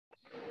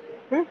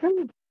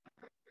Woo-hoo.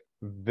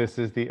 This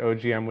is the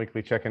OGM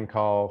Weekly Check-in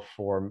Call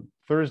for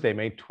Thursday,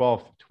 May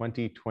 12th,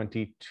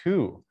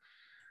 2022.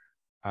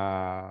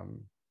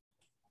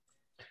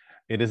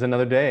 It is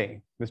another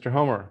day. Mr.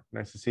 Homer,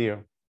 nice to see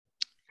you.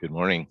 Good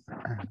morning.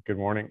 Good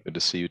morning. Good to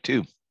see you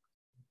too.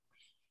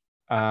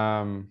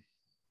 The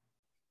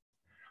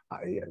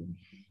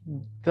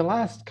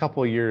last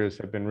couple of years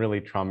have been really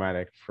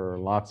traumatic for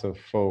lots of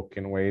folk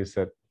in ways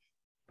that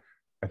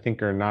I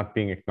think are not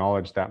being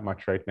acknowledged that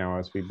much right now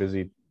as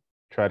we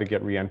try to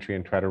get re-entry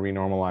and try to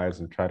renormalize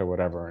and try to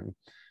whatever. And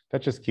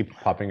that just keeps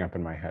popping up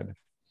in my head.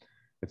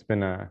 It's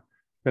been a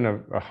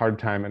hard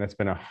time, and it's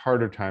been a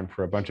harder time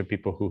for a bunch of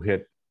people who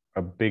hit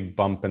a big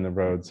bump in the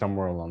road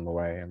somewhere along the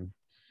way. And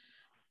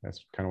I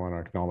just kind of want to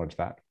acknowledge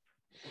that.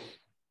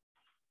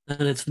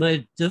 And it's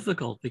made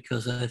difficult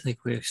because I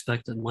think we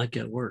expect it might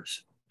get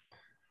worse.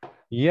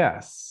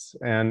 Yes,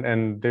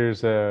 and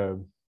there's a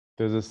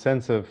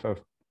sense of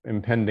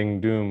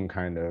impending doom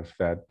kind of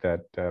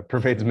that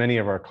pervades many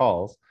of our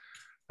calls,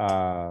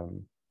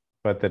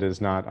 but that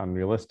is not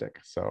unrealistic.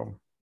 So,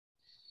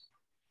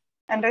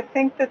 and I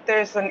think that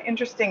there's an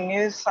interesting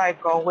news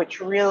cycle which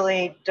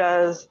really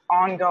does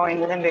ongoing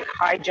limbic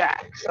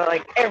hijack. So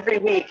like every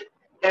week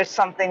there's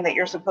something that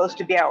you're supposed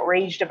to be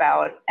outraged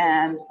about,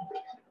 and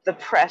the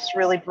press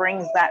really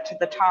brings that to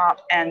the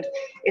top. And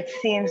it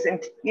seems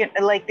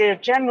like they're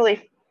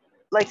generally,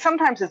 like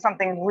sometimes it's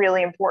something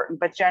really important,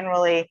 but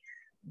generally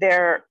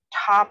they're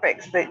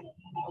topics that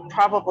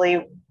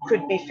probably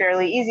could be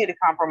fairly easy to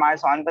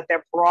compromise on, but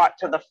they're brought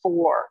to the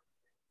fore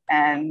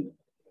and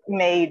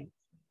made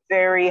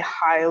very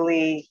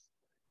highly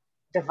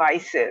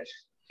divisive,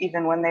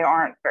 even when they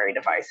aren't very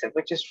divisive,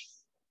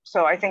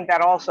 so I think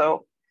that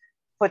also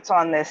puts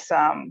on this,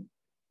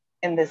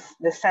 in this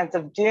sense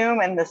of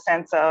doom and the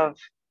sense of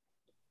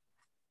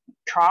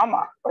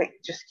trauma, like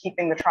just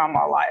keeping the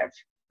trauma alive.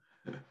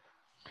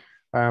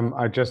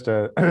 I just,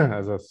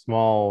 as a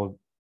small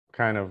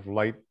kind of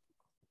light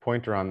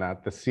pointer on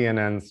that, the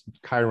CNN's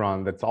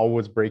Chiron that's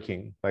always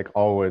breaking, like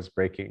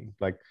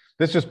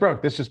this just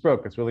broke,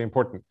 it's really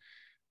important.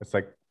 It's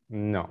like,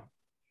 no,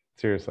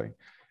 seriously.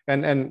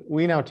 And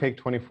we now take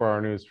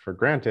 24-hour news for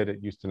granted.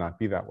 It used to not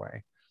be that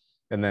way.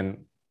 And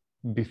then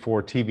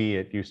before TV,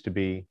 it used to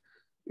be,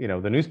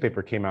 the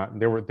newspaper came out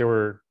and there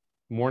were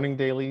morning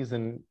dailies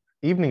and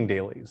evening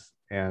dailies,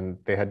 and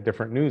they had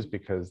different news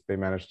because they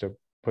managed to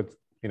put,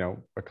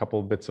 a couple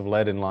of bits of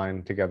lead in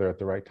line together at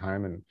the right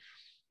time and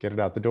get it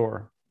out the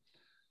door.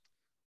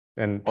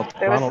 And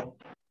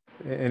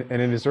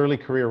in his early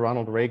career,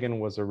 Ronald Reagan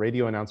was a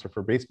radio announcer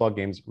for baseball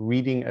games,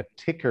 reading a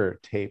ticker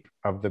tape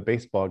of the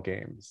baseball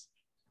games,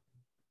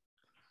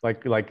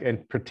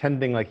 and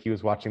pretending like he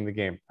was watching the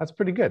game. That's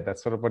pretty good.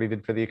 That's sort of what he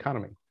did for the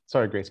economy.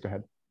 Sorry, Grace, go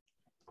ahead.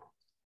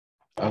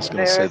 I was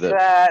going to say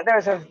that there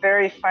was a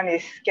very funny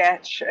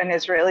sketch, an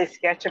Israeli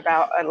sketch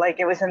about,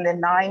 it was in the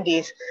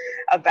 90s,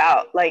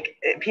 about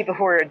people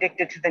who were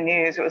addicted to the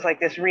news. It was like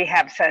this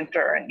rehab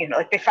center, and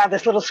they found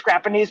this little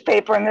scrap of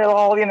newspaper, and they're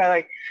all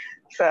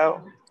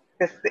so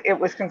it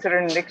was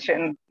considered an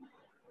addiction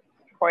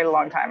quite a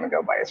long time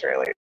ago by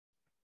Israelis.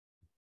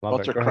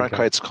 Walter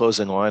Cronkite's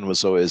closing line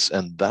was always,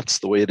 "And that's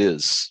the way it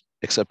is."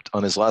 Except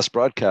on his last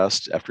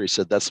broadcast, after he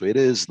said that's the way it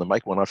is, and the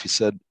mic went off, he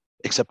said,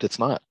 "Except it's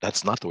not.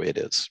 That's not the way it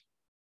is."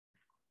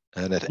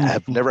 And it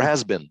never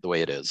has been the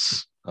way it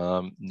is.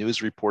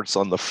 News reports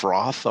on the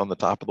froth on the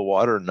top of the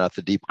water, not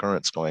the deep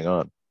currents going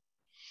on.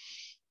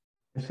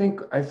 I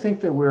think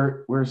that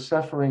we're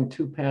suffering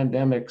two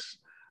pandemics: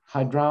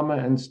 high drama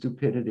and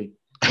stupidity.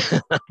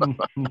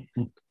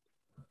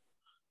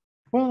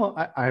 Well,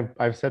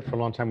 I've said for a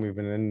long time we've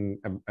been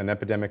in an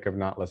epidemic of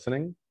not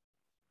listening.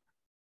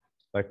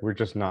 We're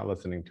just not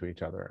listening to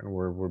each other, and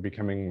we're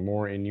becoming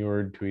more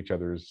inured to each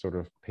other's sort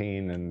of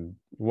pain and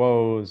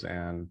woes,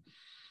 and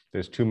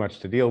there's too much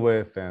to deal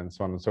with, and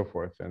so on and so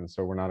forth. And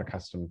so we're not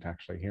accustomed to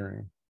actually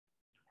hearing.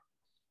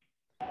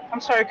 I'm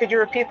sorry, could you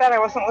repeat that? I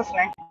wasn't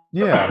listening.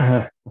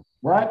 Yeah.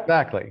 What?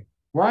 Exactly.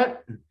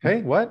 What?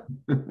 Hey, what?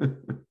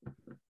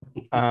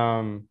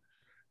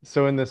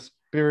 So in the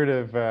spirit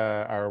of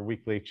our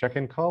weekly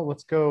check-in call,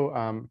 let's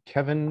go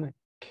Kevin,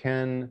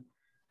 Ken,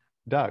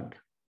 Doug.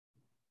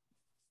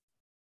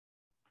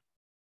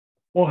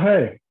 Well,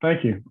 hey,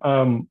 thank you.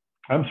 I'm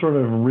sort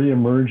of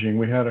re-emerging.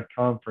 We had a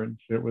conference.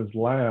 It was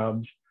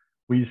labs.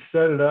 We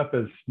set it up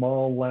as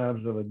small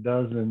labs of a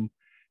dozen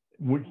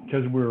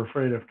because we were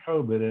afraid of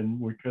COVID, and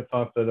we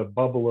thought that a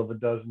bubble of a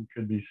dozen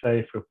could be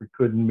safe if we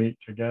couldn't meet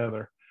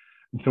together.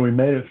 And so we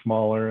made it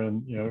smaller,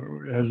 and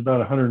it has about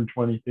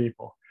 120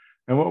 people.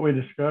 And what we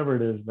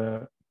discovered is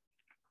that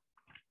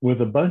with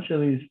a bunch of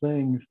these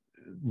things,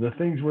 the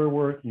things we're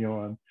working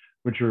on,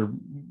 which are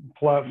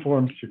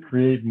platforms to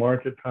create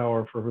market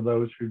power for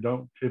those who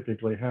don't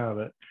typically have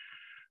it,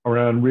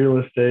 around real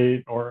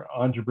estate or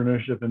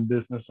entrepreneurship and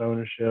business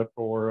ownership,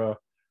 or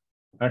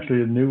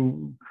actually a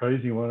new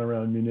crazy one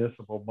around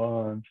municipal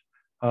bonds.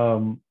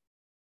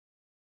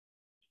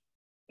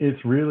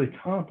 It's really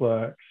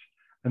complex,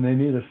 and they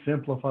need a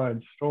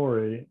simplified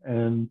story.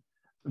 And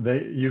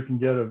you can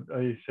get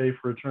a safe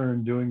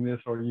return doing this,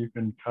 or you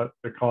can cut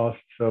the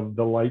costs of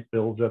the light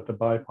bills at the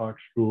BIPOC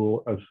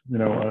school, as you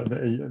know,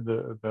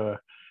 the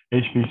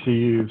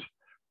HBCUs,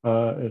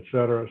 et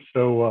cetera.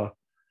 So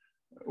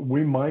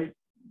we might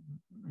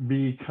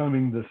be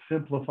becoming the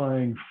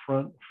simplifying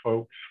front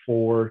folks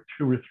for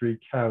 2 or 3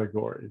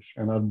 categories.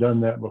 And I've done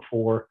that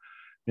before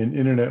in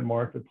internet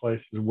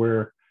marketplaces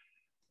where,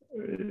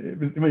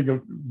 let me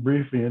go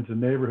briefly into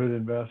neighborhood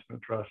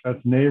investment trust. That's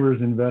neighbors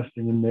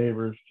investing in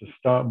neighbors to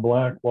stop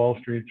Black Wall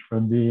Streets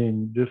from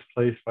being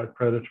displaced by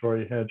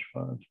predatory hedge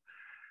funds.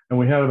 And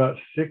we had about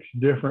 6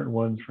 different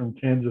ones from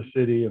Kansas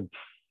City and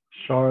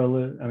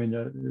Charlotte,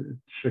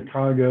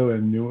 Chicago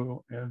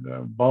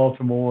and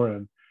Baltimore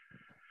and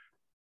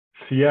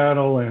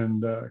Seattle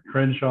and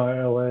Crenshaw,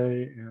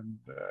 LA, and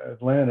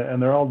Atlanta,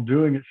 and they're all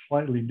doing it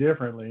slightly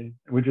differently,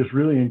 which is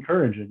really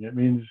encouraging. It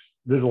means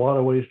there's a lot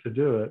of ways to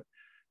do it.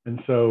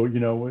 And so, you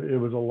know, it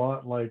was a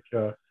lot like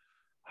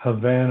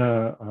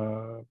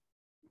Havana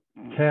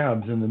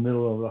cabs in the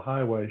middle of the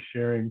highway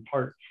sharing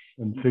parts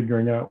and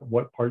figuring out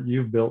what part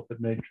you've built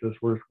that makes this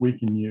work we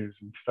can use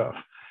and stuff.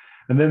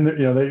 And then,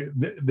 you know,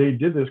 they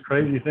did this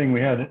crazy thing.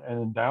 We had an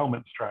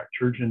endowments track,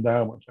 church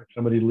endowments, like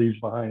somebody leaves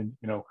behind.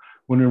 You know,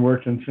 when we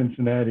worked in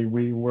Cincinnati,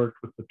 we worked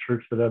with the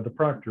church that had the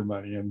Proctor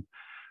money, and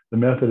the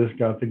Methodists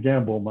got the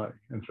Gamble money.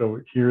 And so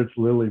here it's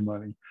Lilly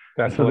money.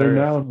 That's so hilarious.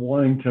 They're now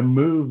wanting to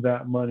move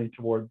that money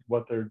toward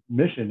what their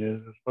mission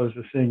is, as opposed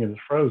to seeing it as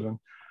frozen.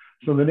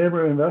 So the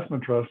Neighborhood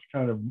Investment Trust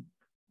kind of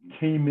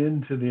came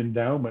into the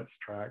endowments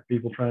track,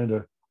 people trying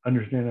to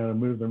understand how to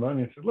move their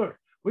money, and said, look,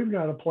 we've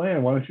got a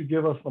plan. Why don't you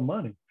give us the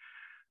money?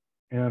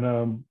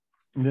 And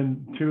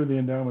then 2 of the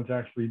endowments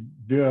actually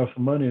do have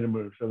some money to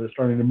move. So they're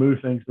starting to move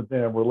things, but they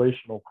have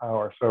relational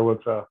power. So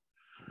it's a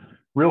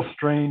real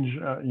strange,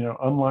 you know,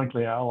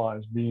 unlikely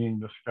allies being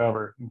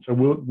discovered. And so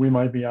we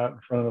might be out in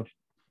front of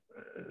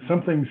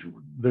some things.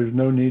 There's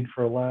no need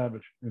for a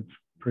lab. It's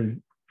pretty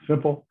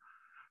simple.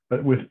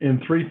 But within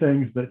 3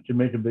 things that can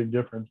make a big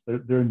difference,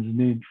 there's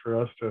need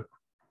for us to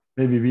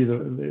maybe be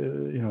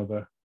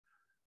the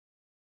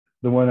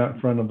one out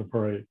front of the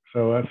parade.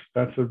 So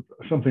that's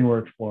something we're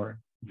exploring.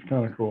 It's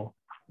kind of cool.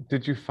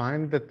 Did you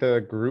find that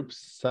the group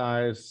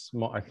size,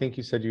 I think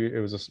you said it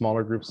was a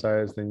smaller group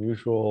size than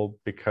usual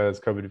because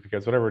COVID,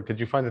 because whatever. Did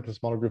you find that the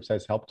smaller group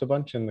size helped a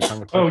bunch in the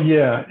conversation? Oh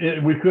yeah,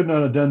 we could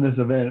not have done this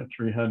event at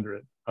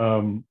 300.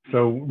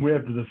 So we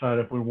have to decide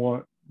if we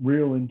want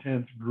real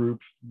intense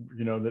groups,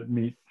 you know, that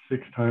meet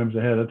 6 times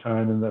ahead of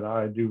time, and that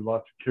I do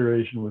lots of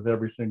curation with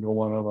every single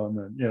one of them.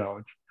 And you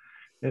know,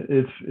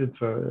 it's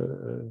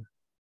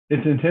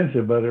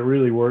intensive, but it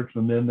really works.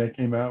 And then they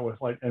came out with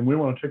like, and we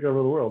want to take over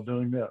the world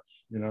doing this,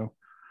 you know.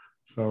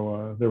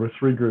 So there were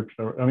 3 groups.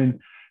 I mean,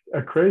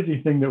 a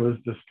crazy thing that was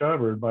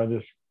discovered by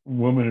this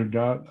woman who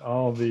got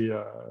all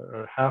the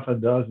half a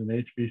dozen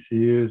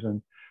HBCUs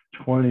and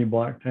 20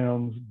 Black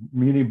towns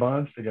muni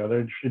bonds together.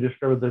 And she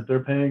discovered that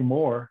they're paying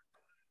more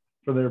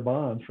for their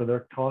bonds, for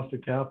their cost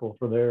of capital,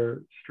 for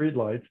their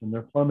streetlights and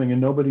their plumbing,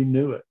 and nobody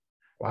knew it.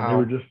 Wow. They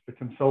were just, the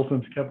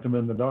consultants kept them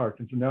in the dark.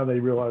 And so now they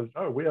realized,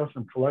 oh, we have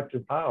some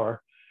collective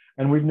power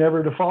and we've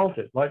never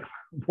defaulted. Like,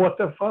 what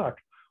the fuck?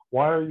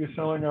 Why are you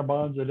selling our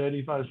bonds at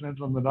 85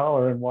 cents on the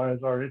dollar? And why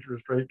is our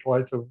interest rate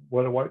twice of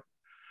what,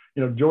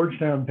 you know,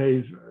 Georgetown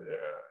pays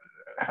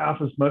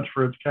half as much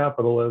for its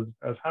capital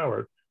as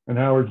Howard. And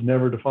Howard's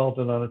never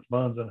defaulted on its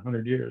bonds in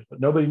 100 years, but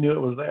nobody knew it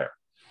was there.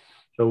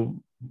 So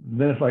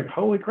then it's like,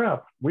 holy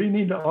crap, we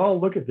need to all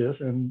look at this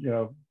and, you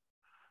know,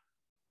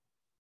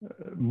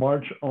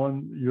 march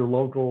on your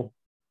local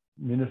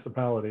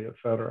municipality, et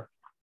cetera.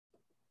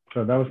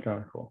 So that was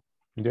kind of cool.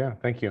 Yeah,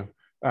 thank you.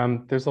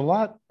 There's a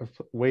lot of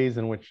ways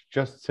in which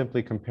just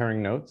simply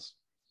comparing notes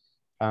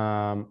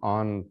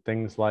on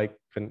things like,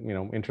 you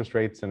know, interest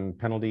rates and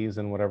penalties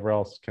and whatever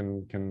else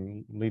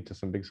can lead to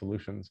some big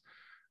solutions.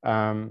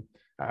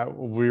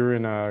 We're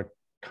in a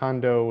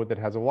condo that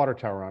has a water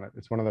tower on it.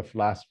 It's one of the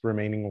last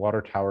remaining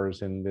water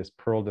towers in this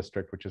Pearl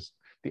District, which is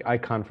the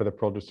icon for the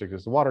Pearl District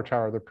is the water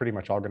tower. They're pretty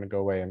much all going to go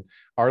away, and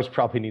ours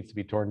probably needs to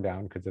be torn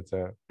down because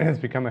it's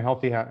become a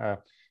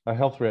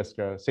health risk,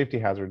 a safety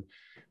hazard,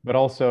 but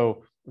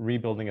also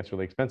rebuilding it's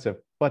really expensive.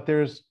 But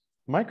there's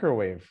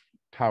microwave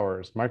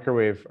towers,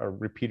 microwave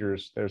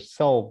repeaters. There's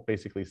cell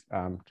basically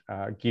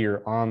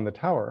gear on the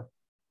tower.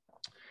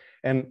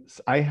 And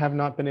I have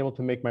not been able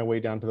to make my way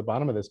down to the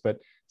bottom of this, but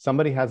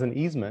somebody has an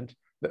easement.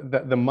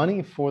 The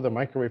money for the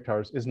microwave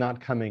towers is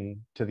not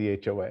coming to the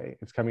HOA.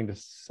 It's coming to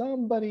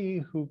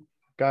somebody who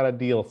got a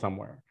deal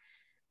somewhere.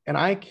 And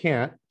I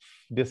can't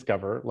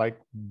discover like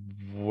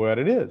what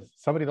it is.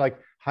 Somebody like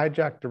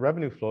hijacked a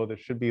revenue flow that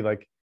should be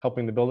like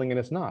helping the building, and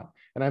it's not.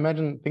 And I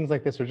imagine things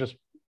like this are just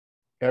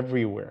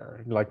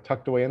everywhere, like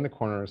tucked away in the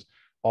corners,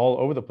 all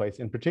over the place,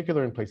 in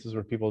particular in places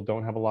where people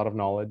don't have a lot of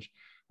knowledge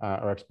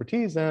or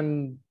expertise,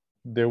 and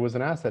there was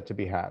an asset to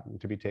be had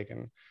and to be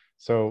taken.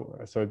 So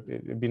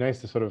it'd be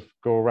nice to sort of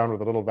go around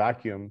with a little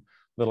vacuum,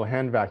 little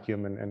hand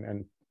vacuum,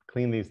 and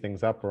clean these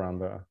things up around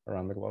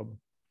the globe.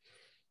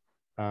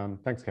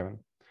 Thanks, Kevin.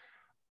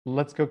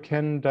 Let's go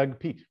Ken, Doug,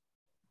 Pete.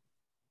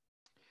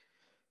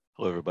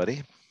 Hello, everybody.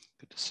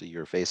 Good to see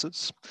your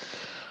faces.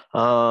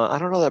 I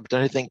don't know that I've done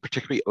anything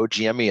particularly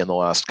OGM-y in the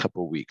last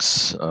couple of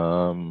weeks.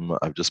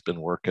 I've just been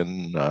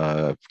working.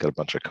 I've got a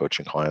bunch of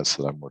coaching clients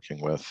that I'm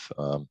working with.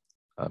 I'm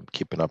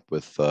keeping up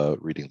with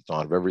reading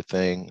Dawn of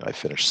Everything. I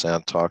finished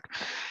Sand Talk.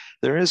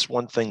 There is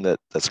one thing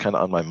that's kind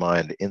of on my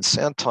mind. In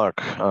Sand Talk,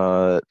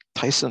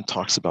 Tyson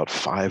talks about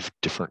 5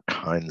 different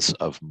kinds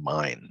of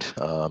mind.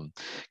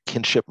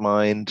 Kinship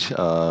mind,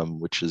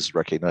 which is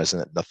recognizing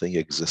that nothing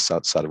exists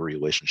outside of a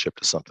relationship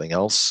to something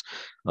else.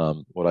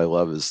 What I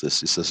love is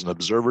this. He says, an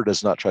observer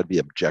does not try to be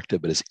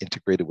objective, but is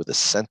integrated with a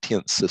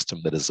sentient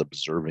system that is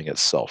observing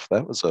itself.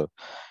 That was a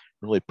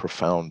really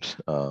profound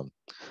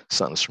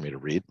sentence for me to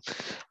read.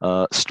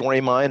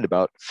 Story mind,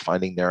 about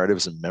finding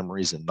narratives and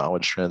memories and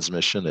knowledge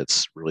transmission.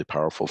 It's really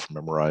powerful for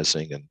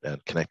memorizing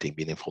and connecting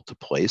meaningful to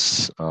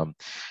place.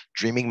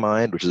 Dreaming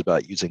mind, which is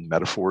about using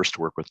metaphors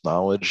to work with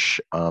knowledge.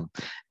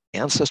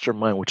 Ancestor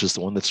mind, which is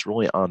the one that's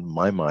really on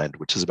my mind,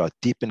 which is about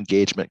deep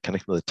engagement,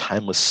 connecting with a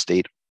timeless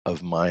state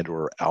of mind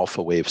or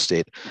alpha wave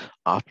state,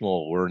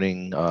 optimal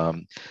learning.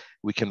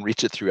 We can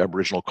reach it through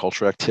Aboriginal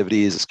culture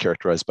activities. It's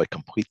characterized by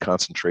complete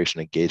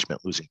concentration, engagement,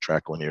 losing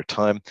track of linear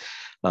time,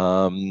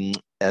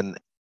 and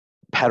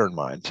pattern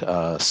mind,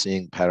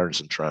 seeing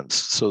patterns and trends.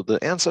 So the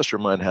ancestor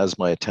mind has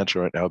my attention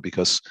right now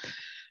because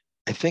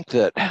I think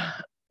that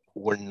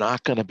we're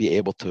not going to be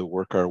able to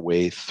work our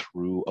way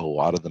through a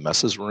lot of the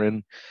messes we're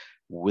in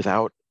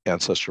without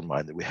ancestor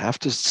mind. That we have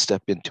to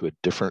step into a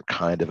different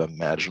kind of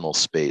imaginal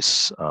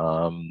space.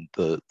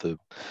 The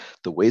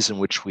ways in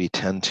which we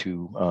tend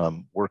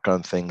to work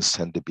on things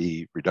tend to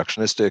be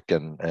reductionistic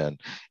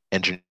and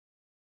engineering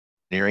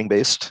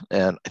based,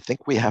 and I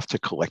think we have to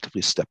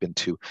collectively step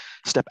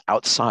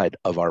outside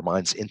of our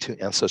minds into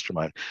ancestor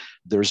mind.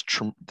 There's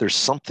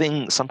some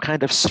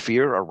kind of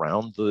sphere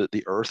around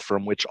the earth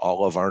from which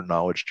all of our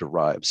knowledge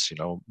derives. You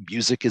know,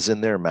 music is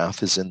in there,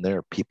 math is in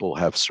there. People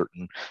have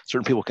certain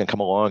people can come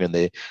along and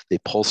they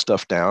pull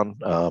stuff down.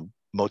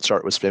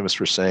 Mozart was famous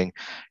for saying,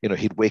 you know,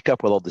 he'd wake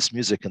up with all this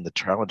music and the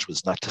challenge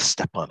was not to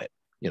step on it,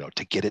 you know,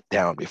 to get it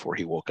down before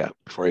he woke up,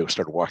 before he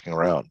started walking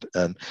around.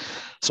 And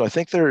so I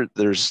think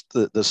there's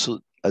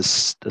a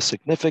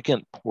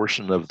significant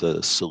portion of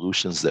the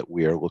solutions that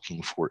we are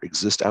looking for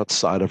exist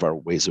outside of our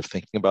ways of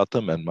thinking about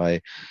them. And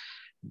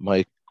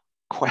my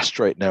quest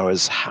right now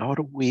is, how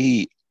do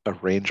we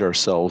arrange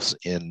ourselves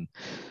in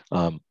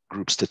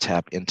groups to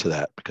tap into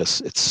that,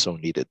 because it's so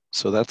needed.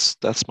 So that's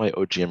my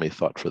OGMA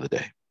thought for the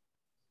day.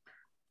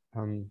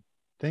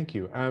 Thank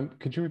you.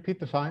 Could you repeat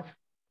the 5?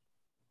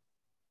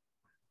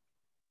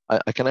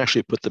 I can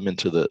actually put them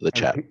into the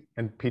chat.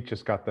 And Pete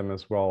just got them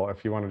as well.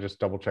 If you want to just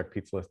double check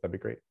Pete's list, that'd be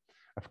great.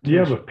 Do you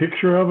have a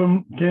picture of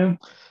them, Ken?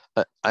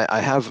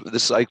 I have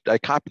this. I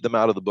copied them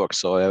out of the book,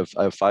 so I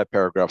have 5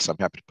 paragraphs. I'm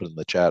happy to put in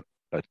the chat.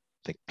 I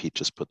think Pete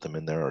just put them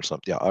in there or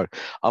something. Yeah,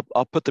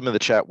 I'll put them in the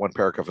chat one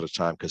paragraph at a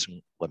time, because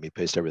let me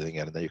paste everything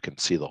in, and then you can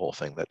see the whole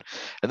thing.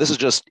 And this is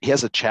just, he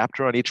has a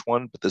chapter on each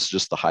one, but this is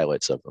just the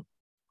highlights of them.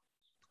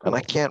 Cool. And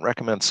I can't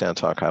recommend Sand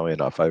Talk highly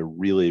enough. I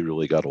really,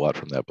 really got a lot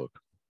from that book.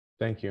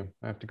 Thank you.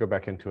 I have to go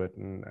back into it,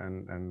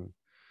 and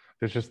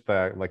there's just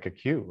like a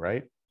queue,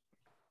 right?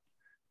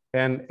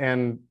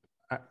 And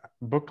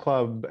book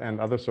club and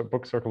other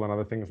book circle and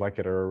other things like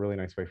it are a really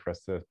nice way for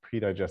us to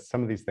pre-digest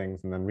some of these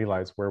things and then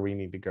realize where we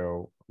need to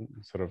go,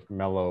 sort of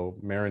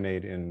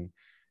marinate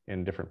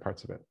in different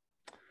parts of it.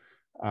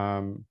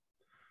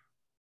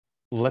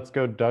 Let's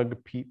go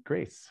Doug, Pete,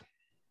 Grace.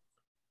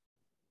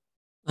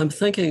 I'm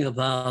thinking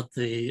about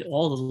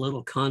all the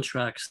little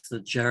contracts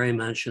that Jerry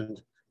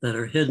mentioned that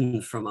are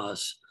hidden from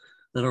us,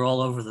 that are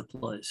all over the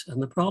place.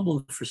 And the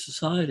problem for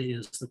society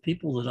is the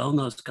people that own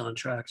those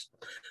contracts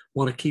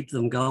want to keep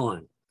them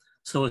going.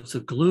 So it's a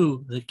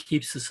glue that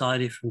keeps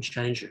society from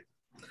changing.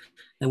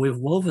 And we've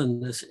woven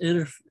this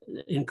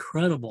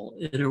incredible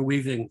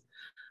interweaving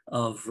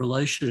of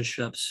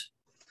relationships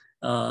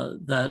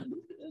that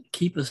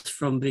keep us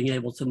from being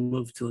able to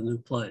move to a new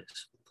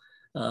place.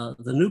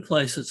 The new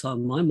place that's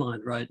on my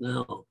mind right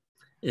now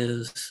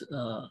is,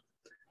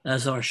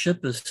 as our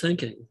ship is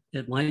sinking,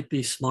 it might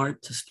be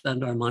smart to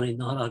spend our money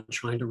not on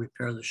trying to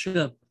repair the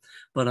ship,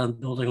 but on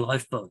building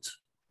lifeboats.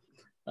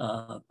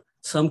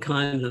 Some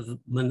kind of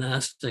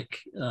monastic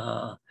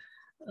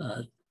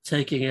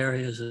taking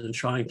areas and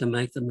trying to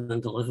make them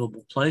into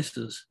livable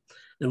places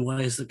in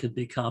ways that could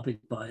be copied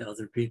by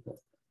other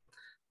people.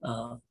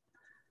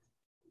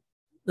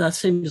 That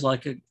seems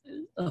like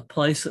a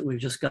place that we've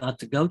just got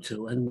to go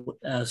to. And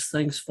as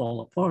things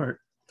fall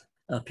apart,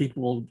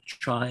 people will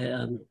try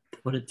and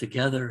put it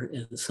together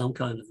in some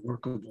kind of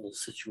workable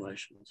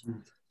situations.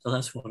 So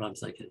that's what I'm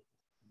thinking.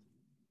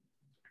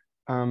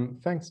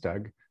 Thanks,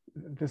 Doug.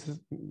 This is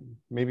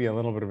maybe a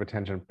little bit of a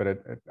tangent, but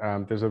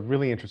there's a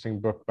really interesting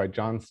book by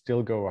John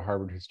Stilgoe, a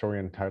Harvard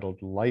historian,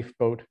 titled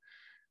Lifeboat.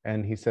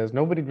 And he says,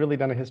 nobody'd really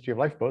done a history of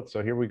lifeboats,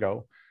 so here we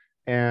go.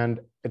 And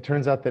it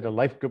turns out that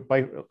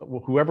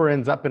whoever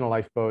ends up in a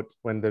lifeboat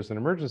when there's an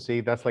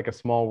emergency, that's like a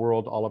small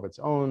world all of its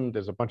own.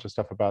 There's a bunch of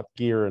stuff about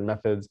gear and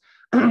methods.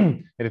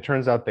 And it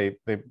turns out the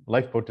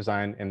lifeboat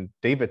design and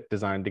David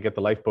designed to get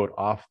the lifeboat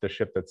off the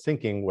ship that's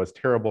sinking was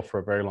terrible for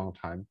a very long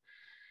time.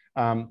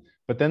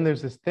 But then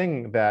there's this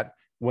thing that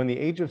when the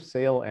age of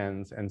sail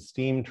ends and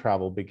steam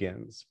travel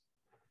begins,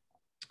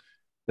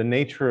 the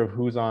nature of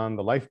who's on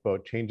the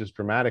lifeboat changes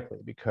dramatically,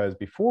 because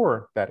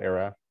before that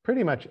era,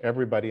 pretty much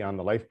everybody on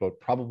the lifeboat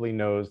probably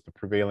knows the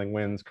prevailing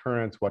winds,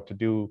 currents, what to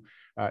do.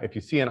 If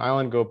you see an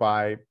island go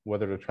by,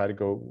 whether to try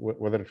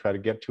to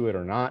get to it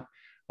or not,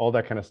 all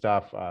that kind of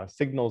stuff,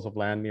 signals of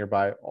land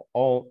nearby,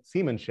 all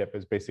seamanship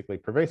is basically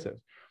pervasive.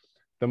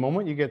 The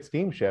moment you get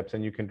steamships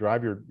and you can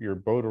drive your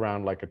boat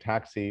around like a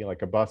taxi,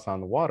 like a bus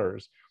on the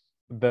waters,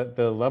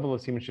 the level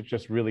of seamanship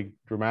just really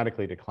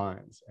dramatically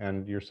declines,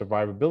 and your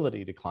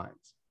survivability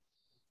declines,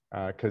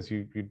 because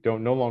you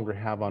don't no longer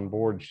have on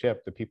board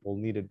ship the people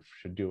needed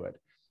to do it.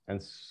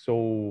 And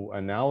so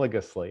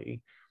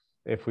analogously,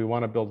 if we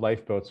want to build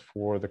lifeboats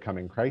for the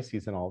coming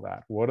crises and all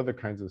that, what are the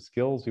kinds of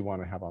skills we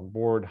want to have on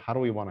board? How do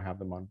we want to have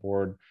them on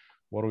board?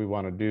 What do we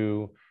want to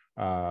do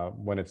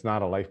when it's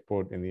not a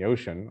lifeboat in the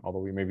ocean, although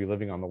we may be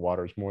living on the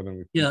waters more than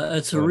we Yeah,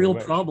 it's a real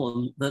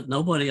problem that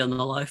nobody on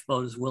the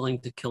lifeboat is willing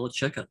to kill a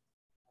chicken.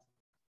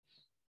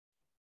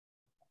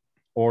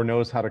 Or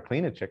knows how to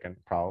clean a chicken,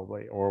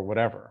 probably, or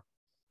whatever.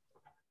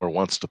 Or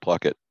wants to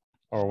pluck it.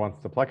 Or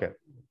wants to pluck it.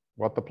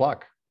 What the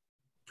pluck?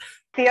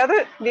 The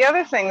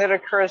other thing that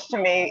occurs to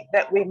me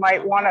that we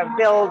might want to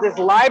build is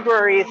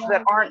libraries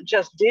that aren't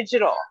just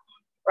digital,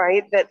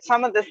 right? That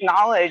some of this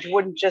knowledge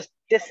wouldn't just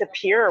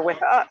disappear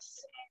with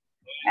us.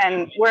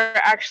 And we're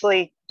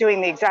actually doing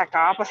the exact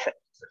opposite,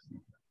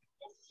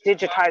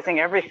 digitizing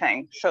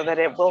everything so that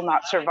it will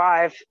not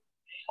survive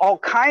all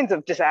kinds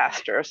of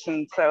disasters.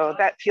 And so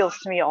that feels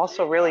to me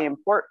also really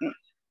important.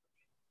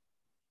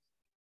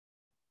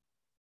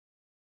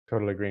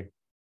 Totally agree.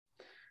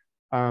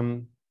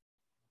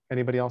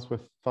 Anybody else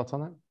with thoughts on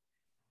that?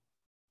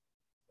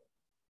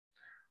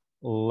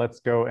 Let's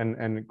go,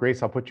 and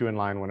Grace, I'll put you in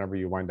line whenever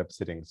you wind up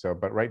sitting. So,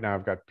 but right now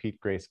I've got Pete,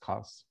 Grace,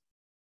 Klaus.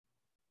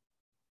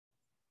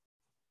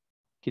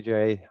 Thank you,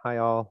 Jay. Hi,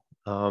 all.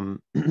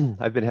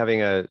 I've been having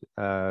it's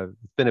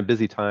been a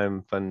busy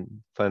time,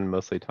 fun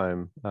mostly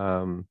time,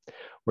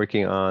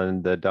 working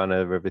on the Dawn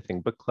of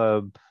Everything book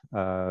club,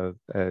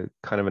 kind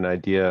of an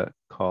idea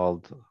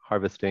called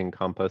harvesting,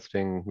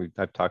 composting.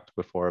 I've talked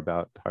before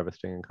about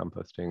harvesting and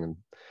composting,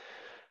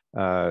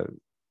 and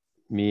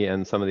me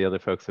and some of the other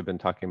folks have been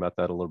talking about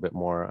that a little bit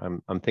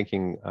more. I'm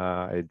thinking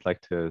I'd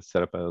like to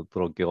set up a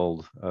little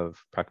guild of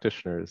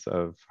practitioners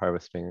of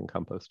harvesting and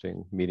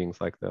composting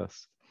meetings like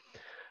this.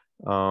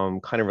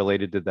 Kind of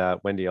related to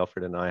that, Wendy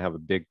Elford and I have a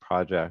big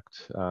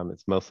project.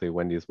 It's mostly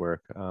Wendy's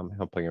work,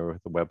 helping her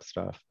with the web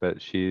stuff, but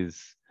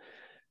she's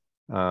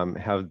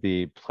have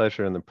the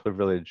pleasure and the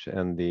privilege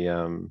and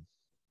the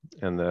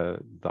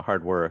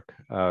hard work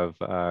of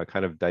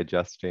kind of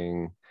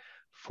digesting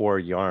 4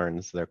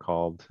 yarns, they're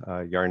called.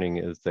 Yarning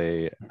is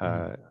a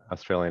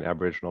Australian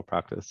Aboriginal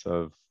practice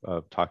of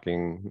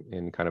talking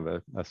in kind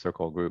of a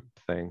circle group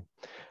thing.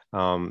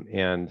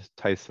 And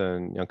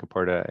Tyson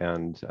Yunkaporta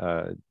and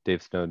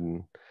Dave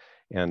Snowden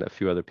and a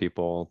few other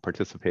people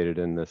participated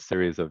in this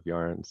series of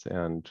yarns.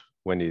 And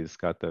Wendy's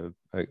got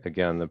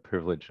again, the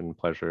privilege and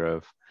pleasure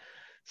of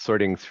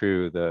sorting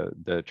through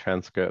the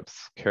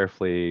transcripts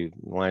carefully,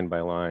 line by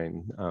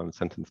line,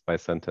 sentence by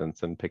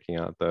sentence, and picking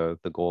out the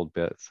gold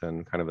bits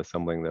and kind of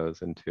assembling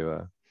those into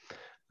a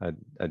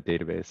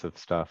database of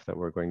stuff that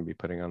we're going to be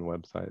putting on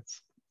websites.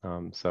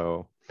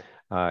 So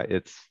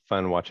it's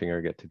fun watching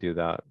her get to do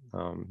that,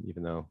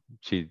 even though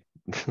she,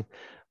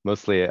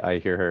 mostly I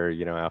hear her,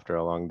 after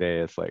a long day,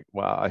 it's like,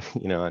 wow,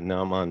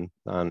 now I'm on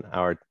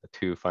hour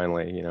 2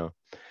 finally,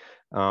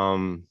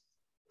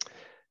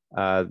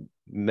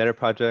 Meta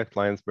project,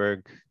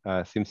 Lionsburg,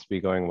 seems to be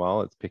going well.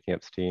 It's picking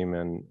up steam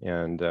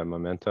and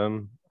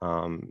momentum.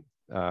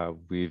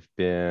 We've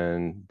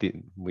been,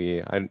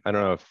 I don't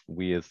know if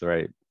we is the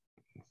right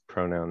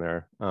pronoun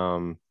there.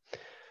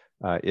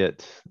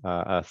 It,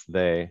 us,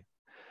 they,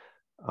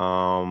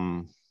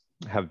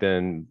 have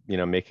been,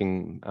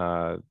 making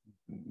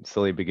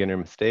silly beginner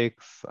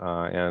mistakes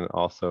and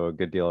also a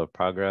good deal of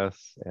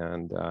progress.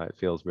 And it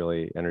feels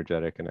really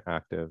energetic and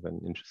active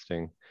and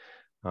interesting.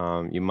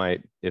 You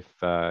might, if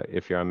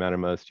you're on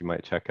Mattermost, you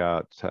might check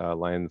out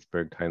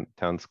Lionsburg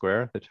Town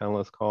Square, the channel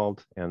is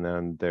called, and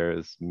then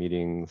there's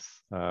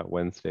meetings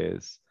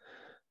Wednesdays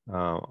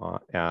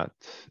at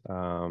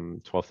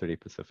 12:30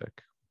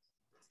 Pacific.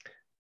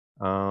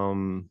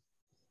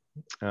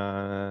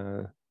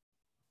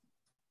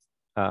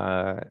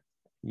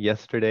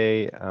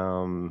 Yesterday,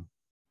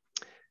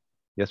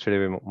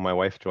 my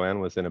wife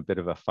Joanne was in a bit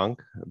of a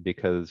funk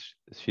because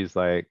she's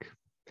like,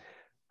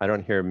 I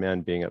don't hear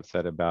men being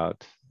upset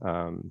about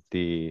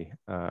the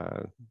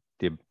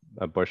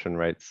abortion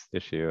rights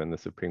issue and the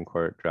Supreme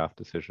Court draft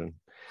decision.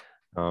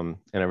 And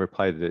I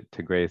replied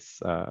to Grace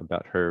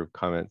about her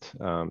comment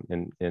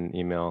in the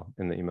email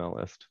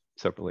list.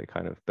 separately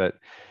kind of, but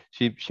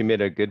she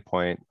made a good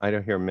point. I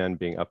don't hear men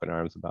being up in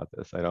arms about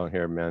this. I don't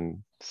hear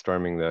men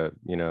storming the,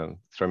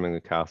 storming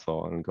the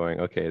castle and going,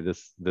 okay,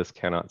 this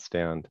cannot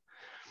stand.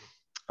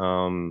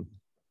 And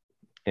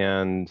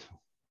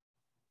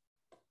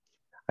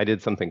I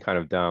did something kind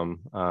of dumb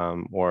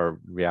or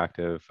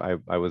reactive.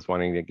 I was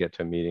wanting to get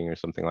to a meeting or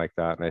something like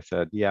that. And I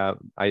said, yeah,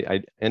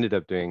 I ended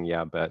up doing,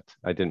 yeah, but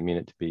I didn't mean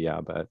it to be,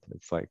 yeah, but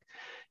it's like,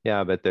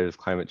 yeah, but there's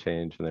climate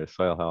change and there's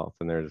soil health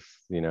and there's,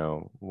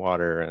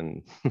 water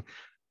and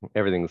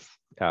everything's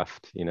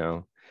effed.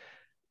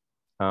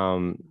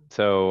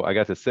 So I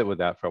got to sit with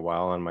that for a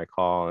while on my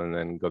call and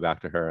then go back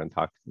to her and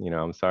talk,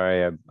 I'm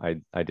sorry,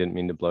 I didn't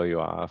mean to blow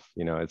you off.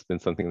 It's been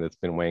something that's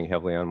been weighing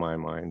heavily on my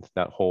mind.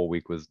 That whole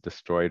week was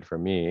destroyed for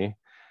me.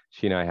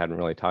 She and I hadn't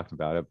really talked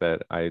about it,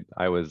 but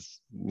I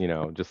was,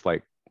 just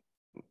like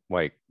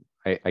I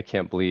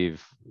can't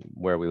believe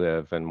where we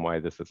live and why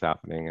this is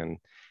happening.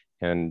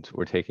 And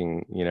we're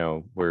taking,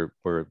 we're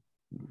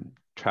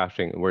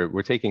trashing,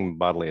 we're taking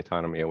bodily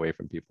autonomy away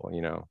from people,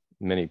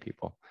 many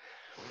people.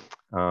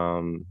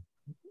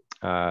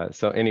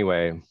 So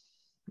anyway,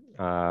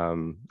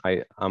 I'm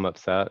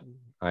upset.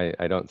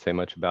 I don't say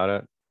much about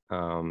it.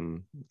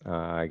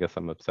 I guess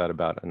I'm upset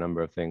about a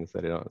number of things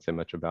that I don't say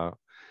much about.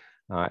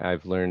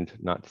 I've learned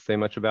not to say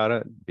much about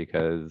it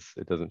because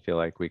it doesn't feel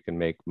like we can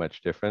make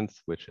much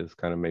difference, which is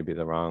kind of maybe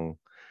the wrong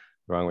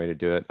way to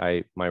do it.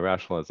 My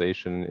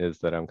rationalization is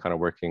that I'm kind of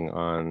working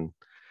on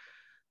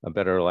a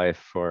better life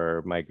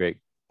for my great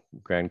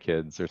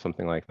grandkids or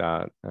something like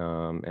that,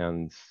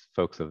 and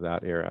folks of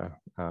that era.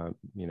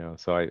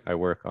 So I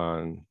work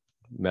on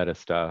meta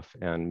stuff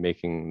and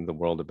making the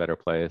world a better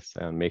place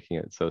and making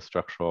it so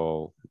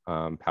structural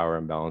power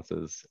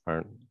imbalances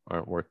aren't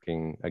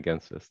working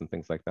against us and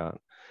things like that.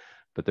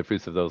 But the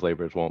fruits of those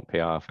labors won't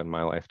pay off in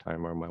my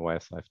lifetime or my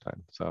wife's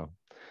lifetime. So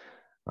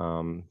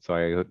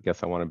I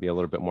guess I want to be a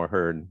little bit more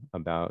heard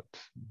about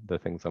the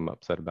things I'm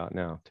upset about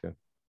now too.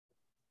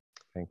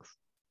 Thanks.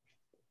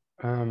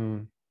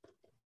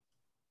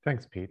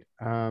 Thanks, Pete.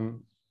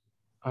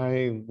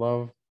 I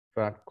love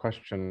that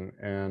question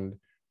and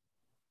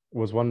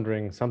was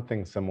wondering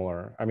something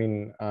similar. I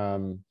mean,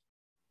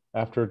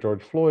 after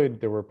George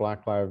Floyd, there were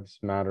Black Lives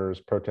Matters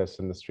protests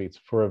in the streets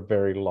for a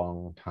very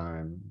long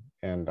time.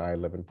 And I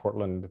live in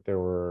Portland. There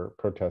were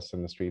protests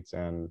in the streets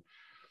and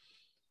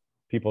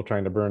people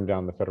trying to burn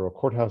down the federal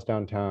courthouse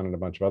downtown and a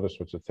bunch of other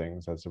sorts of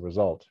things as a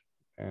result.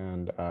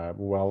 And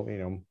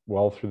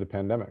well through the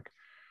pandemic.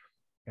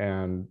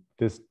 And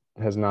this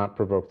has not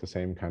provoked the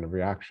same kind of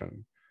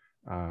reaction.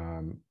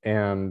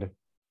 And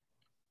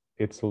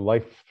it's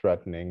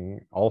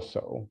life-threatening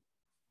also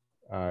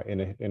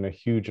in a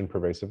huge and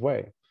pervasive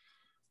way.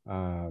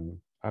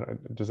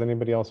 Does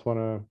anybody else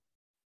want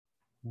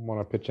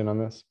to pitch in on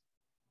this?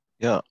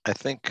 Yeah, I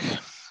think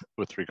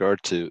with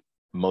regard to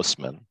most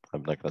men,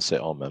 I'm not going to say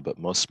all men, but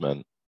most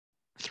men,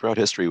 throughout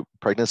history,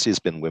 pregnancy has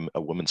been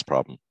a woman's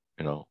problem.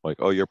 Like,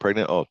 oh, you're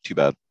pregnant? Oh, too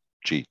bad.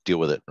 Gee, deal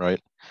with it,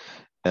 right?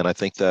 And I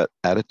think that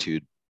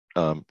attitude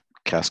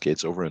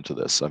cascades over into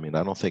this. I mean,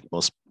 I don't think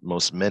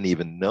most men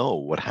even know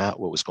what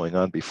was going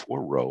on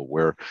before Roe,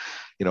 where,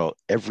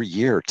 every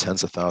year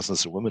tens of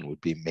thousands of women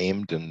would be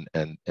maimed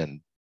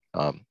and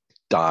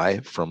die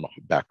from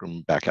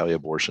back alley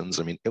abortions.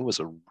 I mean, it was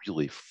a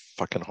really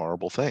fucking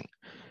horrible thing.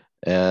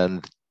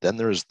 And then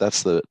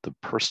that's the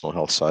personal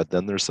health side.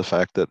 Then there's the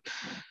fact that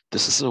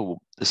this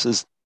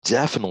is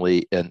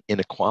definitely an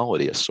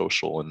inequality, a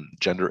social and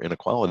gender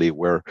inequality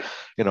where,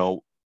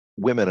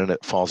 women, and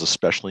it falls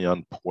especially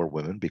on poor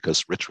women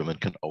because rich women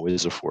can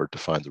always afford to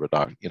find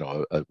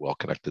a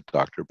well-connected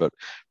doctor, but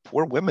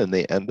poor women,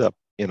 they end up,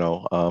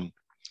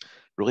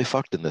 really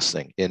fucked in this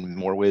thing in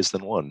more ways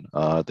than one.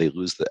 They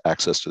lose the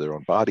access to their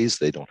own bodies.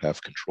 They don't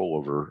have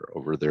control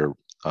over their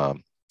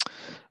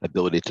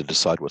ability to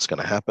decide what's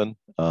going to happen.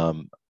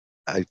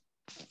 I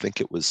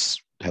think it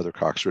was Heather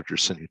Cox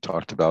Richardson who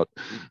talked about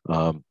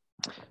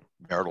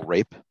marital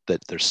rape, that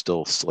there's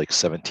still like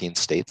 17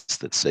 states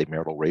that say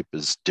marital rape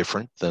is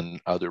different than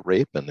other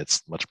rape, and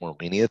it's much more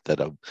lenient. That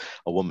a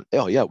woman,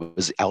 oh yeah, it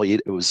was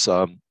Alito's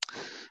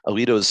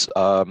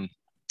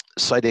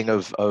citing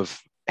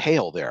of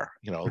Hale there,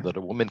 that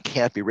a woman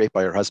can't be raped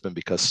by her husband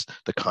because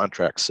the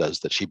contract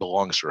says that she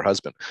belongs to her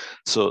husband.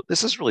 So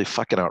this is really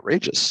fucking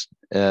outrageous,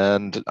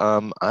 and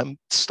I'm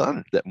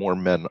stunned that more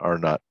men are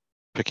not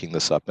picking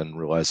this up and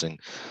realizing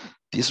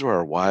these are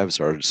our wives,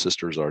 our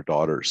sisters, our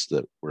daughters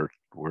that we're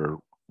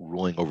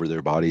ruling over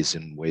their bodies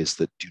in ways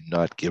that do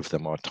not give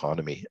them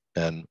autonomy.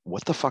 And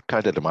what the fuck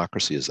kind of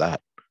democracy is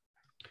that?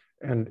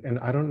 And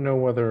I don't know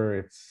whether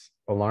it's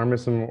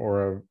alarmism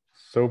or a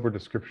sober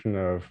description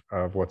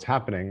of what's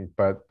happening,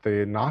 but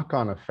the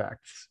knock-on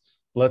effects,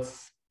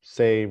 let's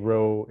say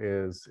Roe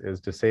is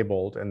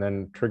disabled and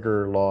then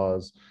trigger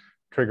laws,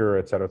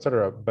 et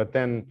cetera, but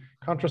then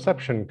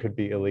contraception could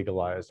be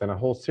illegalized and a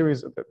whole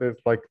series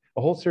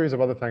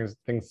of other things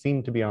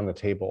seem to be on the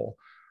table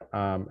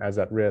as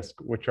at risk,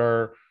 which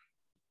are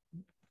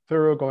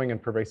thoroughgoing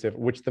and pervasive,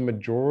 which the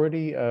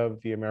majority of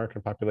the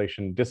American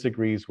population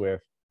disagrees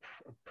with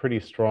pretty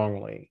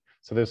strongly.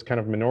 So there's kind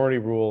of minority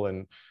rule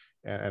and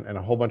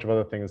a whole bunch of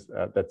other things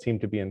that seem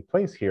to be in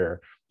place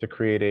here to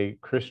create a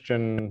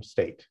Christian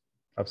state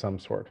of some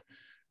sort.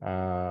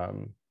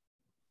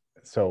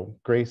 So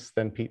Grace,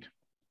 then Pete.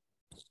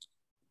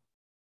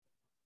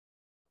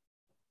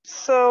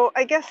 So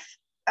I guess,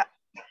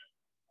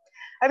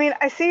 I mean,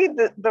 I see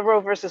the Roe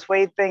versus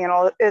Wade thing and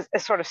all is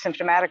sort of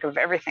symptomatic of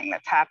everything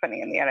that's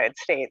happening in the United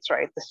States,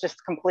 right? This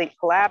just complete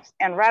collapse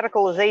and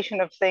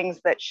radicalization of things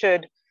that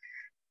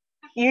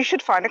you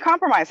should find a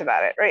compromise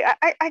about it, right?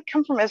 I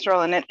come from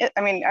Israel, and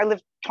I mean, I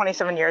lived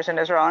 27 years in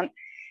Israel, and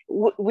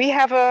we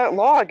have a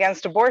law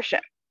against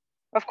abortion,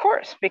 of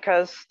course,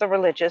 because the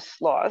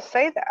religious laws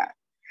say that,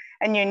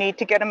 and you need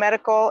to get a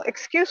medical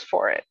excuse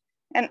for it.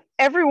 And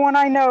everyone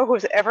I know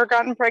who's ever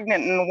gotten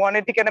pregnant and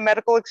wanted to get a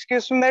medical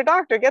excuse from their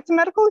doctor gets a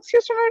medical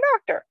excuse from their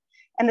doctor.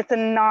 And it's a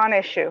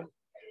non-issue.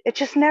 It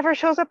just never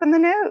shows up in the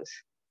news.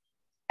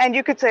 And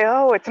you could say,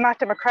 oh, it's not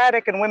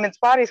democratic and women's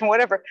bodies and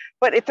whatever,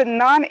 but it's a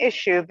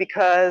non-issue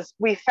because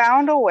we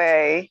found a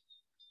way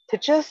to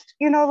just,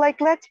 like,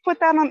 let's put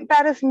that on,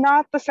 that is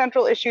not the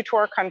central issue to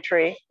our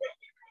country.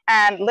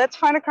 And let's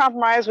find a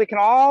compromise. We can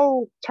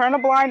all turn a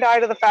blind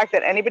eye to the fact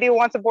that anybody who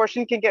wants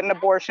abortion can get an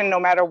abortion no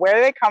matter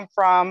where they come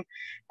from.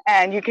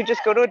 And you can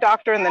just go to a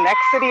doctor in the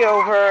next city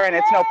over and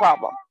it's no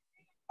problem.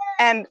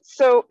 And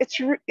so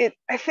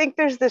I think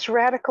there's this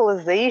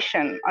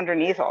radicalization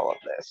underneath all of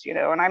this,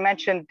 and I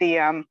mentioned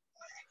the,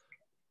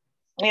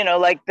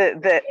 like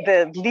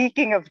the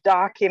leaking of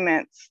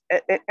documents.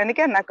 And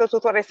again, that goes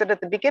with what I said at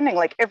the beginning,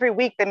 like every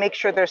week they make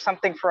sure there's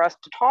something for us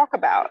to talk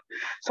about.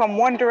 So I'm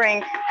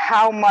wondering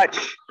how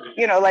much,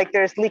 like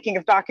there's leaking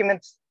of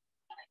documents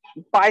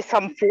by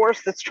some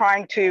force that's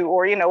trying to,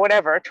 or,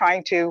 whatever,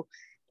 trying to,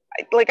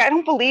 like, I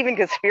don't believe in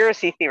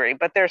conspiracy theory,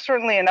 but there's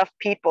certainly enough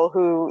people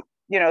who,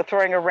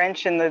 throwing a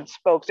wrench in the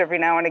spokes every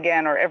now and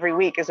again, or every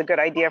week is a good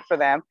idea for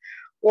them,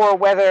 or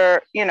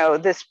whether,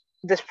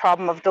 this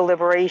problem of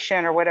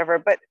deliberation or whatever.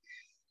 But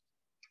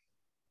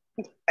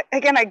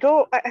again, I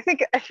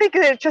think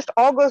it just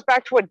all goes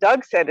back to what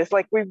Doug said, is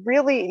like, we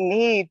really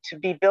need to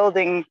be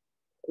building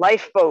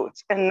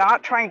lifeboats and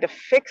not trying to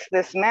fix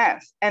this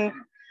mess. And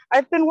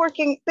I've been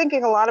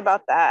thinking a lot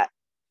about that,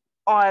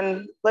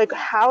 on like,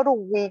 how do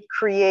we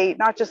create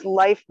not just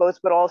lifeboats,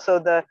 but also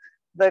the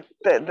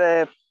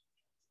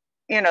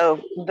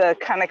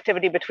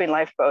connectivity between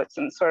lifeboats,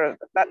 and sort of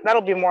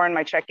that'll be more in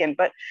my check-in.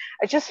 But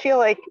I just feel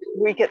like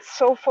we get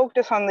so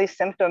focused on these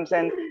symptoms,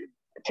 and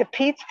to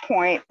Pete's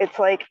point, it's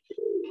like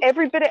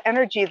every bit of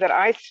energy that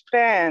I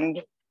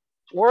spend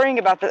worrying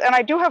about this, and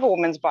I do have a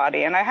woman's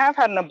body, and I have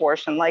had an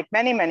abortion like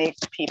many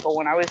people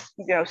when I was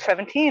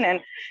 17,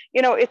 and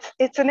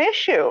it's an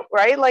issue,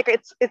 right? Like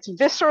it's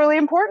viscerally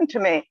important to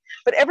me,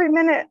 but every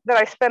minute that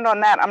I spend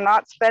on that, I'm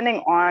not spending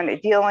on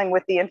dealing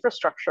with the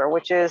infrastructure,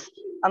 which is,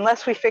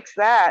 unless we fix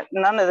that,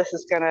 none of this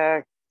is going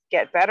to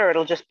get better.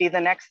 It'll just be the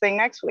next thing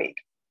next week.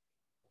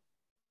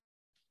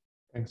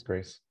 Thanks,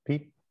 Grace.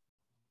 Pete?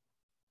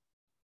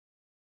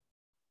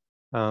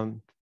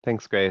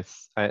 Thanks,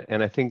 Grace.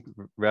 And I think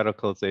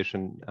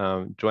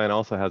radicalization, Joanne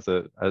also has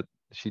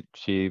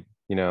she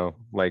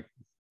like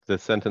the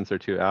sentence or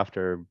two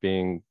after,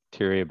 being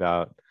teary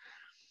about,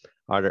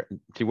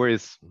 she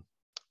worries,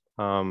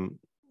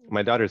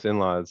 my daughter's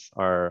in-laws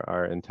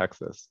are in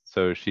Texas,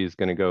 so she's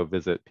going to go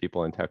visit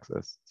people in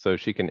Texas. So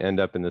she can end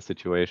up in the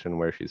situation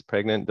where she's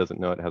pregnant, doesn't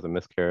know it, has a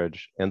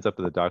miscarriage, ends up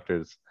at the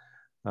doctor's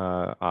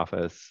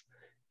office,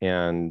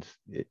 and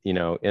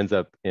ends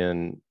up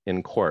in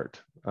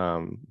court,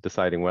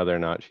 deciding whether or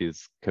not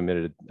she's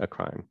committed a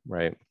crime,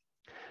 right?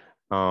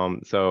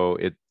 So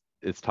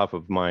it's top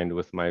of mind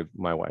with my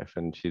wife,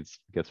 and she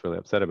gets really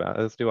upset about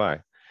it, as do I.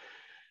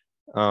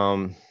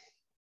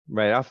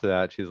 Right after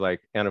that, she's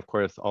like, and of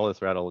course, all this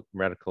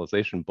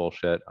radicalization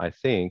bullshit, I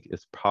think,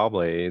 is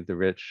probably the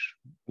rich,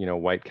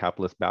 white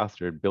capitalist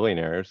bastard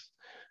billionaires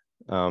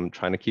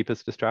trying to keep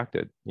us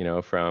distracted,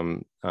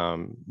 from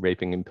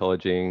raping and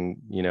pillaging,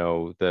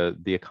 the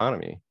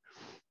economy.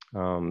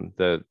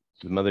 The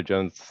Mother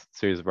Jones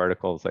series of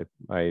articles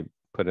I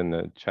put in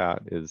the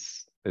chat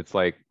it's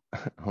like,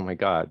 oh my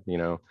God,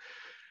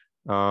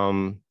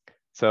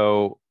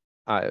 so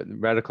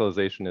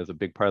radicalization is a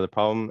big part of the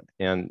problem,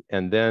 and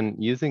then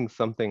using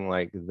something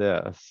like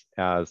this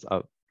as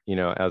a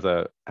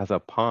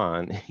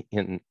pawn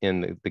in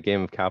the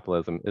game of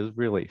capitalism is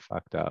really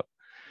fucked up.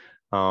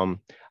 I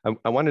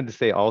wanted to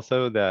say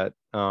also that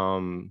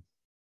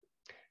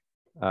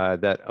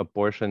that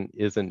abortion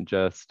isn't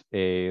just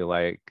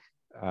isn't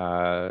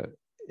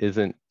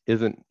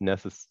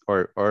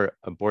necessary, or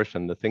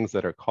abortion, the things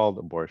that are called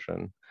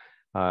abortion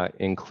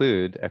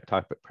include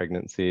ectopic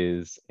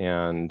pregnancies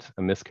and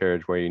a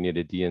miscarriage where you need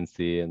a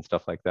DNC and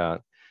stuff like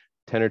that.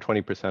 10 or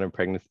 20% of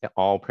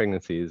all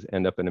pregnancies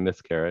end up in a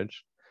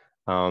miscarriage.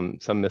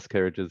 Some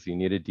miscarriages, you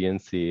need a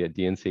DNC. A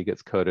DNC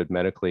gets coded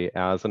medically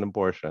as an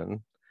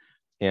abortion.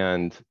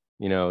 And,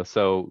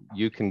 so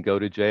you can go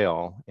to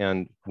jail,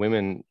 and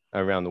women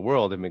around the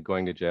world have been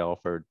going to jail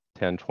for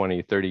 10,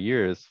 20, 30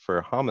 years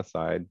for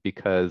homicide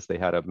because they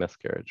had a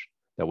miscarriage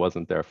that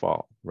wasn't their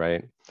fault,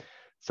 right?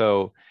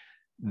 So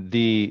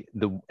the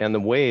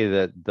way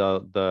that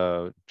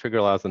the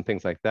trigger laws and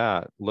things like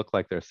that look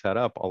like they're set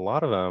up, a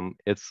lot of them,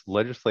 it's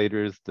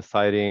legislators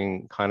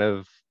deciding kind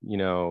of, you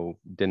know,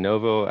 de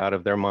novo out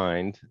of their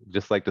mind,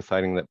 just like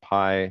deciding that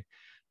pi,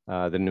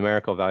 the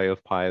numerical value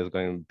of pi is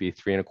going to be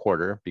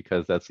 3¼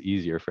 because that's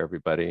easier for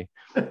everybody.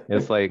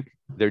 It's like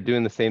they're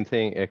doing the same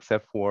thing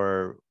except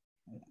for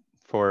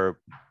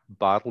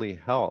bodily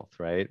health,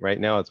 right? Right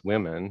now it's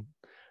women,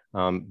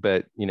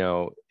 but you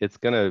know, it's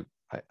gonna,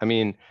 I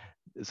mean,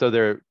 so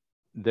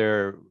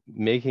they're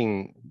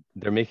making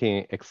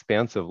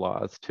expansive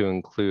laws to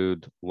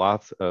include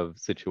lots of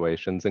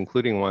situations,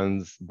 including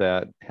ones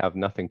that have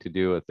nothing to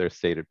do with their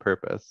stated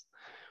purpose.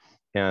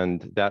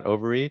 And that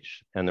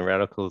overreach and the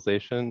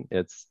radicalization,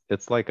 it's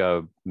like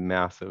a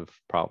massive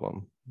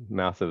problem,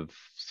 massive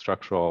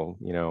structural,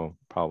 you know,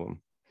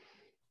 problem.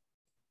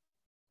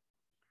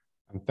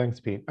 Thanks,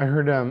 Pete. I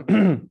heard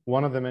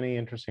one of the many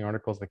interesting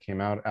articles that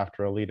came out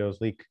after Alito's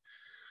leak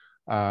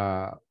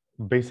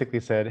basically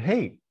said,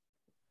 hey,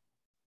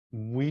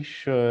 we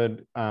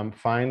should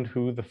find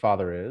who the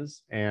father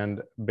is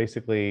and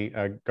basically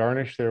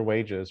garnish their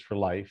wages for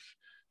life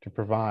to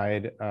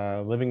provide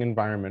a living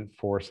environment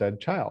for said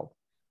child.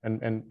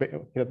 And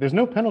you know, there's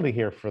no penalty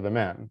here for the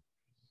men,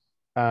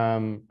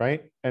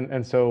 right?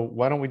 And so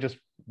why don't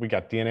we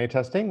got DNA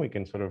testing, we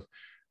can sort of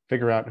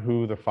figure out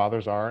who the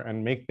fathers are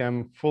and make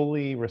them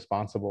fully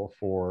responsible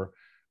for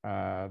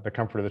the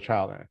comfort of the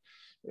child.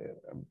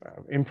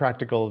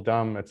 Impractical,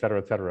 dumb, et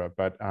cetera,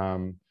 but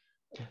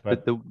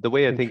the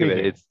way I think of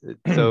it, it's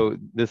so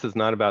this is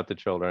not about the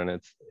children.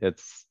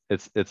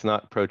 It's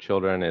not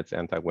pro-children. It's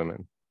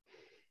anti-women.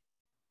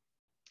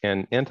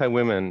 And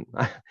anti-women,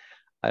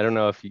 I don't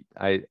know if you,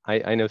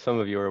 I know some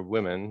of you are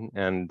women,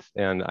 and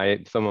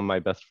some of my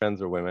best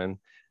friends are women.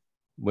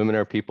 Women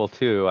are people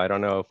too. I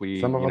don't know if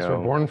we some of us were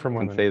born from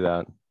women. Can say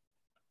that.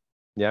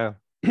 Yeah.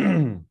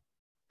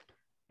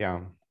 Yeah.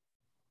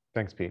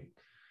 Thanks, Pete.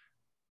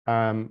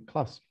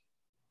 Klaus.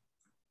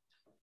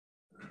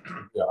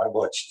 Yeah, I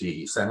watched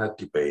the Senate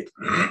debate,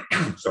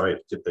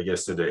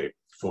 yesterday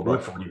for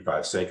about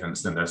 45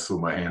 seconds, and I threw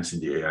my hands in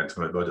the air and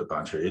thought, what a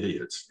bunch of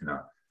idiots, you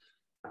know,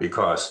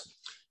 because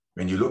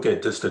when you look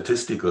at the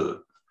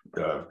statistical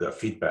the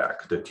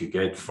feedback that you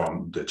get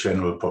from the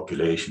general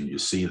population, you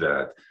see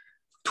that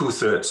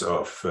 2/3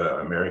 of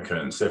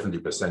Americans,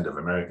 70% of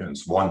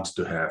Americans want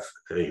to have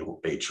a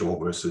Roe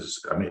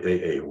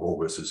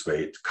versus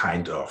Wade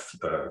kind of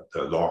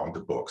law on the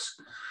books.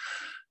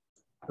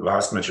 The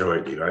vast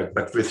majority, right?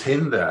 But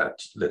within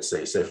that, let's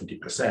say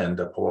 70%,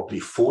 there are probably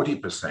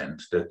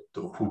 40%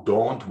 who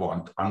don't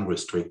want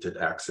unrestricted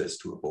access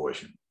to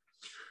abortion.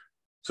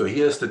 So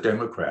here's the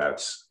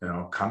Democrats, you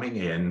know, coming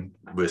in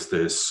with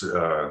this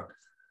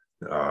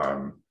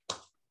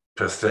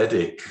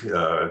pathetic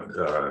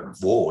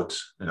vote,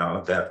 you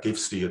know, that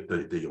gives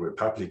the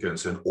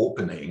Republicans an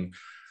opening,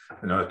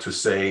 you know, to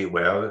say,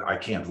 well, I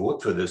can't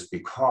vote for this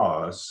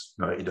because,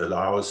 you know, it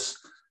allows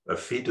a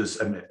fetus,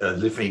 a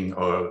living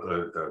or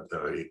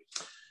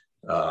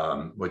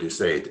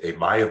a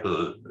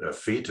viable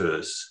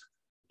fetus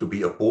to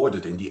be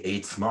aborted in the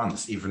 8th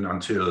month, even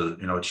until,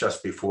 you know,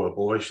 just before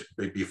abortion,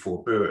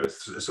 before birth.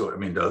 So, I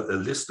mean, a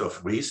list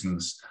of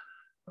reasons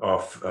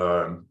of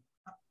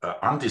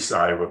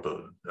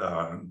undesirable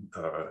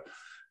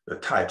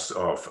types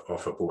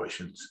of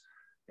abortions,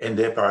 and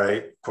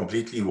thereby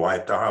completely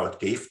wiped out,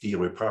 gave the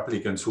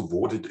Republicans who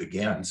voted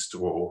against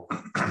or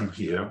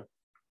here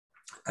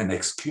an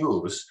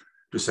excuse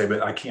to say,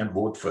 well, I can't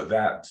vote for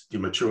that. The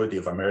majority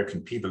of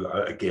American people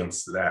are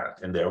against that,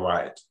 and they're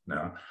right. You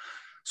know?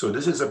 So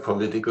this is a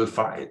political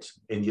fight,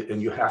 and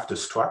you have to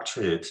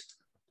structure it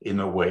in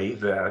a way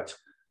that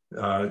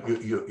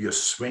you're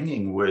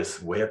swinging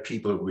with where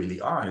people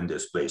really are in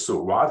this place. So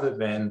rather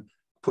than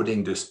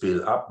putting this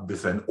bill up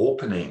with an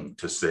opening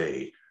to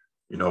say,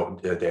 you know,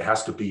 there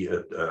has to be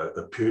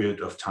a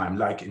period of time,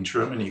 like in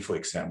Germany, for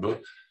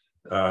example,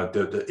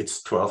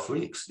 it's 12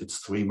 weeks, it's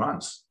 3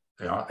 months.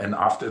 Yeah? And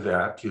after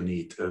that, you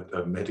need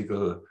a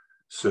medical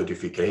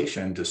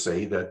certification to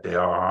say that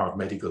there are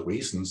medical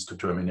reasons to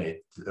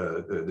terminate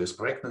this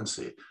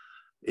pregnancy.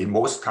 In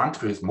most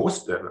countries,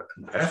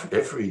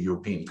 every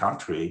European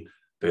country,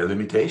 there are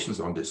limitations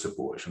on this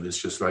abortion. It's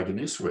just like in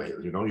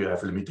Israel, you know, you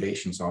have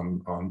limitations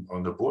on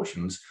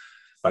abortions,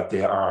 but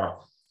there are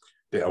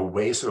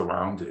ways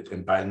around it.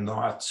 And by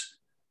not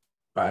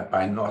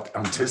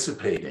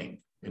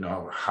anticipating, you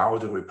know, how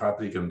the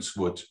Republicans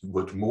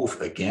would move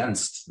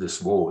against this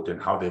vote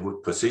and how they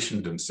would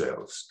position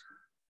themselves,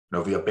 you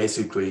know, we are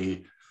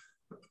basically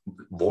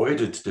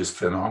voided this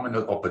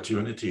phenomenal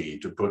opportunity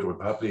to put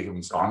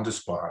Republicans on the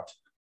spot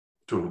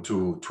to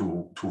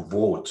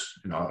vote,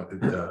 you know,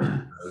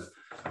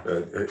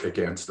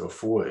 against or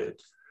for it.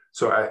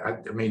 So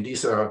I mean,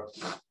 these are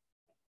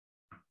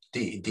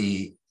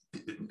the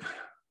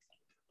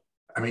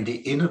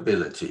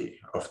inability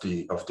of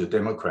the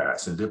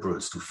Democrats and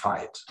liberals to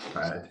fight,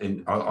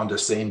 right, on the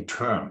same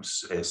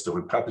terms as the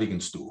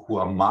Republicans do, who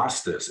are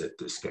masters at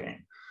this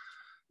game.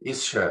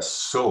 It's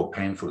just so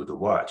painful to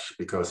watch,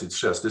 because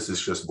this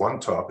is just one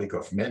topic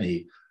of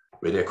many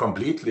where they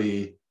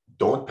completely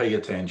don't pay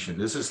attention.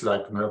 This is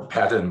like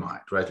pattern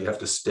mind, right? You have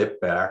to step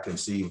back and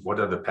see what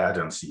are the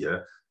patterns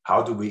here.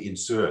 How do we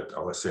insert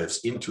ourselves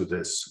into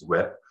this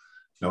web,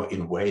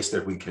 in ways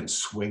that we can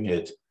swing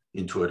it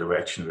into a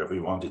direction where we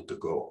want it to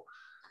go.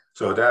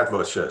 So that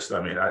was just,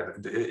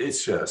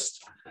 it's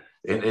just,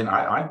 and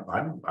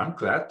I'm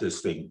glad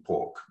this thing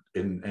broke.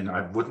 And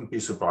I wouldn't be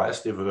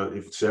surprised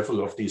if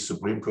several of these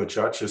Supreme Court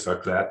judges are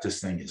glad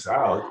this thing is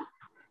out,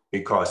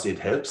 because it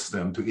helps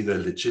them to either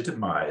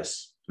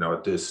legitimize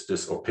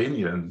this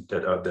opinion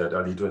that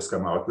Alito has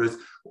come out with,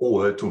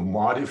 or to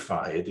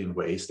modify it in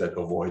ways that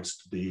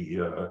avoids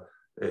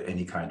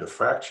any kind of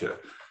fracture.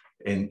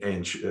 And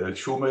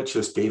Schumer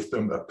just gave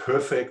them a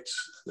perfect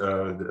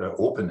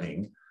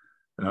opening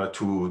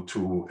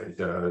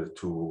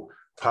to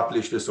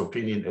publish this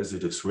opinion as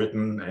it is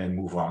written and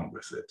move on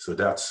with it. So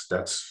that's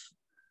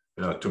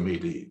to me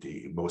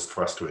the most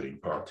frustrating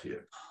part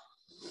here.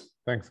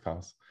 Thanks,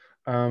 Klaus.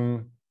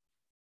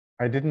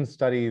 I didn't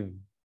study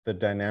the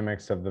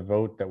dynamics of the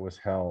vote that was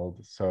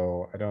held,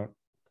 so I don't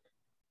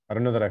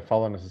know that I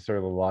follow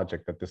necessarily the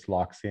logic that this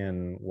locks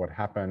in what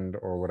happened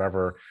or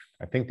whatever.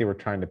 I think they were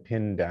trying to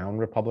pin down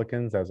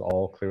Republicans as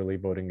all clearly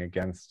voting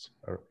against,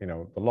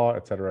 the law,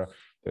 et cetera.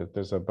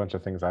 There's a bunch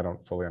of things I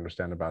don't fully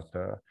understand about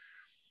the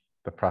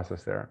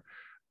process there.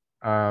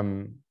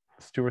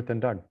 Stuart,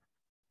 then Doug.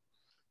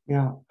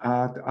 Yeah,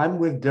 I'm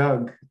with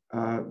Doug.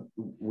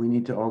 We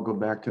need to all go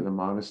back to the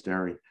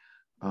monastery.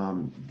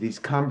 These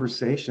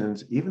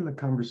conversations, even the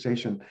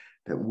conversation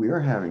that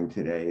we're having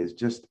today, is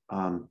just,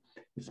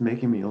 it's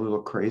making me a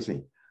little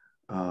crazy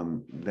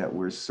that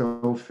we're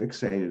so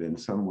fixated in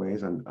some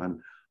ways on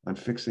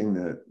fixing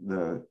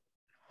the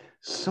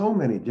so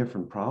many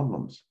different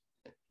problems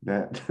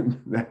that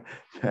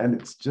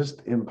it's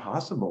just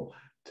impossible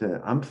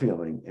I'm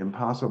feeling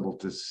impossible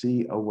to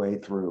see a way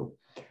through,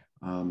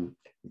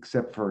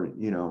 except for,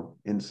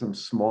 in some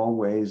small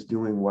ways,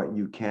 doing what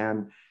you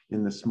can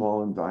in the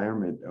small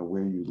environment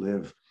where you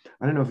live.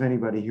 I don't know if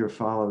anybody here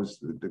follows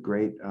the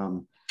great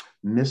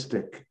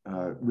mystic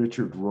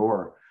Richard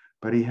Rohr,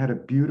 but he had a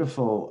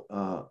beautiful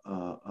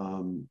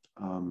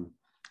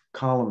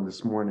column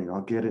this morning.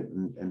 I'll get it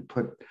and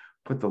put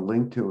the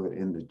link to it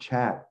in the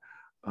chat,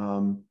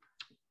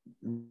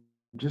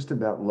 just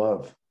about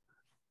love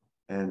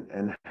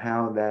and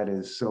how that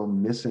is so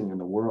missing in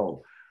the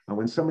world.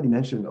 When somebody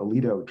mentioned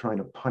Alito trying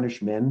to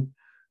punish men,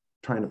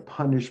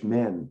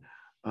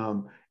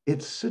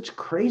 it's such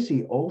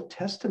crazy Old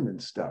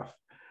Testament stuff.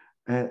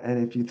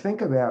 And if you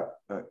think about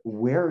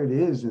where it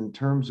is in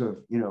terms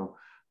of,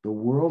 the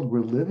world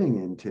we're living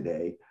in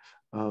today,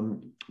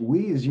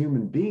 we as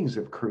human beings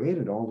have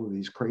created all of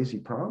these crazy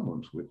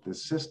problems with the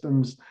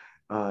systems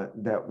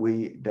that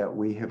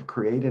we have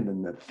created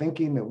and the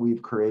thinking that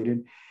we've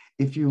created.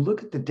 If you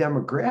look at the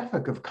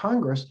demographic of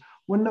Congress,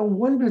 well, no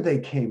wonder they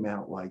came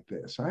out like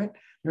this, right?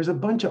 There's a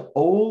bunch of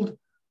old,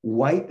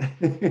 white,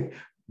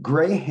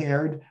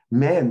 gray-haired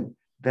men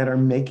that are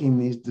making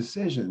these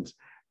decisions.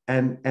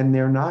 And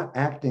they're not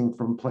acting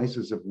from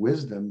places of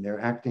wisdom.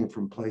 They're acting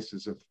from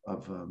places of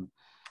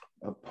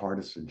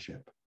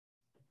partisanship.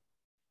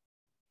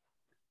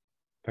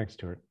 Thanks,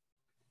 Stuart.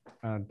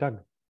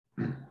 Doug.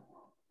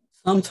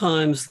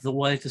 Sometimes the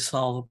way to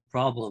solve a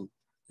problem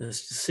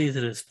is to see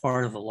that it's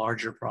part of a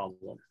larger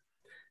problem.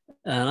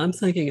 And I'm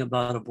thinking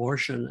about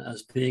abortion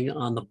as being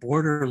on the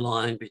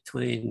borderline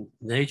between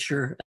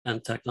nature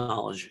and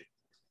technology.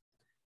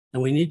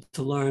 And we need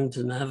to learn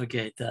to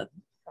navigate that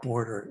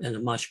border in a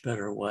much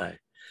better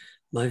way.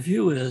 My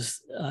view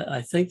is,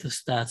 I think the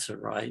stats are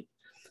right,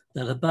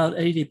 that about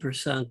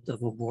 80%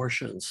 of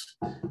abortions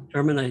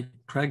terminate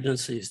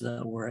pregnancies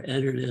that were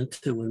entered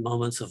into in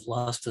moments of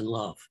lust and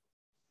love.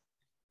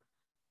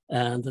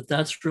 And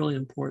that's really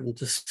important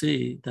to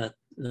see, that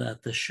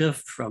the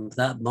shift from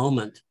that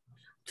moment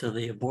to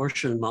the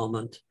abortion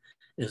moment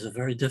is a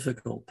very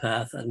difficult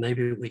path, and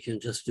maybe we can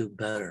just do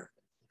better.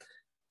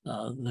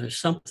 There's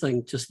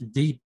something just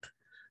deep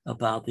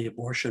about the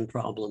abortion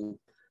problem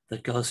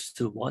that goes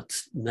to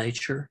what's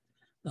nature,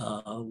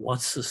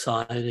 what's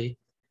society,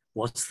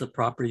 what's the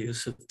proper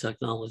use of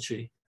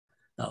technology,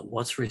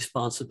 what's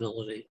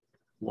responsibility,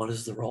 what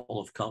is the role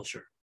of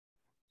culture.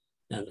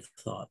 End of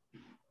thought.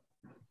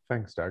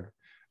 Thanks, Doug.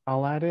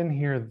 I'll add in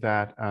here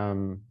that,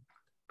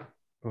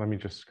 let me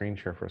just screen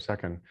share for a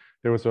second.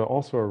 There was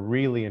also a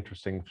really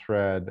interesting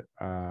thread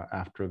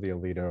after the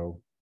Alito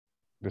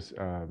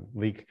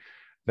leak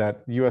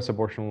that US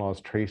abortion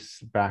laws trace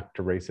back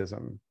to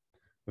racism.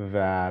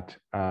 That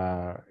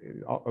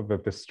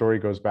this story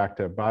goes back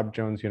to Bob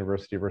Jones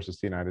University versus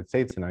the United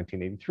States in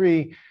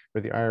 1983,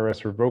 where the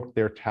IRS revoked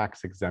their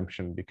tax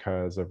exemption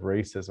because of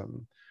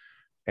racism.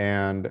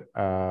 And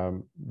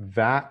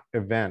that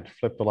event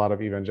flipped a lot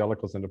of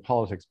evangelicals into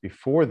politics.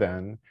 Before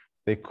then,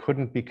 they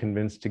couldn't be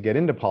convinced to get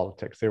into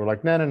politics. They were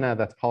like, no,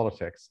 that's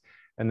politics.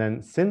 And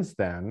then since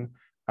then,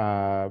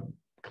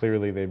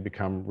 clearly they've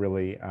become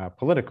really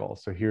political.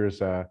 So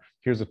here's a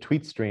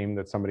tweet stream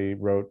that somebody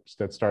wrote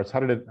that starts, how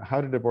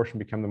did abortion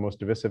become the most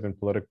divisive and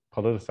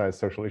politicized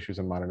social issues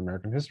in modern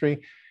American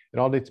history? It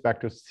all dates back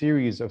to a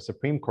series of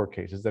Supreme Court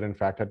cases that in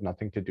fact had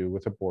nothing to do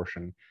with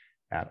abortion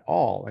at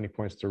all. And he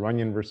points to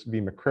Runyon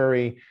v.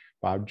 McCrary,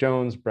 Bob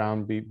Jones,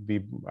 Brown v.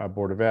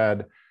 Board of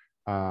Ed,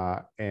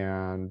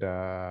 and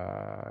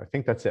I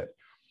think that's it.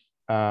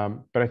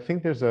 But I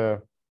think there's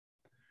a...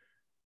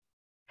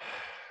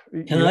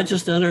 Can I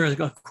just enter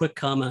a quick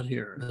comment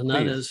here? And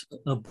that Please. is,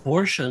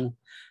 abortion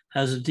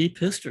has a deep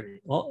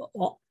history.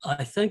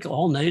 I think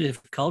all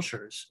native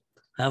cultures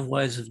have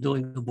ways of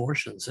doing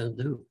abortions and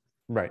do.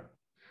 Right.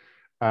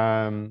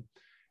 And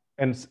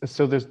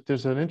so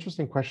there's an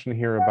interesting question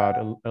here about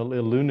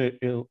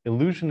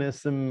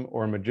illusionism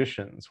or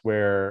magicians,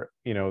 where,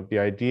 you know, the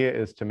idea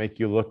is to make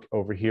you look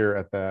over here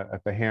at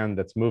the hand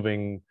that's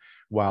moving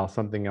while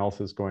something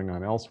else is going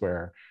on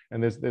elsewhere.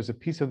 And there's a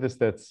piece of this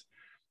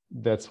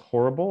that's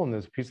horrible, and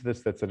there's a piece of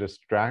this that's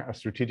a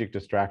strategic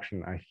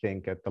distraction, I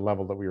think, at the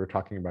level that we were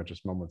talking about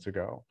just moments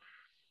ago.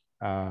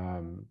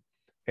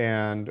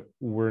 And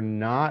we're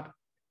not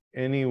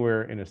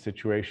anywhere in a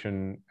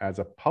situation as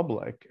a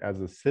public,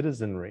 as a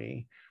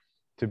citizenry,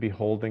 to be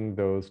holding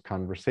those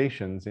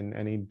conversations in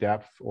any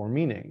depth or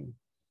meaning.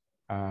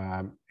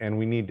 And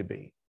we need to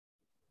be.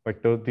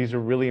 Like, these are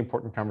really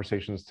important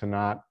conversations to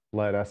not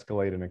let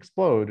escalate and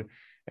explode.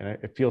 And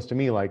it feels to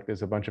me like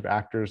there's a bunch of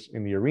actors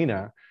in the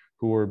arena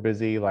who are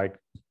busy like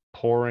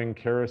pouring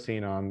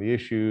kerosene on the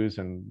issues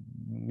and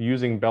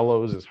using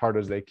bellows as hard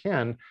as they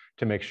can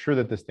to make sure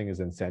that this thing is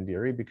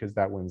incendiary, because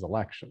that wins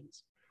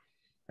elections.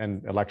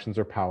 And elections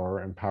are power,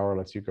 and power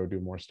lets you go do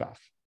more stuff.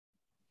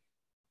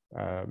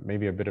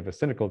 Maybe a bit of a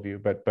cynical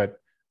view, but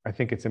I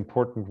think it's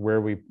important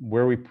where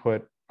we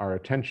put our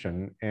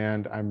attention.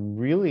 And I'm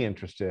really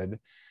interested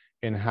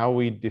in how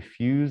we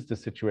diffuse the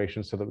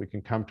situation so that we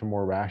can come to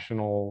more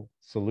rational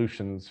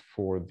solutions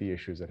for the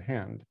issues at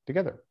hand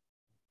together.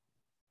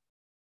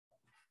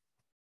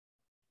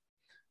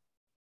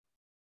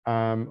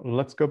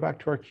 Let's go back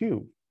to our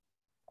cue,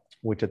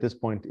 which at this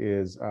point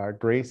is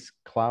Grace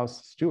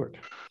Klaus Stewart.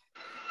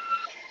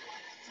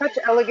 Such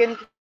elegant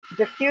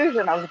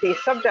diffusion of the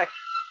subject.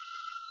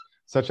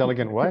 Such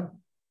elegant what?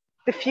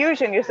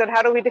 Diffusion. You said,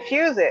 how do we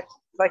diffuse it?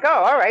 It's like, oh,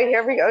 all right,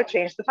 here we go.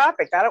 Change the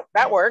topic.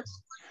 That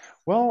works.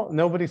 Well,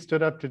 nobody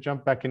stood up to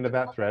jump back into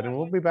that thread, and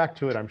we'll be back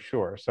to it, I'm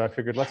sure. So I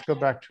figured let's go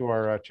back to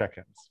our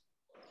check-ins.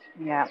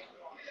 Yeah.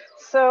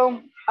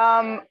 So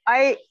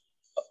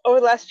over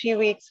the last few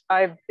weeks,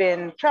 I've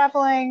been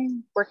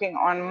traveling, working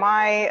on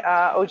my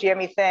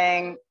OGM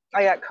thing.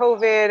 I got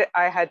COVID.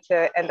 I had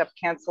to end up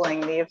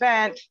canceling the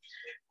event.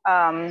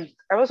 I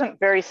wasn't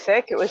very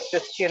sick. It was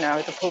just, you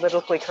know, the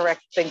politically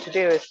correct thing to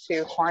do is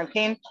to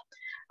quarantine.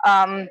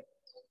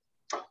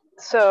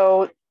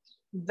 So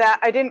that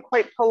I didn't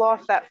quite pull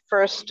off that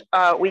first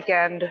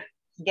weekend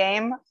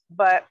game,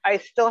 but I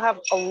still have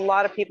a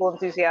lot of people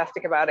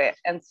enthusiastic about it.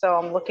 And so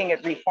I'm looking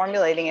at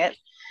reformulating it.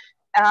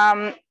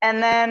 And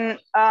then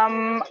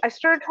I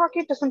started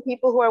talking to some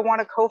people who I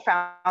want to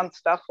co-found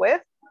stuff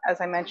with,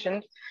 as I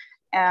mentioned.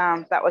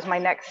 That was my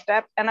next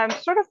step. And I'm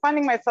sort of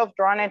finding myself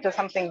drawn into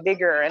something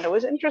bigger. And it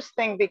was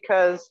interesting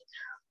because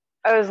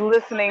I was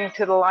listening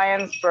to the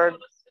Lionsberg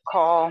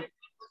call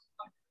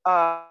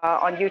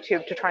on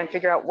YouTube to try and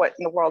figure out what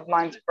in the world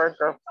Lionsberg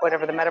or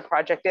whatever the meta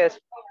project is.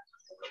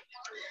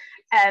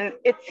 And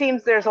it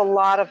seems there's a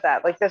lot of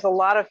that. Like, there's a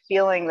lot of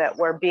feeling that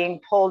we're being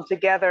pulled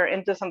together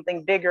into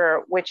something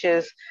bigger, which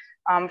is,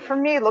 for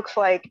me, looks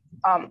like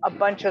a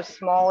bunch of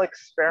small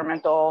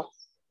experimental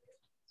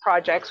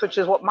projects, which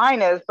is what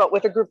mine is, but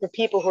with a group of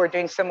people who are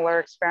doing similar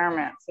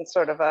experiments, and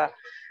sort of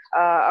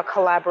a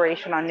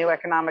collaboration on new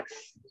economics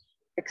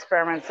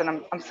experiments.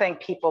 And I'm saying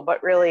people,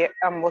 but really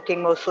I'm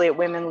looking mostly at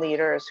women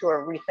leaders who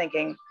are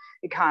rethinking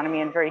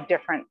economy in very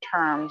different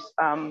terms,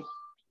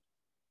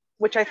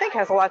 which I think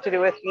has a lot to do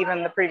with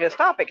even the previous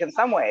topic in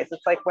some ways.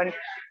 It's like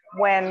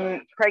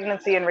when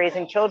pregnancy and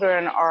raising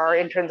children are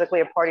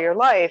intrinsically a part of your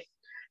life,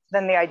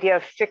 then the idea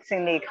of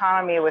fixing the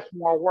economy with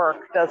more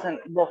work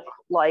doesn't look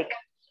like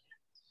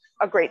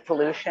a great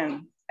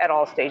solution at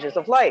all stages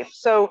of life.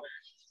 So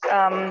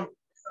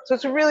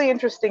it's a really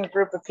interesting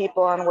group of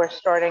people, and we're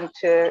starting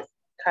to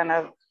kind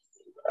of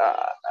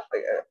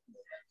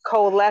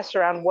coalesce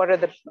around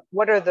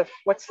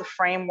what's the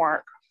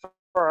framework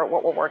for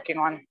what we're working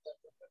on.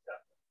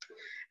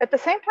 At the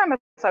same time as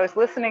I was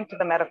listening to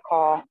the meta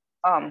call,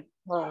 I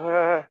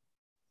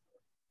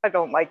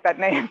don't like that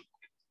name.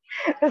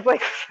 It's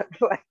like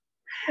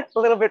a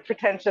little bit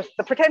pretentious.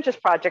 The Pretentious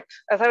Project.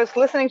 As I was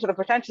listening to the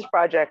Pretentious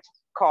Project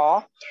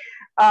call,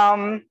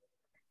 and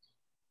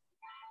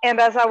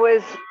as I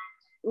was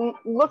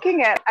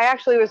looking at, I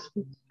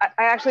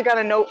actually got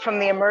a note from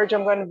the Emerge.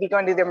 I'm going to be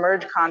going to the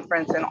Emerge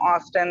conference in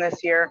Austin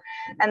this year,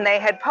 and they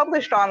had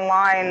published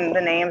online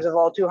the names of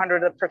all 200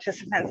 of the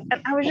participants, and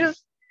I was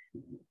just,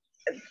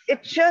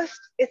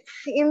 it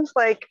seems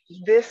like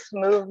this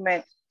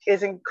movement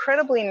is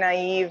incredibly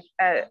naive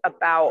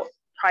about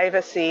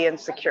privacy and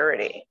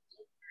security.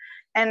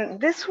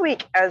 And this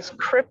week, as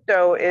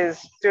crypto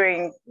is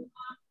doing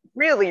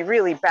really,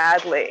 really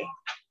badly,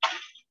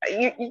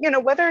 you know,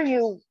 whether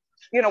you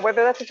you know,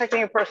 whether that's affecting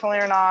you personally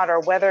or not,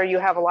 or whether you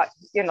have a lot,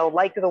 you know,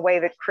 like the way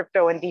that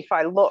crypto and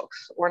DeFi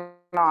looks or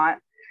not,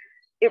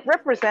 it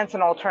represents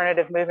an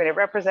alternative movement. It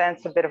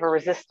represents a bit of a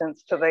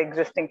resistance to the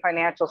existing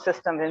financial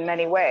system in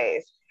many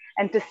ways.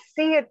 And to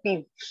see it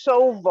be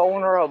so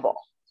vulnerable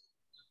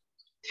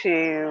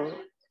to,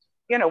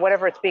 you know,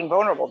 whatever it's being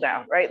vulnerable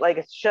now, right? Like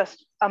it's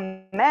just a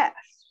mess.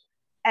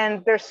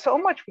 And they're so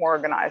much more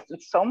organized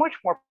and so much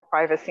more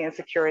privacy and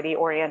security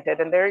oriented.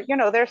 And they're, you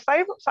know, they're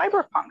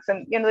cyberpunks,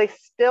 and, you know, they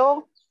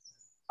still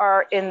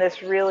are in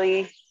this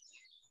really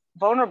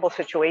vulnerable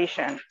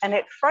situation. And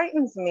it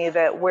frightens me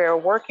that we're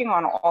working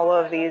on all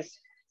of these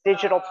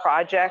digital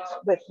projects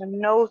with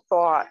no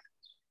thought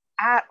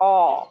at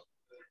all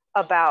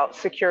about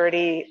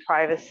security,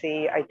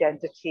 privacy,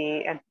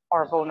 identity, and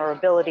our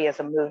vulnerability as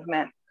a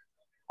movement.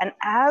 And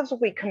as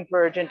we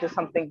converge into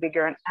something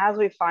bigger, and as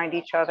we find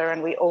each other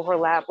and we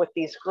overlap with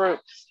these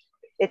groups,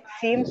 it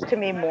seems to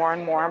me more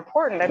and more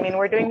important. I mean,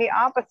 we're doing the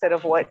opposite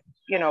of what,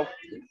 you know,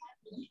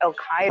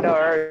 Al-Qaeda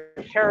or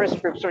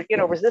terrorist groups or, you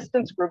know,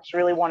 resistance groups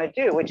really want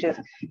to do, which is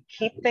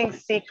keep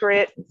things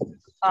secret,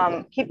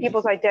 keep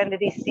people's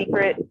identities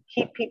secret,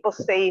 keep people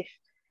safe.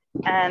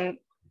 And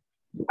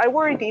I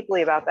worry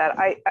deeply about that.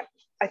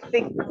 I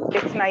think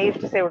it's naive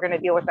to say we're going to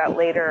deal with that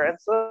later. And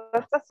so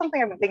that's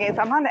something I've been thinking.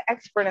 I'm not an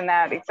expert in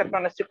that, except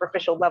on a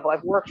superficial level.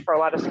 I've worked for a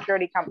lot of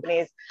security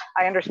companies.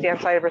 I understand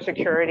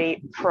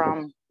cybersecurity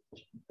from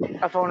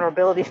a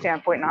vulnerability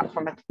standpoint, not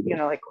from a, you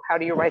know, like how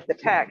do you write the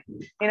tech?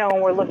 You know,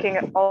 when we're looking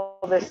at all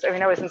this, I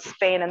mean, I was in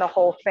Spain and the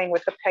whole thing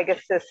with the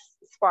Pegasus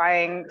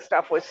spying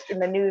stuff was in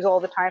the news all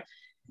the time.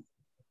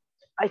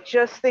 I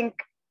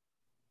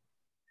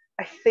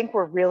think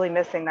we're really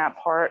missing that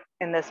part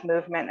in this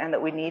movement, and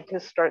that we need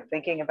to start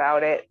thinking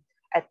about it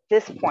at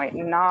this point,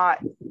 not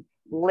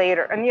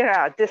later. And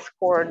yeah,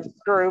 Discord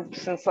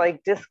groups, and it's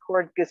like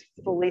Discord is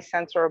fully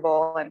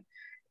censorable. And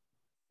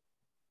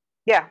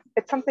yeah,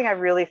 it's something I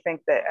really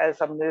think that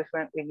as a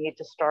movement, we need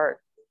to start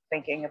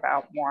thinking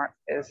about more,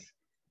 is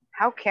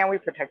how can we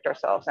protect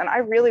ourselves? And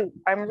I'm really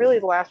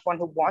the last one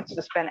who wants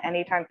to spend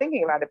any time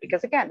thinking about it,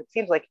 because again, it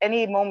seems like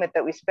any moment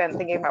that we spend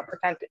thinking about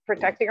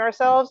protecting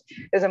ourselves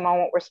is a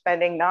moment we're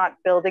spending not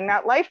building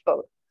that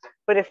lifeboat.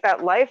 But if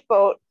that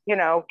lifeboat, you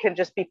know, can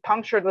just be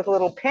punctured with a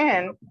little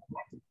pin,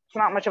 it's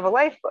not much of a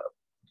lifeboat.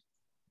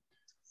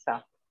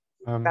 So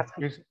that's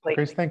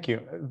Grace, thank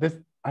you.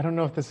 I don't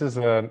know if this is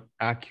an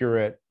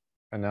accurate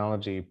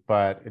analogy,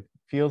 but it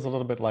feels a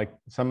little bit like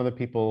some of the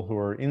people who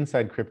are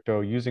inside crypto,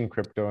 using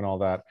crypto and all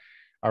that,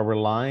 are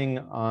relying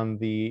on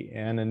the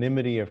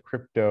anonymity of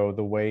crypto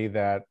the way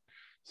that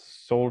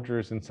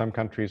soldiers in some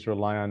countries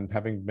rely on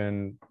having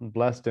been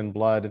blessed in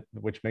blood,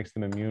 which makes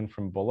them immune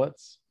from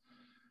bullets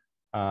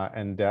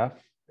and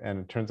death. And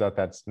it turns out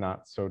that's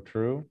not so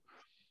true.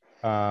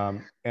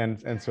 And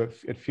so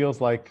it feels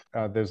like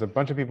there's a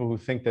bunch of people who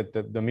think that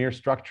the mere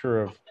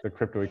structure of the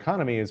crypto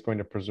economy is going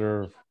to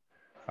preserve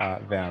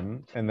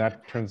them, and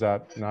that turns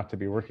out not to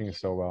be working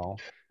so well.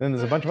 Then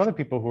there's a bunch of other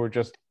people who are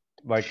just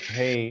like,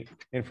 hey,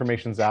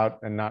 information's out,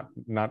 and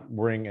not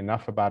worrying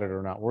enough about it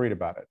or not worried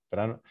about it.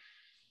 But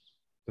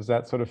does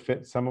that sort of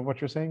fit some of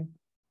what you're saying?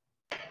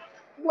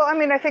 Well, I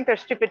mean, I think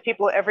there's stupid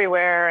people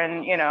everywhere,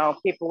 and, you know,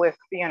 people with,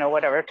 you know,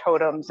 whatever,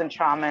 totems and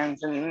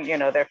shamans and, you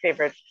know, their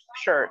favorite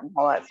shirt and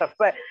all that stuff.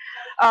 But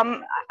I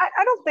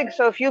don't think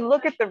so. If you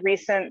look at the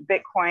recent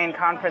Bitcoin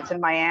conference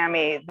in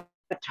Miami,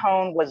 the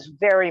tone was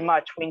very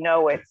much, we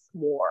know it's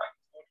war.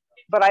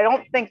 But I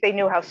don't think they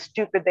knew how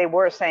stupid they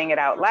were saying it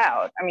out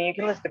loud. I mean, you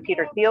can listen to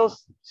Peter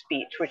Thiel's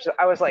speech, which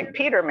I was like,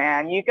 Peter,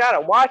 man, you got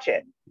to watch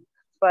it.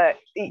 But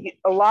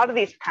a lot of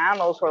these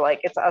panels were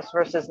like, it's us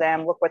versus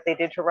them. Look what they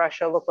did to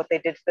Russia. Look what they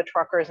did to the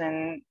truckers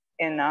in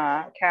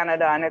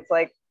Canada. And it's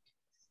like,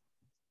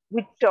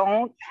 we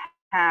don't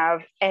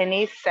have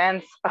any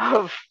sense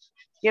of,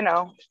 you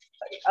know,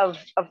 of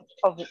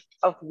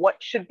what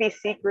should be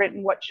secret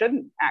and what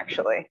shouldn't,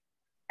 actually,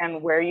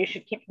 and where you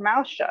should keep your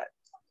mouth shut.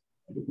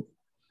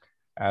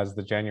 As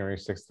the January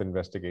 6th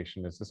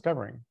investigation is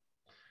discovering.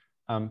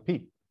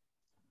 Pete.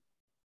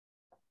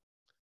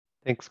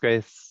 Thanks,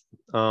 Grace.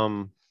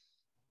 In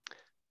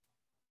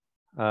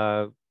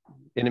a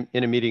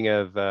meeting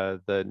of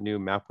the new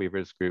Map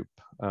Weavers group,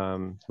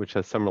 which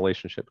has some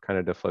relationship kind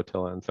of to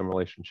Flotilla and some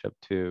relationship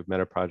to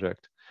Meta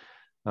Project,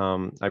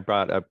 I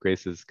brought up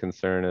Grace's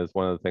concern as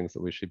one of the things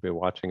that we should be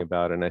watching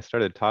about. And I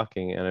started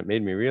talking, and it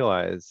made me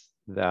realize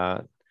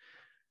that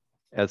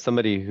as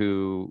somebody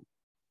who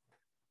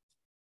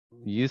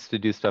used to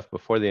do stuff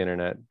before the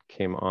internet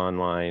came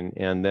online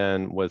and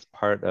then was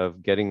part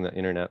of getting the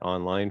internet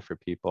online for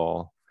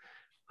people,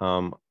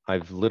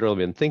 I've literally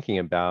been thinking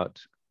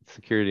about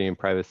security and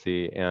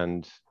privacy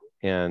and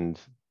the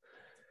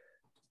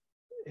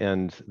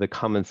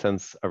common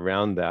sense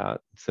around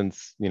that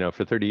since, you know,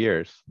 for 30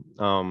 years.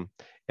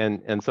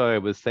 And so I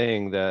was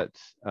saying that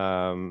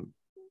I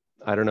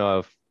don't know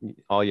if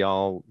all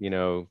y'all, you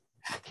know,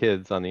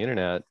 kids on the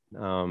internet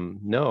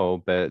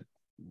know, but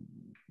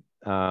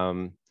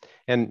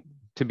and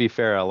to be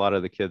fair, a lot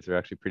of the kids are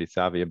actually pretty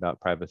savvy about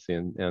privacy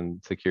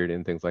and security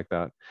and things like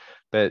that.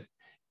 But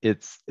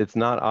it's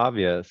not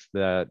obvious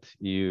that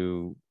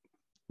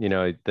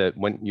that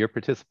when your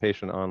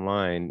participation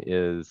online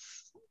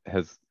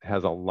has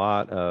a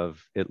lot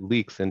of, it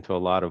leaks into a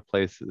lot of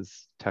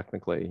places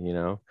technically,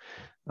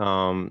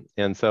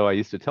 and so I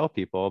used to tell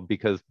people,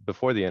 because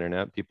before the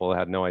internet, people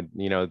had no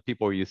idea,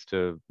 people were used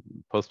to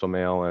postal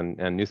mail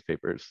and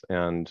newspapers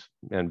and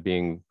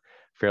being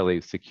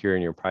fairly secure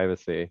in your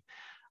privacy.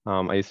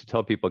 I used to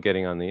tell people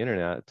getting on the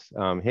internet,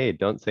 hey,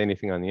 don't say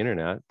anything on the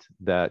internet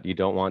that you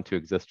don't want to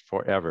exist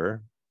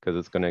forever, because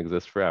it's going to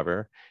exist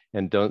forever.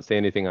 And don't say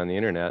anything on the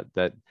internet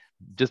that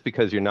just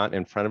because you're not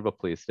in front of a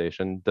police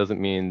station doesn't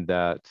mean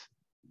that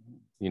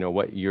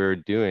what you're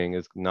doing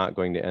is not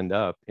going to end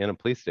up in a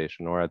police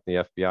station or at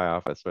the FBI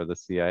office or the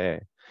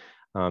CIA.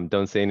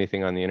 Don't say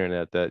anything on the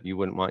internet that you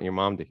wouldn't want your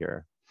mom to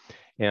hear.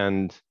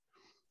 And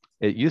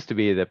it used to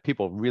be that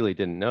people really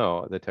didn't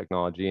know the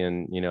technology,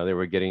 and they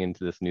were getting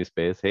into this new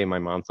space. Hey, my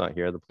mom's not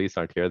here, the police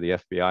aren't here, the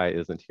FBI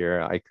isn't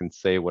here, I can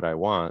say what I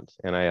want.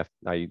 And I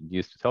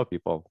used to tell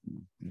people,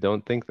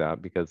 don't think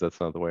that, because that's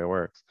not the way it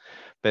works.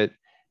 But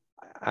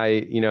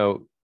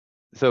so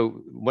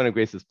one of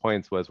Grace's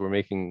points was, we're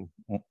making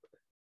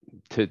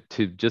to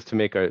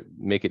make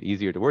it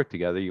easier to work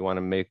together, you want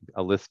to make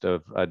a list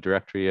of a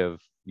directory of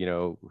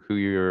whom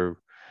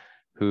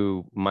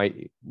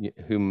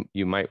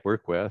you might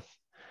work with.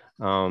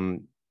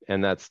 And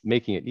that's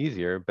making it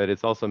easier, but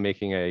it's also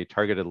making a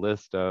targeted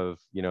list of,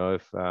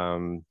 if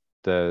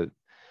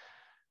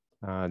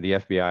the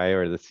FBI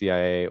or the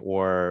CIA,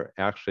 or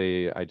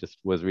actually, I just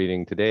was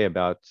reading today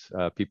about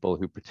people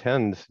who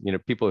pretend,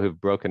 people who've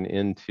broken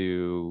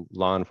into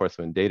law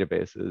enforcement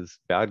databases,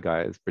 bad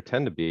guys,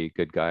 pretend to be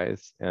good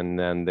guys, and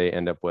then they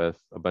end up with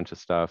a bunch of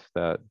stuff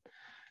that,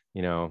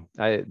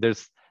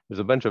 there's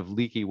a bunch of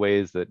leaky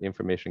ways that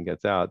information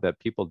gets out that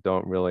people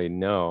don't really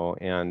know.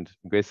 And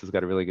Grace has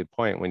got a really good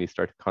point. When you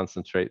start to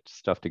concentrate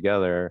stuff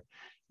together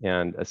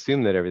and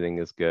assume that everything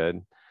is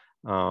good,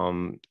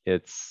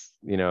 it's,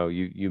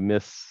 you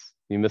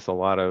miss a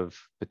lot of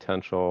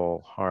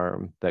potential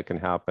harm that can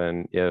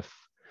happen if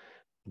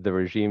the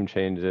regime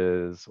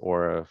changes,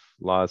 or if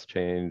laws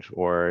change,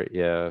 or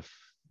if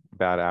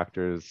bad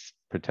actors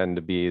pretend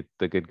to be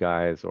the good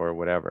guys or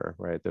whatever,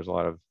 right? There's a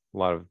lot of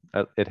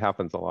it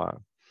happens a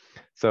lot.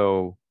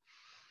 So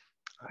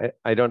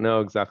I don't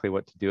know exactly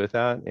what to do with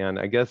that. And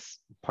I guess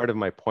part of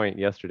my point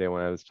yesterday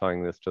when I was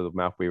telling this to the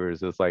map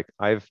weavers is like,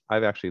 I've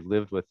actually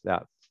lived with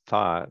that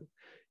thought.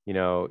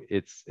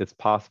 It's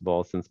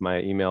possible, since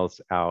my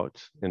email's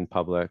out in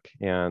public,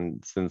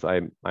 and since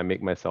I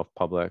make myself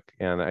public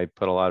and I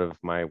put a lot of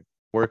my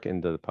work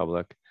into the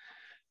public,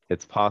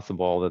 it's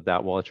possible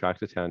that will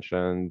attract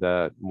attention,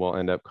 that will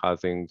end up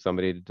causing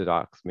somebody to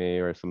dox me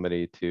or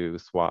somebody to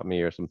swap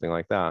me or something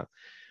like that.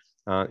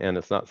 And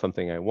it's not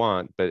something I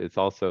want, but it's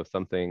also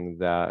something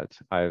that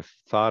I've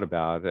thought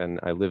about, and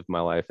I lived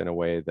my life in a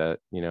way that,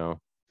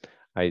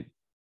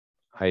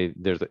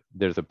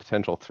 there's a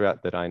potential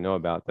threat that I know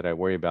about, that I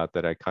worry about,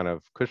 that I kind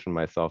of cushion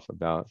myself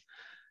about.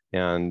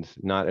 And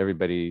not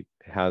everybody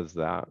has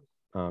that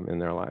in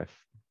their life.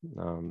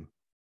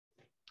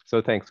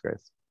 So thanks,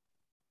 Grace.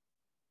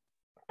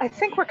 I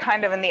think we're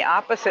kind of in the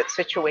opposite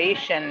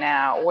situation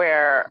now,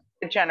 where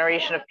a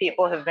generation of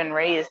people have been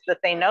raised that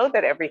they know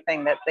that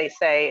everything that they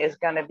say is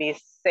going to be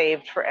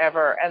saved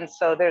forever. And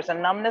so there's a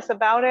numbness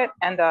about it,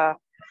 and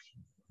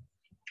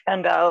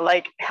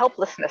like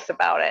helplessness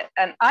about it.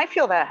 And I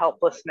feel that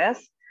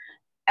helplessness.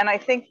 And I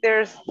think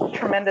there's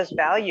tremendous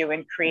value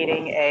in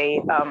creating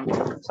a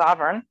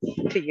sovereign,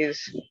 to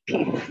use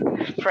Pete's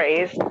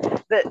phrase,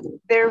 that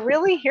they're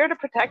really here to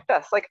protect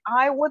us. Like,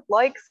 I would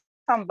like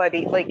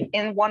somebody, like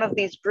in one of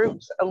these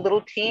groups, a little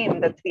team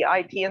that's the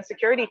IT and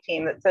security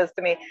team, that says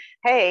to me,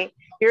 hey,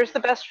 here's the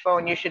best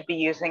phone you should be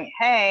using.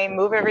 Hey,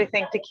 move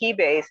everything to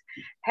Keybase.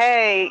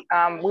 Hey,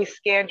 we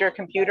scanned your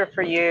computer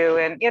for you.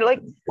 And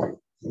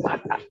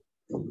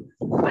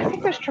I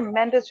think there's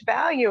tremendous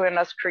value in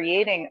us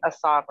creating a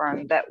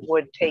sovereign that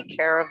would take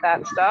care of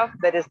that stuff,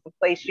 that is the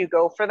place you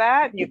go for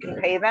that. You can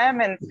pay them,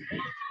 and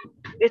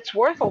it's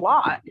worth a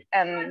lot.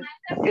 And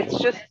it's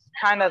just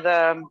kind of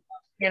the,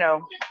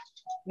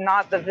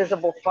 not the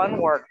visible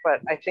fun work, but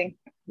I think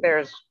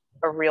there's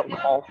a real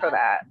call for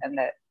that, and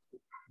that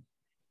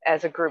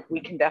as a group,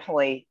 we can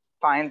definitely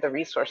find the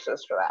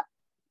resources for that.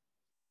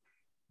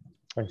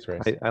 Thanks,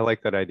 Grace. I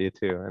like that idea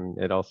too. And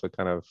it also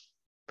kind of,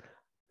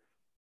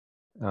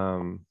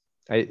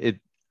 it's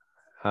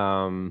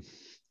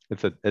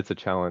a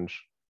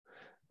challenge.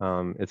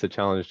 It's a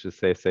challenge to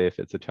stay safe.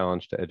 It's a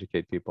challenge to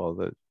educate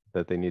people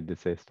that they need to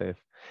stay safe.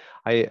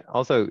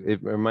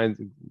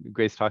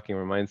 Grace talking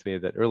reminds me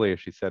that earlier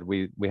she said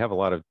we have a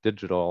lot of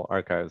digital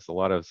archives, a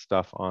lot of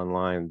stuff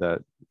online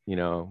that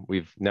now we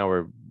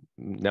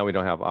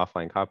don't have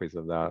offline copies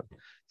of that.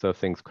 So if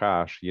things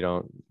crash, you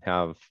don't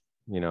have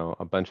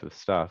a bunch of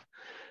stuff.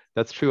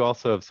 That's true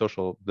also of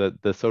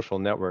the social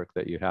network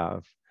that you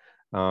have.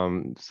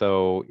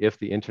 So if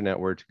the internet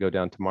were to go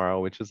down tomorrow,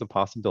 which is a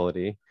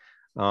possibility,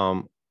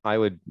 I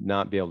would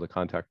not be able to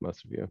contact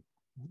most of you,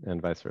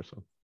 and vice versa.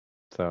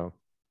 So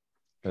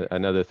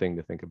another thing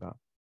to think about.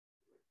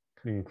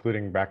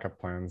 including backup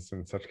plans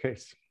in such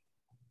case.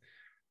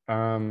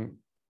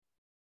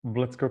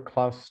 Let's go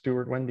Klaus,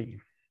 Stuart, Wendy.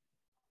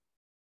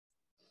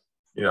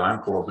 Yeah,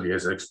 I'm probably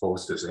as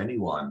exposed as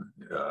anyone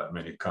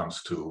when it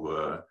comes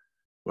to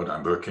what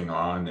I'm working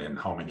on and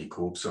how many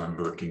groups I'm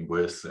working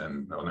with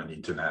and on an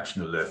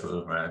international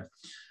level, right?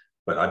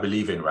 But I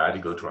believe in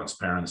radical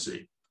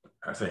transparency.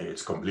 I think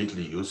it's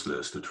completely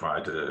useless to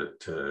try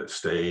to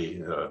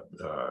stay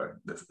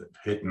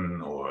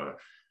hidden or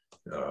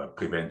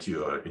prevent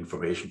your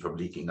information from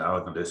leaking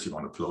out unless you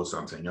want to blow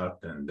something up,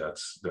 then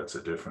that's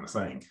a different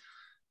thing.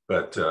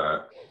 But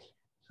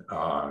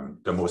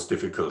the most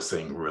difficult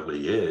thing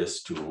really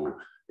is to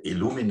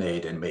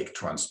illuminate and make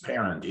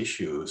transparent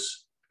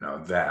issues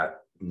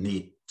that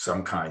need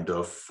some kind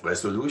of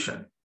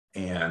resolution.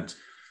 And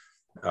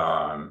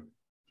my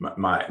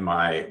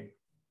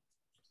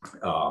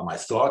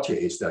thought here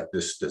is that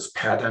this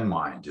pattern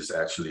mind is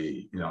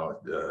actually,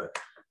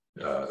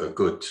 a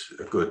good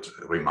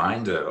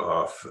reminder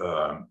of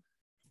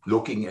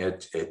looking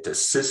at the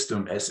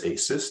system as a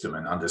system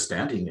and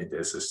understanding it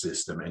as a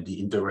system and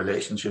the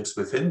interrelationships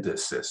within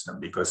this system.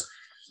 Because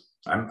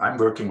I'm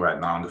working right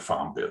now on the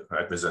Farm Bill,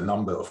 right? There's a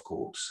number of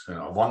groups.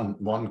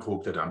 One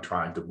group that I'm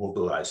trying to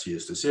mobilize here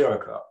is the Sierra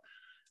Club.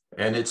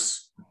 And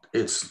it's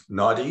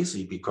not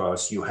easy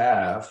because you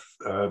have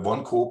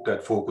one group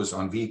that focus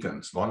on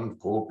vegans. One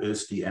group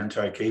is the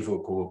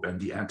anti-CAFO group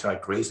and the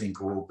anti-grazing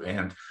group.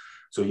 And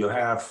so you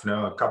have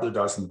a couple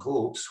dozen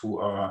groups who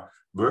are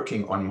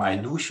working on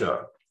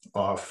minutia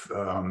of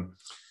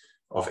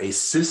a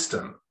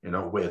system,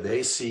 where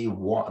they see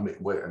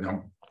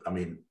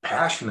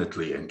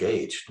passionately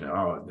engaged,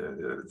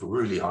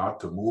 really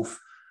hard to move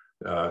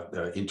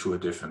into a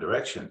different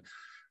direction.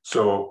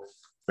 So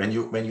when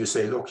you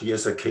say, look,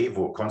 here's a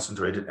CAFO,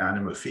 concentrated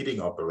animal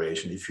feeding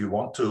operation, if you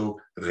want to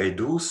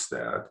reduce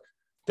that,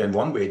 then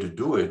one way to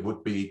do it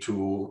would be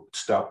to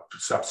stop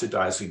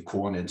subsidizing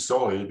corn and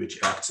soy, which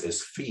acts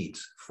as feed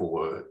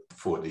for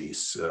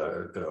these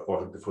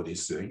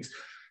things,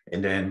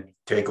 and then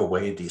take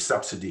away the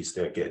subsidies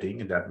they're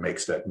getting, and that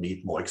makes that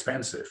meat more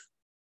expensive.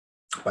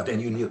 But then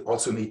you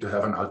also need to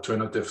have an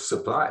alternative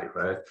supply,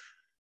 right?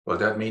 Well,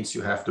 that means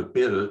you have to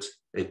build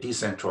a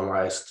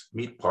decentralized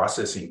meat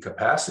processing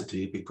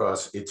capacity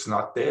because it's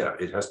not there.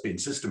 It has been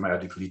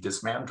systematically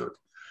dismantled.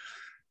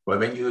 But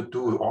when you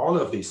do all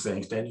of these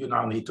things, then you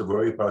now need to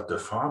worry about the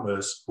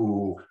farmers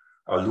who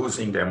are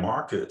losing their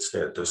markets,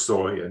 the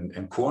soy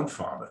and corn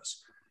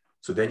farmers.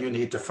 So then you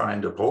need to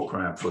find a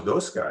program for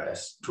those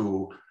guys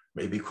to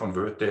maybe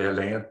convert their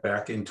land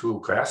back into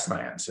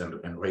grasslands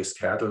and raise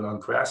cattle on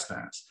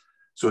grasslands.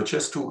 So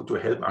just to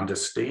help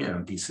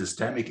understand the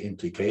systemic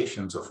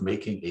implications of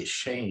making a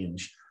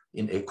change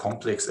in a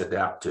complex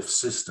adaptive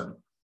system,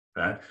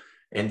 right?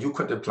 And you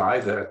could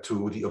apply that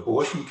to the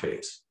abortion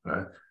case,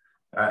 right?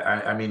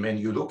 I mean, when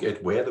you look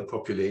at where the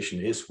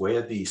population is,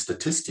 where the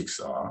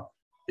statistics are,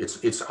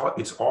 it's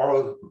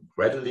all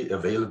readily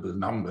available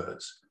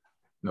numbers.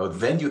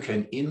 Then you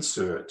can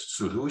insert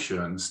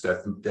solutions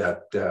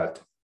that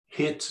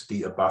hit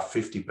the above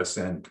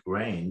 50%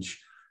 range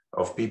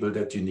of people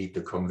that you need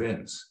to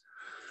convince.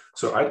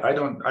 So I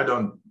don't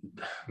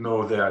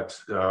know that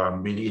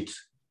we need.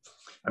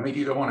 I mean,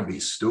 you don't want to be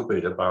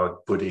stupid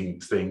about putting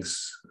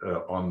things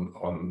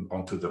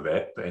onto the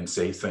web and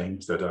say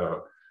things that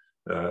are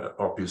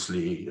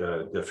obviously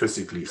they're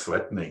physically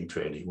threatening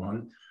to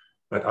anyone.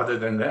 But other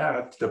than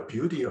that, the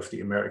beauty of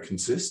the American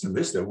system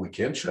is that we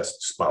can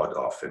just spout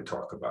off and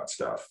talk about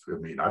stuff. I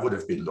mean, I would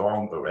have been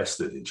long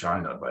arrested in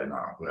China by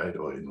now, right,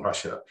 or in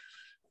Russia.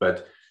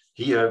 But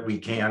here we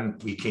can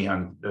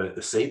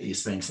say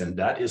these things, and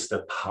that is the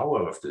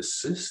power of this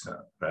system,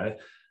 right?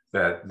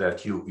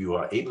 That you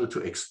are able to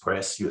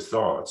express your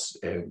thoughts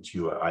and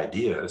your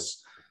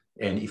ideas,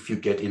 and if you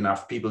get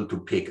enough people to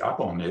pick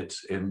up on it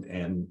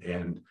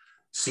and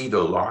see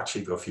the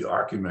logic of your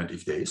argument,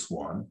 if there is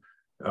one,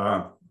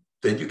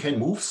 then you can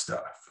move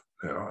stuff,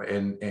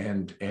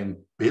 and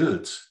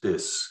build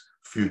this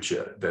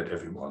future that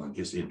everyone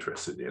is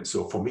interested in.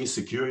 So for me,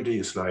 security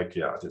is like,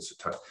 yeah, that's a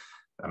tough.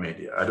 I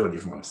mean, I don't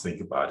even want to think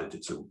about it.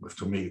 It's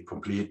to me, a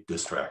complete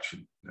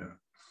distraction. Yeah.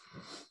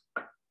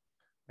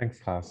 Thanks,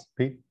 Klaus.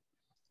 Pete?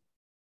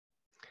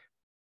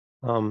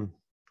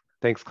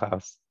 Thanks,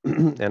 Klaus.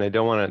 And I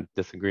don't want to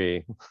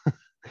disagree.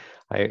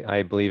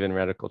 I believe in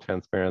radical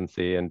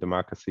transparency and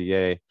democracy,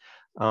 yay.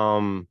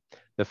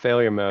 The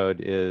failure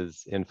mode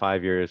is in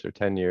 5 years or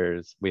 10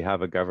 years, we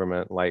have a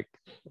government like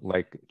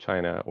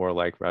China or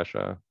like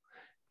Russia,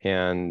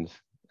 and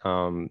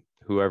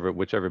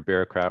whichever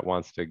bureaucrat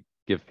wants to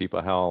give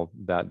people hell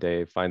that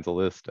day finds a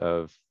list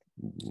of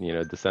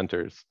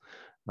dissenters,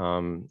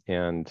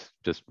 and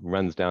just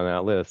runs down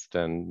that list,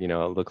 and it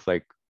looks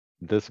like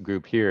this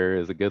group here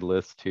is a good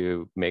list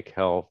to make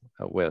hell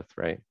with,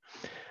 right?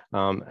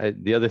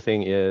 The other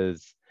thing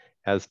is,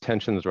 as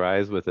tensions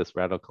rise with this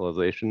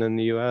radicalization in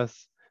the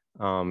U.S.,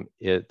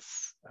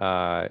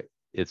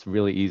 it's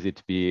really easy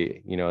to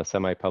be a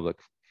semi-public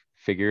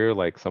figure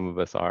like some of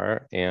us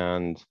are,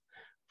 and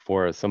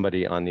for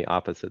somebody on the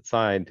opposite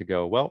side to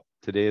go, well,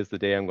 today is the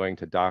day I'm going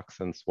to dox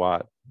and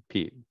swat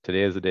Pete.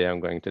 Today is the day I'm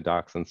going to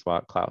dox and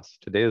swat Klaus.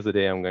 Today is the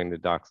day I'm going to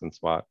dox and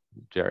swat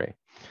Jerry.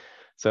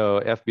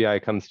 So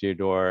FBI comes to your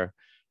door,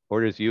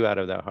 orders you out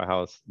of that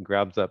house,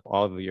 grabs up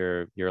all of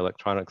your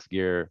electronics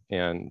gear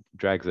and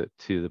drags it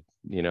to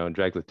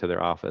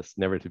their office,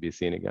 never to be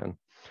seen again.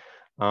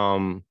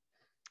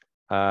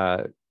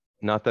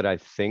 Not that I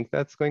think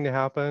that's going to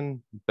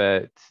happen,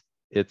 but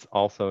it's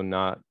also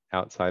not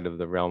outside of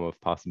the realm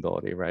of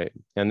possibility, right?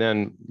 And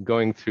then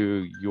going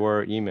through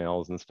your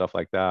emails and stuff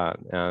like that,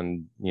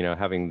 and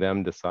having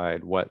them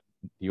decide what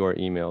your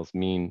emails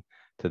mean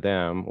to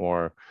them,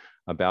 or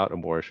about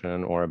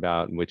abortion, or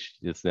about, which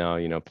is now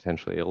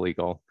potentially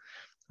illegal.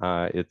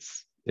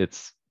 It's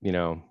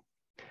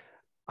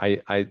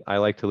I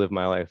like to live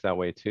my life that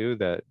way too,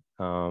 that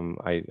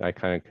I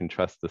kind of can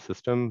trust the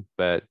system,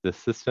 but the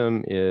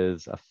system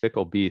is a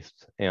fickle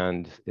beast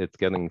and it's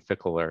getting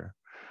fickler.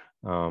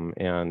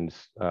 And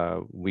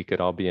we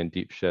could all be in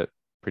deep shit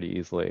pretty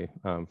easily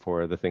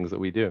for the things that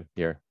we do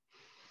here.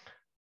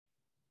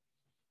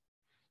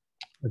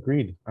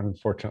 Agreed,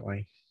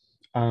 unfortunately.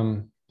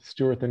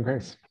 Stuart and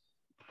Grace.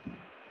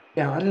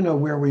 Yeah, I don't know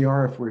where we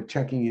are, if we're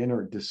checking in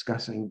or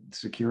discussing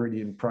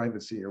security and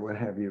privacy or what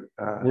have you.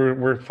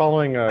 We're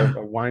following a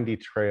windy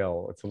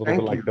trail. It's a little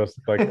bit like those,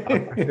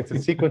 it's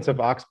a sequence of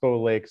oxbow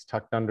lakes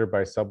tucked under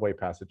by subway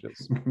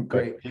passages.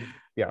 Great. But,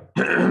 yeah.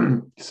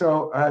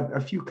 So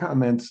a few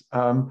comments.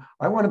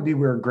 I want to be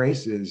where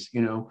Grace is,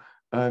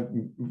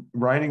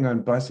 riding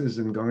on buses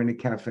and going to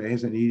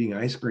cafes and eating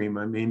ice cream.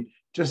 I mean,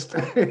 just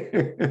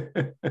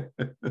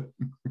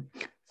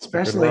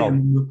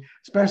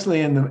especially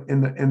in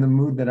the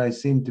mood that I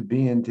seem to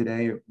be in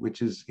today,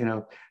 which is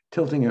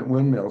tilting at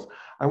windmills.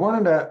 I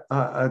wanted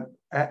to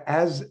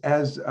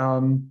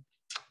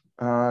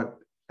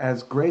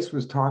as Grace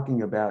was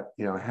talking about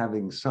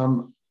having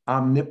some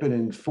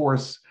omnipotent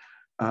force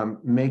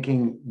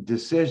making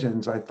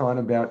decisions, I thought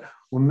about,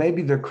 well,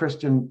 maybe the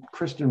Christian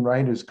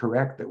right is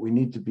correct, that we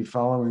need to be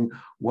following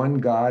one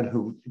God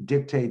who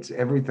dictates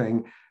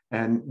everything,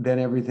 and then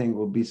everything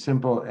will be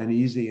simple and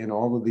easy, and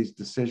all of these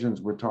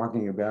decisions we're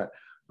talking about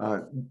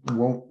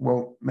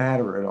won't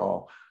matter at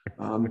all.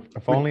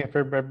 If only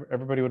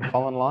everybody would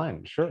fall in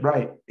line. Sure.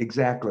 Right,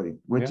 exactly.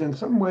 Which in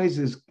some ways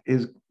is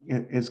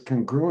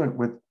congruent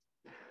with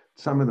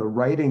some of the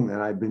writing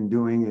that I've been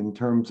doing in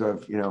terms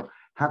of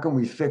how can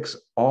we fix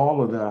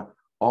all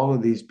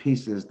of these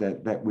pieces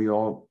that we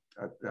all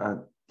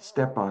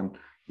step on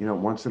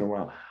once in a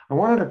while. I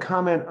wanted to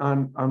comment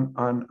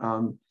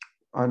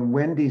on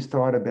Wendy's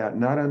thought about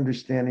not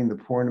understanding the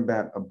point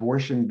about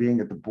abortion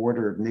being at the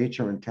border of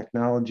nature and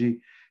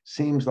technology.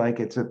 Seems like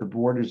it's at the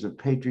borders of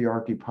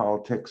patriarchy,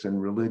 politics, and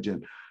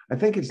religion. I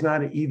think it's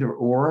not an either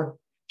or.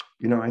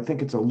 I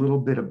think it's a little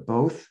bit of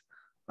both.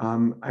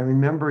 I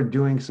remember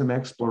doing some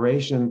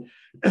exploration.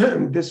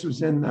 This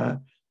was in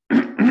the,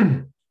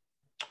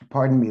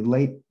 pardon me,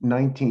 late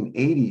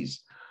 1980s.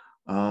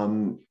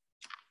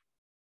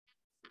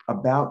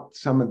 About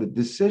some of the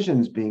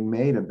decisions being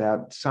made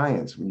about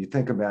science. When you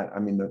think about,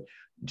 the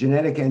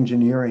genetic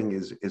engineering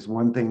is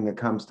one thing that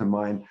comes to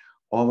mind.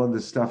 All of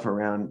the stuff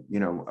around,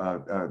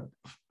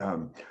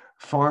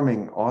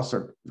 farming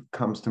also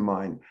comes to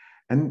mind.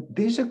 And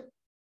these are,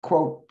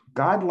 quote,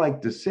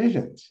 godlike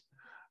decisions.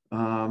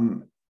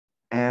 And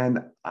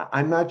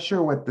I'm not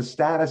sure what the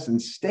status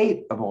and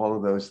state of all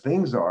of those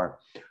things are,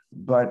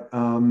 but,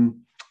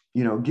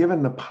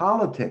 given the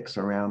politics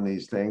around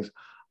these things,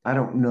 I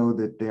don't know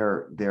that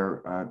they're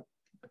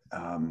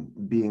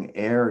being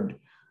aired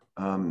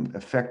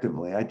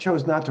effectively. I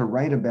chose not to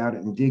write about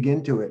it and dig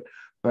into it,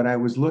 but I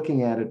was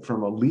looking at it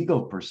from a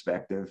legal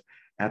perspective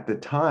at the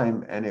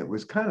time, and it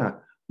was kind of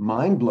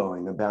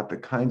mind-blowing about the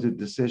kinds of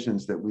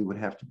decisions that we would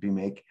have to be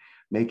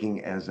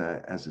making as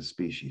a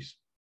species.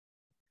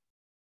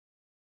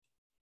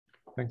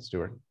 Thanks,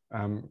 Stuart.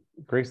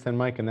 Grace, then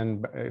Mike, and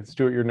then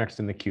Stuart, you're next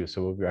in the queue,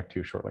 so we'll be back to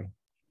you shortly.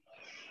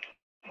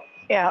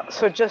 Yeah,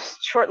 so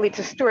just shortly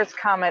to Stuart's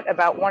comment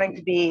about wanting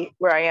to be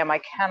where I am, I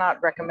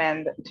cannot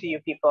recommend to you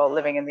people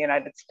living in the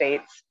United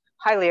States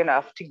highly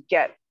enough to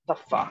get the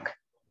fuck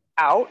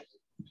out.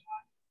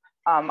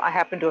 I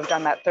happen to have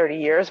done that 30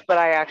 years, but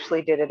I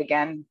actually did it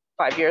again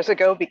 5 years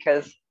ago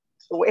because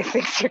the way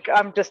things are,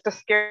 I'm just a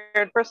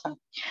scared person.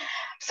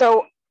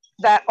 So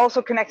that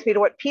also connects me to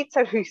what Pete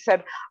said. He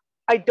said,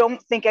 I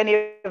don't think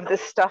any of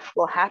this stuff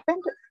will happen,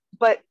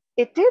 but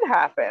it did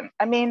happen.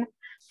 I mean,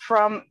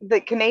 from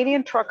the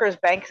Canadian truckers'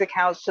 bank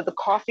accounts to the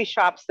coffee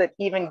shops that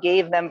even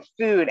gave them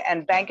food,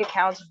 and bank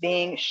accounts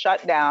being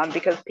shut down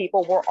because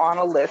people were on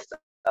a list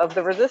of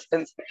the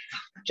resistance,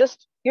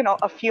 just,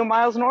 a few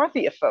miles north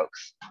of you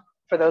folks,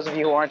 for those of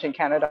you who aren't in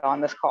Canada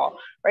on this call,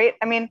 right?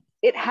 I mean,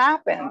 it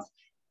happens,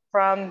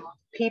 from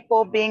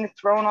people being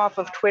thrown off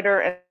of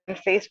Twitter and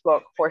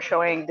Facebook for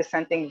showing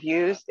dissenting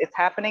views. It's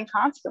happening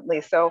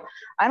constantly. So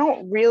I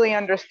don't really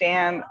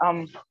understand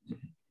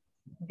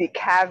the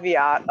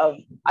caveat of,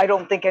 I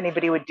don't think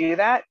anybody would do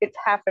that. It's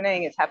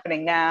happening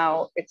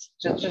now. It's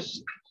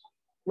just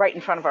right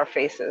in front of our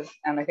faces.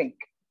 And I think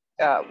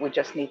we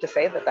just need to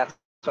say that that's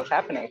what's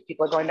happening.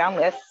 People are going down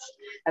lists,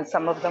 and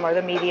some of them are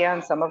the media,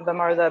 and some of them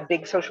are the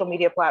big social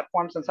media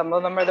platforms, and some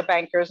of them are the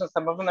bankers, and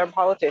some of them are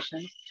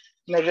politicians.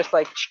 And they're just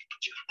like,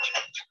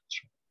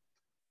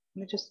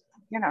 they're just,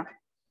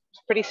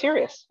 it's pretty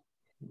serious.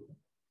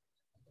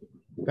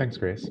 Thanks,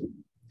 Grace.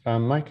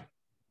 Mike?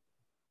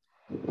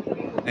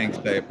 Thanks.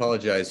 I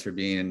apologize for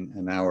being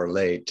an hour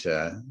late.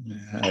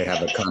 I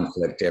have a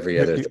conflict every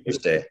other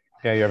Thursday.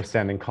 Yeah, you have a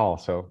standing call,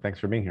 so thanks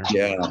for being here.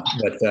 Yeah,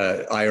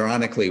 but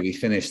ironically, we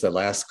finished the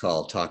last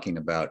call talking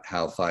about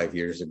how 5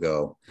 years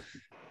ago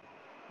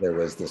there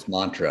was this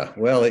mantra,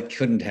 well, it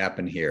couldn't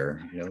happen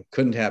here,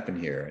 couldn't happen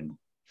here. And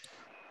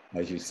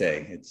as you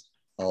say, it's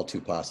all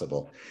too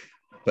possible.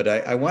 But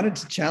I wanted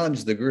to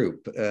challenge the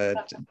group to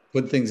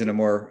put things in a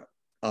more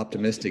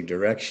optimistic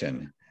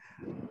direction.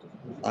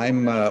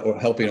 I'm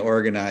helping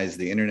organize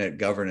the Internet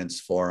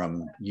Governance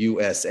Forum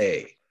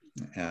USA.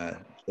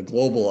 The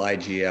global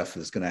IGF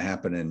is going to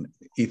happen in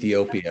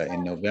Ethiopia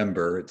in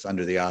November. It's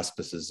under the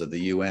auspices of the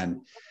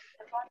UN.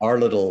 Our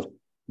little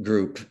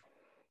group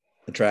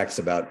attracts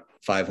about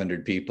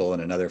 500 people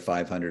and another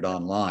 500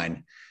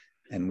 online.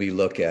 And we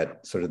look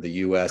at sort of the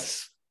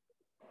US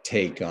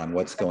take on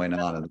what's going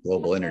on in the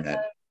global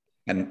internet.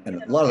 And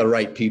a lot of the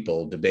right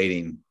people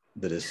debating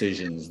the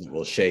decisions that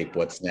will shape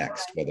what's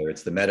next, whether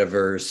it's the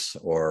metaverse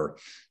or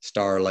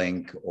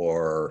Starlink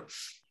or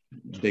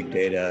big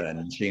data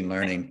and machine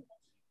learning.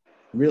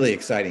 Really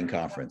exciting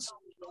conference.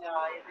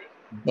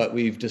 But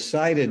we've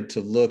decided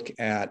to look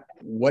at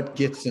what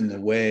gets in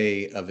the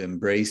way of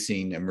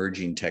embracing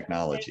emerging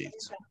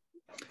technologies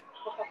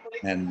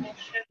and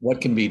what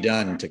can be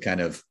done to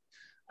kind of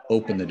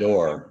open the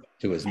door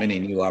to as many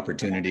new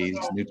opportunities,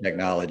 new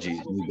technologies,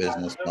 new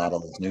business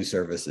models, new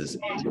services.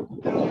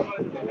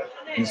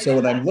 And so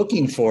what I'm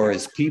looking for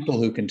is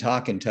people who can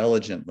talk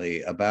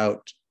intelligently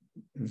about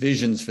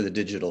visions for the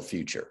digital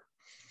future,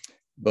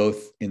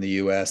 both in the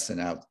US and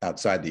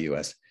outside the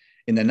US.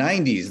 In the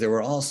 90s, there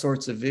were all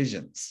sorts of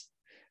visions.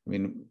 I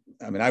mean,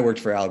 I worked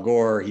for Al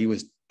Gore. He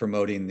was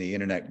promoting the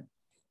internet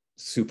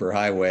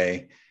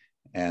superhighway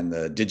and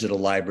the digital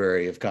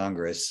library of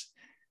Congress.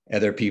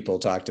 Other people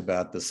talked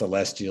about the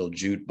celestial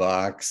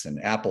jukebox,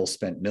 and Apple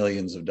spent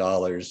millions of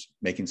dollars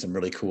making some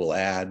really cool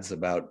ads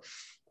about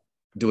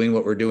doing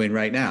what we're doing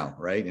right now,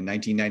 right? In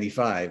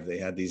 1995, they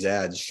had these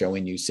ads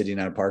showing you sitting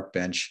on a park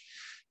bench,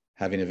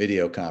 having a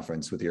video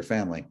conference with your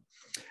family.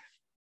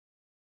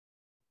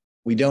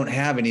 We don't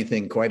have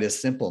anything quite as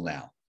simple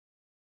now.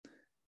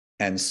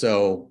 And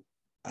so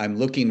I'm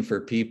looking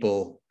for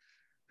people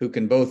who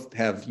can both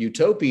have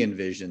utopian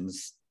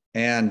visions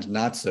and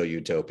not so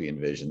utopian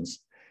visions,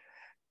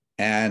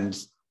 and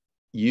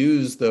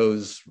use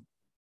those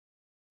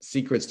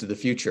secrets to the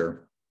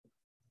future,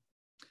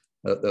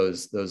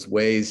 those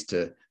ways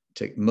to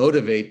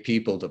motivate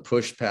people to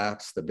push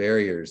past the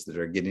barriers that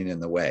are getting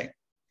in the way.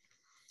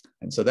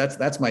 And so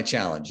that's my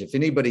challenge. If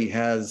anybody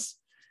has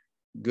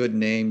good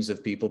names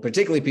of people,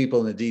 particularly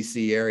people in the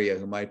DC area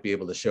who might be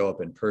able to show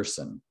up in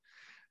person,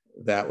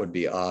 that would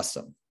be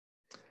awesome.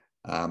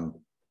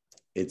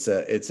 It's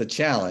a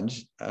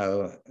challenge.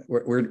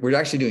 We're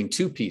actually doing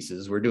two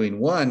pieces. We're doing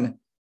one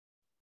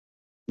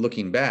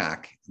looking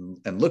back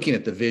and looking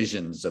at the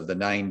visions of the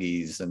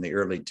 90s and the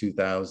early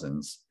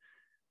 2000s,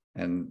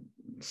 and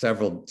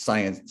several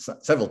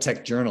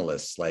tech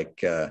journalists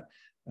like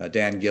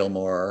Dan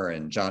Gilmore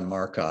and John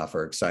Markoff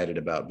are excited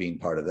about being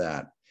part of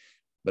that.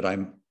 But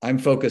I'm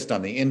focused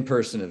on the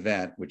in-person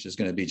event, which is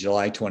going to be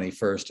July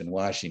 21st in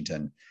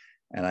Washington.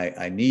 And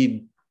I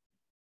need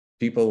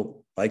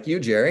people like you,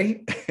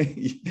 Jerry.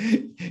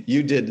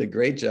 You did a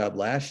great job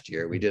last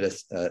year. We did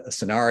a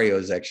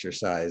scenarios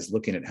exercise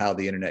looking at how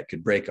the internet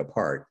could break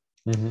apart.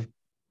 Mm-hmm.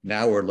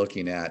 Now we're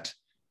looking at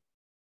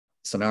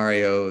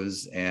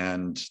scenarios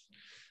and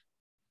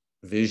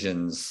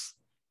visions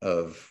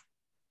of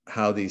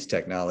how these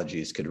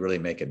technologies could really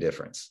make a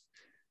difference.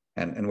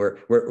 And we're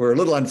a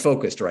little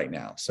unfocused right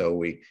now. So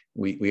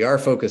we are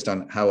focused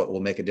on how it will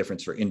make a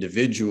difference for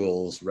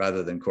individuals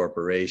rather than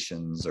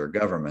corporations or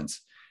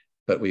governments,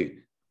 but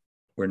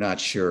we're not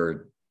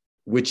sure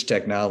which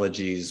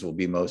technologies will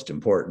be most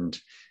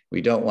important.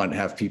 We don't want to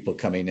have people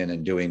coming in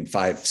and doing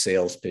 5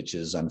 sales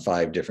pitches on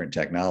 5 different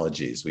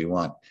technologies. We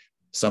want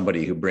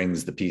somebody who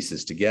brings the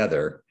pieces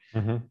together,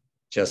 mm-hmm.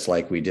 just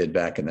like we did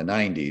back in the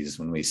 90s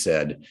when we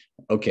said,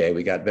 okay,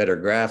 we got better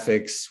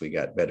graphics, we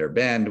got better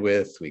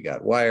bandwidth, we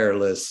got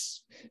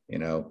wireless,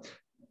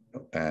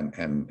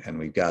 and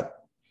we've got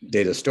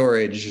data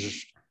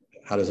storage.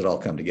 How does it all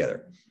come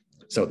together?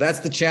 So that's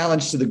the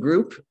challenge to the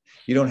group.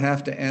 You don't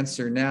have to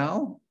answer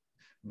now,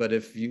 but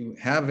if you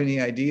have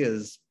any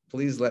ideas,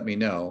 please let me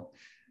know.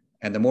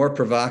 And the more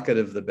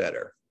provocative, the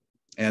better.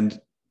 And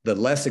the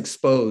less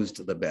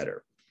exposed, the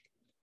better.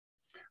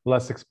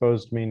 Less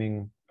exposed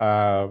meaning?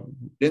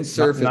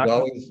 Surf is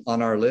always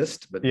on our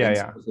list, but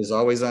surf is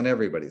always on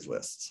everybody's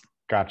lists.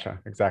 Gotcha,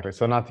 exactly.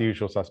 So not the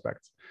usual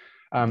suspects.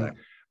 Exactly.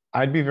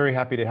 I'd be very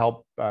happy to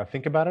help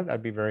think about it.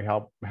 I'd be very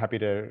happy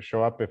to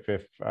show up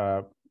if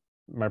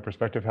my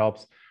perspective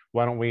helps.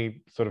 Why don't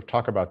we sort of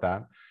talk about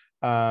that?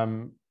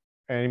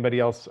 Anybody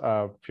else,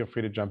 feel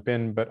free to jump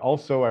in. But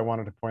also, I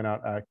wanted to point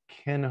out,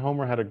 Ken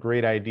Homer had a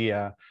great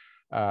idea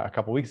a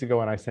couple weeks ago,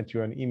 and I sent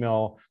you an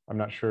email. I'm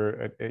not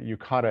sure you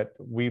caught it.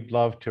 We'd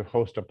love to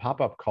host a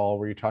pop-up call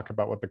where you talk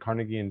about what the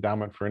Carnegie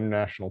Endowment for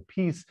International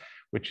Peace,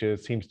 which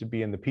seems to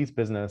be in the peace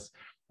business,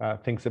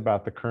 thinks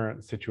about the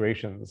current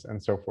situations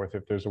and so forth.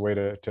 If there's a way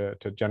to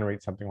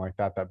generate something like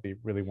that, that'd be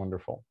really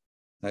wonderful.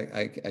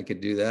 I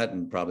could do that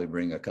and probably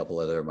bring a couple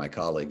other of my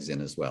colleagues in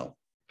as well.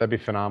 That'd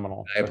be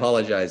phenomenal. I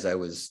apologize.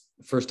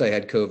 First I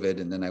had COVID,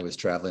 and then I was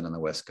traveling on the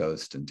West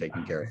Coast and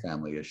taking care of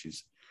family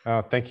issues.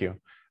 Oh, thank you.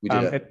 We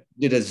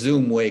did a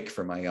Zoom wake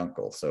for my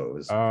uncle, so it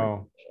was.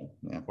 Oh,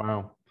 yeah.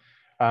 Wow.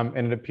 And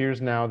it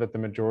appears now that the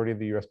majority of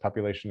the U.S.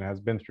 population has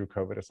been through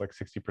COVID. It's like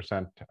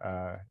 60%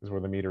 is where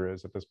the meter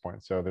is at this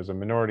point. So there's a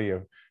minority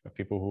of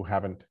people who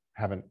haven't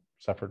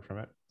suffered from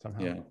it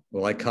somehow. Yeah.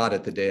 Well, I caught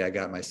it the day I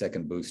got my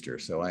second booster,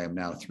 so I am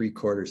now three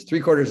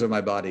quarters of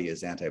my body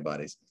is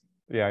antibodies.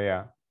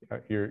 Yeah.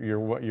 Your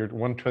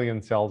 1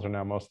 trillion cells are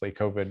now mostly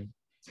COVID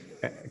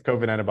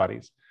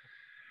antibodies.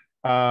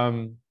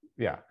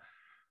 Yeah.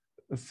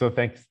 So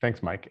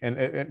thanks, Mike.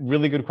 And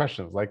really good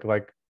questions. Like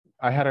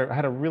I had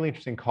a really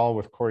interesting call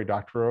with Cory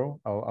Doctorow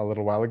a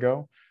little while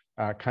ago,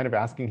 kind of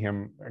asking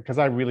him, because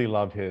I really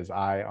love his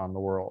eye on the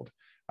world.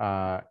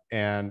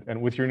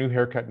 And with your new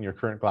haircut and your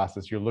current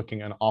glasses, you're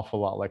looking an awful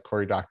lot like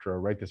Cory Doctorow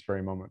right this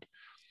very moment.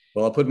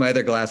 Well, I'll put my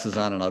other glasses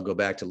on and I'll go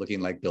back to looking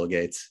like Bill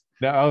Gates.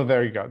 No, oh,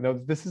 there you go. No,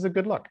 this is a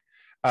good look.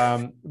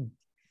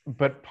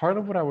 But part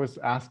of what I was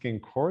asking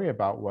Cory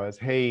about was,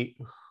 hey,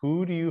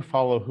 who do you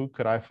follow? Who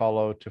could I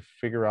follow to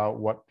figure out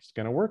what's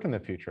going to work in the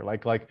future?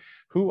 Like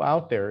who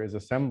out there is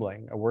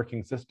assembling a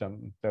working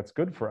system that's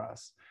good for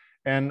us?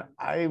 And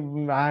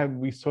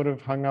we sort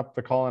of hung up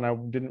the call, and I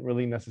didn't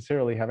really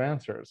necessarily have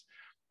answers.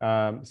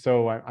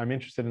 So I'm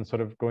interested in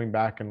sort of going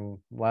back and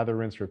lather,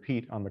 rinse,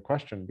 repeat on the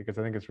question, because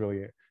I think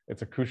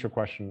it's a crucial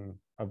question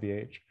of the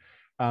age.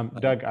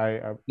 Doug,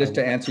 just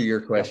to answer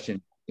your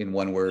question in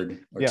one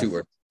word or yes. two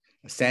words,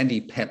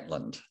 Sandy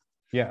Pentland.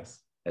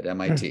 Yes. At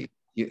MIT.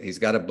 He's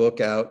got a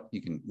book out.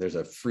 There's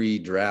a free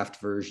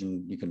draft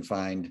version you can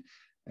find.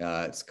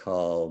 It's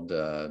called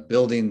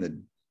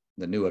Building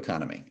the New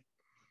Economy.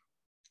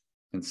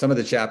 And some of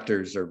the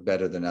chapters are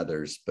better than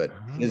others, but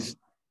his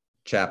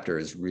chapter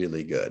is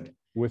really good.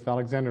 With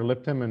Alexander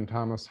Lipton and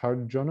Thomas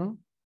Harjono?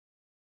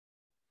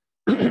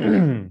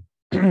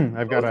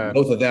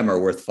 Both of them are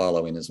worth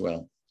following as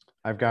well.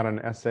 I've got an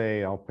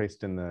essay I'll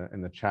paste in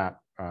the chat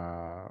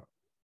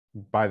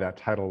by that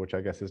title, which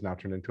I guess is now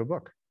turned into a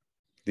book.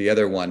 The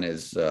other one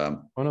is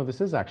oh no, this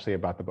is actually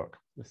about the book.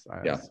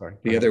 Yeah. Sorry.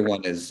 The other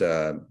one is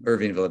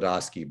Irving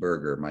Vladosky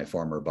Berger, my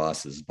former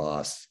boss's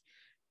boss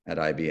at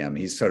IBM.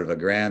 He's sort of a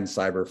grand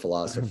cyber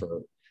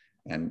philosopher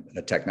and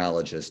a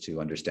technologist who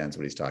understands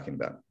what he's talking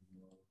about.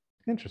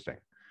 Interesting.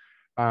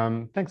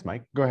 Thanks,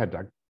 Mike. Go ahead,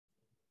 Doug.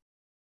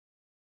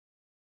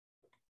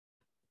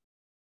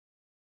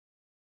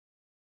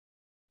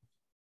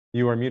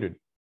 You are muted.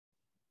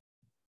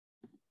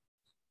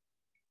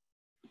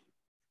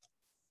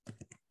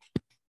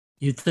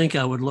 You'd think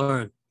I would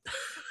learn.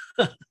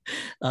 The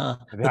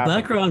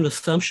background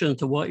assumption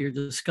to what you're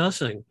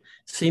discussing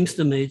seems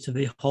to me to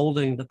be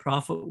holding the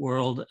profit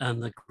world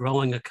and the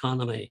growing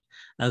economy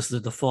as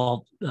the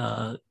default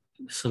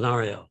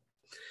scenario.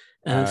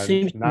 And it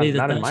seems to me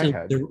that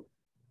that's in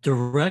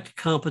direct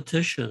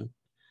competition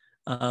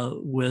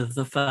with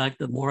the fact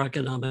that more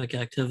economic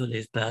activity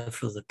is bad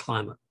for the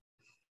climate.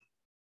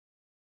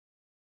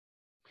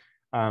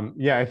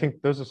 Yeah, I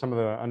think those are some of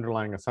the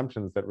underlying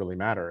assumptions that really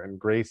matter. And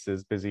Grace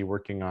is busy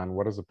working on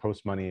what does a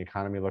post-money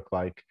economy look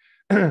like.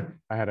 I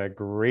had a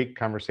great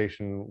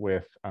conversation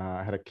with,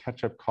 I had a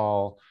catch-up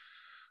call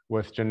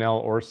with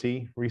Janelle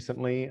Orsi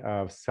recently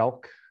of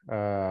Selk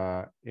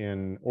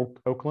in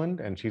Oakland,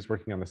 and she's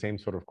working on the same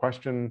sort of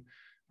question.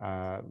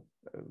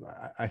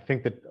 I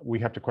think that we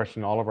have to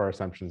question all of our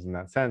assumptions in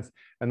that sense.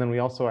 And then we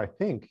also, I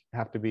think,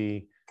 have to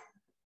be,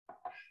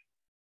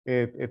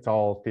 it's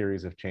all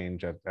theories of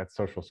change at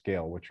social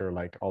scale, which are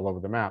like all over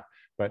the map.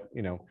 But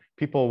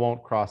people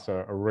won't cross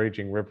a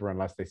raging river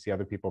unless they see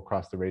other people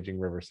cross the raging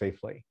river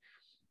safely.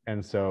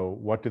 And so,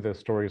 what do the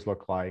stories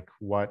look like?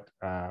 What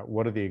are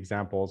the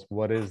examples?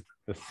 What is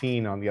the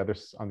scene on the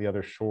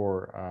other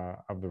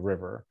shore of the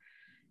river?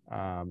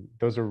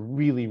 Those are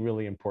really,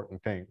 really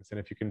important things. And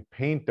if you can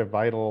paint a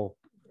vital,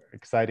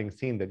 exciting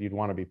scene that you'd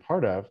want to be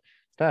part of,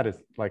 that is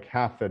like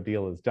half the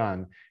deal is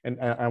done. And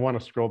I want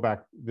to scroll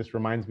back. This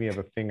reminds me of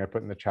a thing I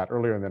put in the chat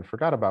earlier and then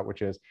forgot about,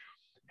 which is,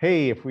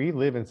 hey, if we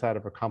live inside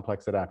of a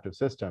complex adaptive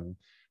system,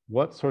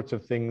 what sorts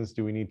of things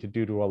do we need to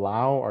do to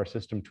allow our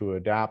system to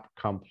adapt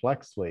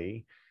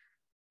complexly,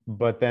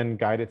 but then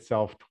guide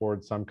itself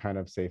towards some kind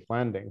of safe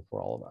landing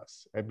for all of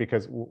us?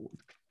 Because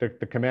the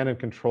command and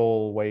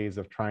control ways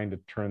of trying to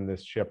turn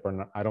this ship are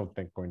not, I don't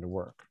think, going to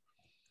work.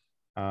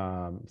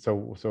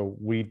 So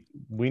we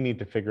need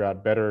to figure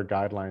out better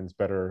guidelines,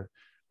 better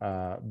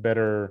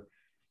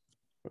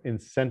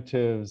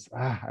incentives.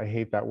 I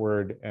hate that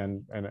word,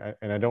 and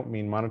I don't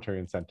mean monetary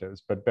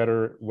incentives, but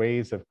better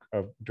ways of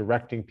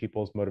directing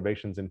people's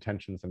motivations,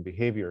 intentions, and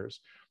behaviors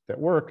that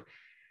work,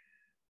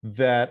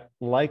 that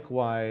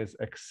likewise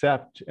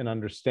accept and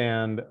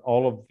understand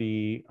all of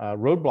the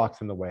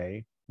roadblocks in the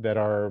way that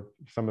are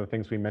some of the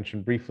things we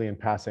mentioned briefly in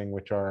passing,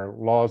 which are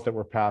laws that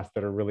were passed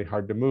that are really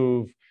hard to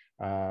move,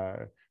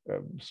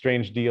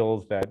 strange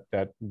deals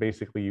that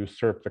basically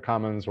usurp the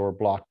commons or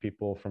block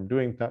people from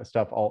doing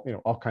stuff,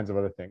 all kinds of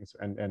other things,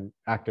 and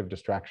active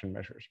distraction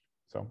measures.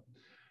 So,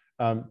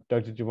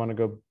 Doug, did you want to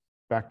go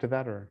back to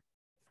that, or?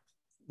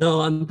 No,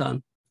 I'm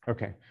done.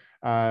 Okay.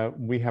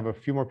 We have a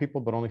few more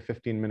people, but only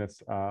 15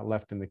 minutes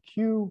left in the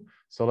queue.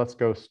 So let's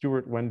go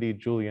Stuart, Wendy,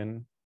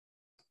 Julian.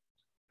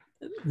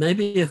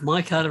 Maybe if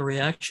Mike had a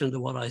reaction to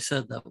what I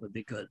said, that would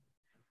be good.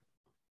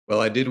 Well,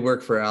 I did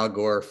work for Al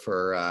Gore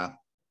for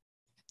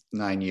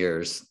 9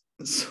 years.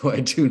 So I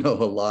do know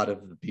a lot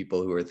of the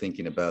people who are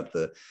thinking about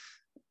the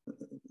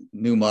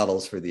new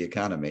models for the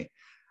economy.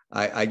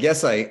 I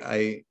guess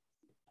I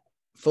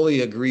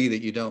fully agree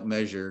that you don't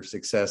measure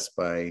success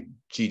by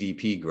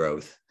GDP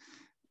growth,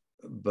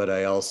 but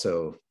I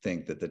also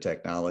think that the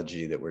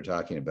technology that we're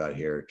talking about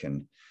here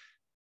can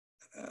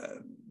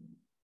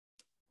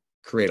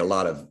create a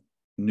lot of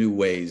new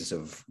ways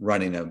of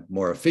running a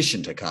more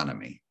efficient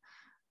economy.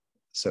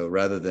 So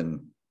rather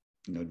than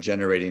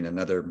generating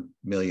another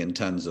 1,000,000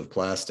 tons of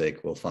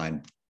plastic, we'll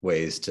find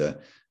ways to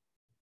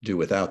do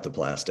without the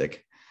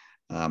plastic.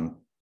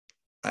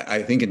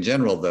 I think in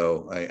general,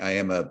 though, I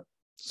am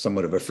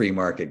somewhat of a free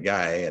market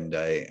guy, and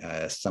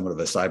I somewhat of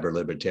a cyber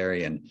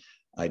libertarian.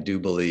 I do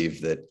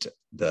believe that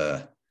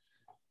the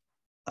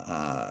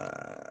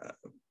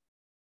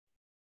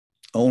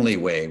only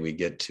way we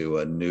get to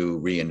a new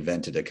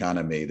reinvented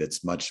economy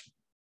that's much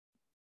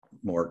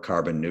more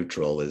carbon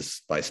neutral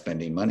is by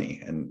spending money,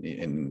 and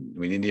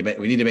we need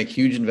to make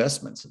huge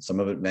investments. And some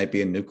of it might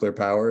be in nuclear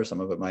power,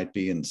 some of it might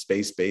be in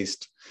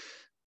space-based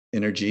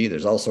energy.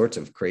 There's all sorts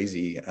of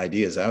crazy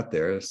ideas out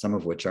there, some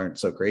of which aren't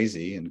so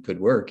crazy and could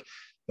work,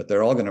 but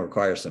they're all going to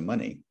require some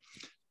money.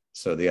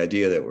 So the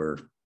idea that we're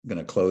going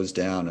to close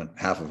down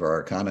half of our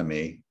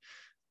economy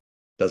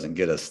doesn't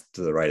get us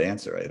to the right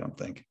answer, I don't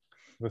think.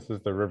 This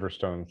is the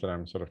Riverstones that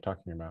I'm sort of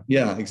talking about.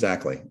 Yeah,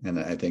 exactly. And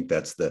I think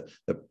that's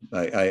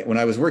when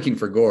I was working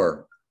for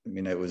Gore, I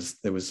mean, there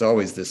was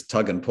always this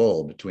tug and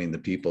pull between the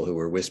people who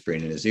were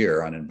whispering in his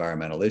ear on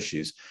environmental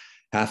issues.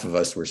 Half of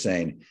us were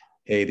saying,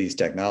 hey, these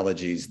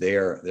technologies,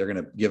 they're going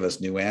to give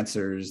us new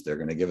answers. They're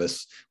going to give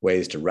us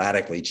ways to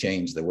radically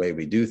change the way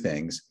we do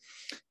things.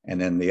 And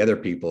then the other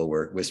people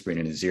were whispering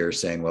in his ear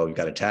saying, well, we've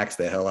got to tax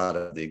the hell out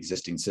of the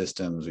existing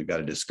systems. We've got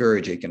to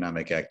discourage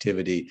economic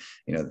activity.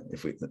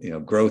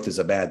 If growth is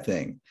a bad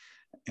thing.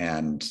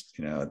 And,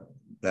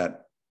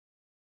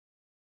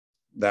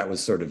 that was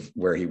sort of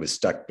where he was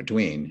stuck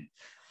between.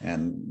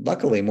 And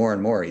luckily, more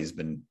and more, he's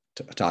been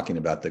talking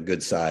about the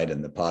good side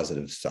and the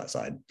positive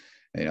side.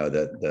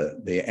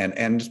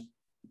 And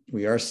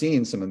we are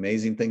seeing some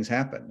amazing things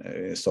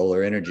happen.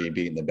 Solar energy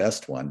being the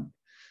best one.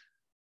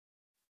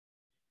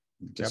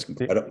 Just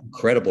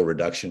incredible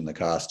reduction in the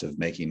cost of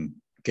making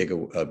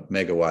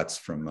megawatts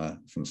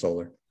from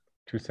solar.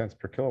 2 cents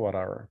per kilowatt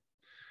hour.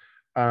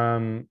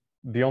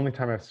 The only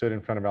time I've stood in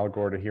front of Al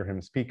Gore to hear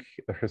him speak,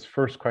 his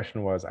first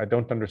question was, I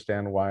don't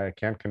understand why I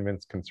can't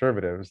convince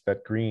conservatives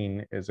that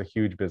green is a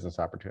huge business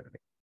opportunity.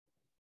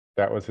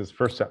 That was his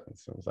first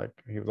sentence. It was like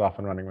he was off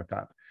and running with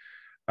that.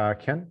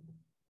 Ken?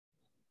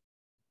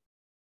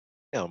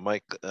 Yeah,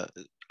 Mike,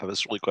 I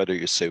was really glad to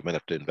hear you say we might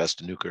have to invest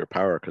in nuclear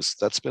power, because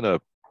that's been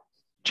a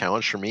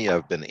challenge for me.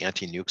 I've been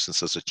anti-nuke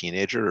since I was a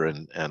teenager,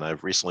 and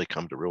I've recently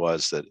come to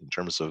realize that in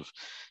terms of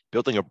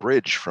building a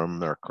bridge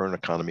from our current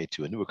economy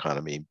to a new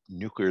economy,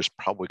 nuclear is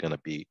probably going to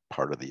be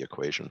part of the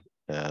equation.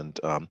 And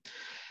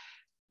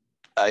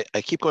I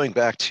keep going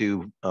back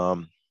to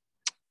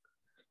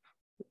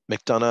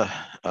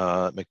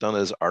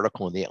McDonough's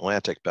article in The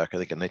Atlantic back, I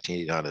think, in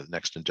 1989, The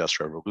Next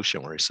Industrial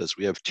Revolution, where he says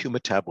we have two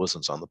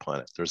metabolisms on the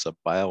planet. There's a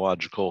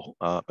biological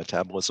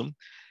metabolism,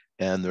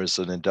 and there's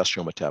an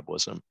industrial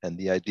metabolism. And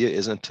the idea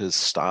isn't to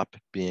stop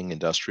being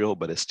industrial,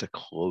 but it's to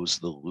close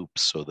the loop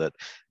so that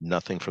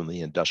nothing from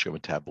the industrial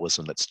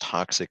metabolism that's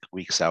toxic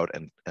leaks out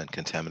and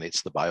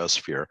contaminates the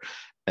biosphere.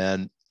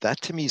 And that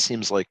to me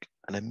seems like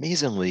an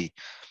amazingly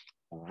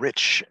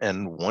rich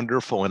and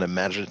wonderful and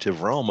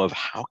imaginative realm of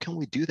how can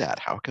we do that?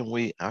 How can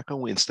we,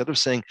 instead of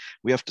saying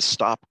we have to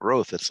stop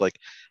growth, it's like,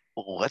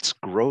 let's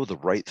grow the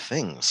right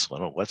things.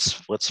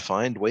 Let's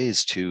find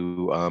ways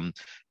to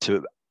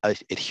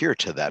adhere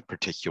to that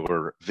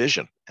particular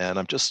vision. And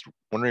I'm just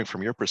wondering,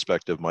 from your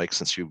perspective, Mike,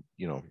 since you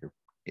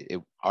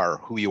are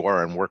who you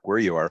are and work where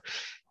you are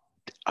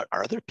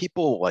there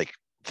people like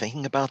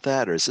thinking about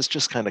that, or is this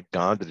just kind of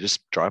gone to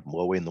just drop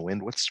low in the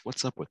wind?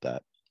 What's up with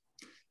that?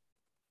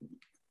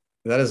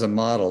 That is a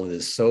model that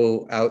is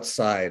so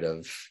outside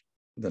of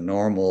the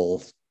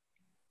normal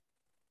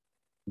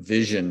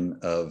vision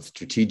of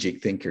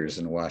strategic thinkers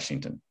in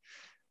Washington.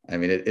 I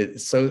mean,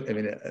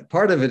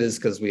 part of it is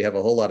because we have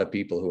a whole lot of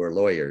people who are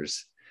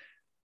lawyers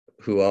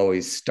who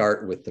always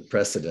start with the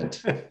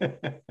precedent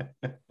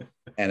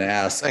and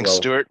ask, Thanks, well,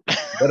 Stuart.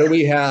 what do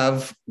we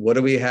have? What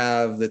do we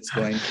have that's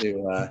going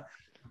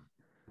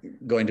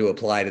to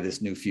apply to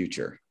this new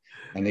future?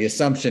 And the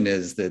assumption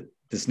is that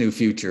this new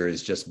future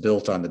is just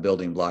built on the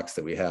building blocks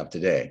that we have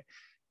today.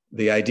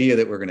 The idea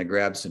that we're going to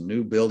grab some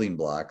new building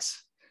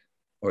blocks,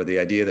 or the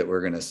idea that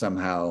we're going to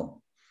somehow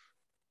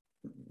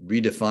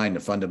redefine the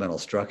fundamental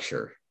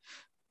structure,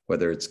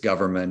 whether it's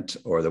government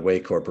or the way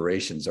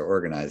corporations are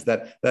organized,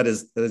 that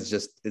is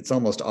just, it's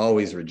almost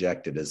always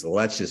rejected as, well,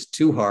 that's just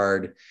too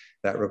hard.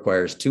 That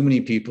requires too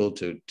many people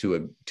to,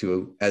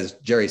 as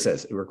Jerry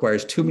says, it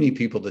requires too many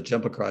people to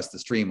jump across the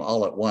stream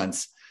all at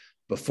once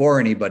before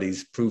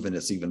anybody's proven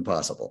it's even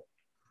possible.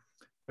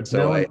 But so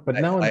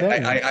now and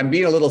then, I'm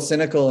being a little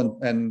cynical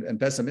and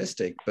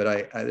pessimistic,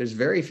 but there's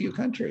very few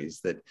countries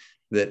that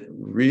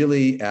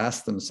really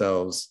ask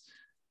themselves,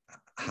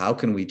 how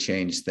can we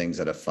change things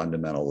at a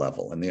fundamental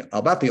level? And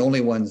about the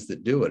only ones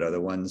that do it are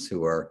the ones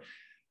who are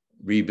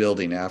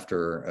rebuilding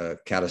after a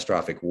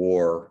catastrophic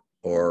war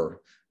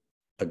or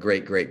a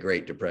great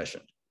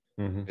depression.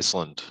 Mm-hmm.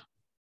 Iceland.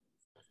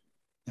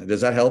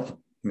 Does that help?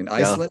 I mean,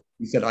 Iceland,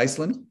 You said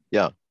Iceland?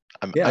 Yeah.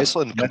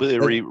 Iceland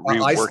completely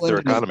reworked their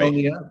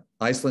economy.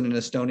 Iceland and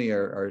Estonia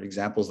are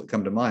examples that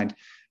come to mind.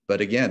 But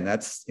again,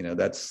 that's in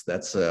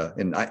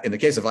the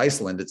case of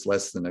Iceland, it's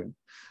less than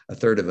a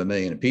third of a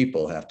million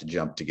people have to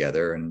jump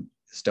together. And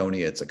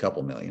Estonia, it's a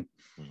couple million.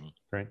 Mm-hmm.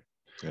 Great.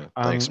 Yeah.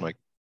 Thanks, Mike.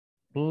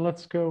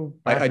 Let's go.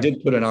 I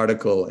did put an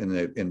article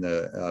in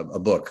a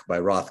book by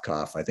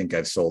Rothkopf. I think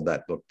I've sold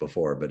that book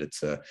before, but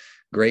it's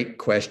Great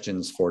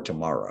Questions for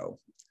Tomorrow.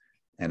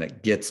 And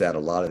it gets at a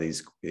lot of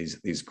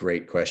these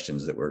great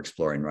questions that we're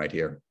exploring right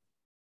here.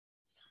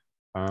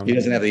 He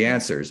doesn't have the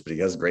answers, but he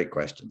has great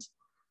questions.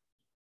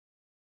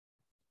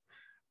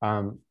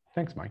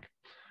 Thanks, Mike.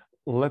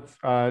 Let's,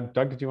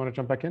 Doug, did you want to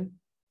jump back in?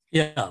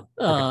 Yeah,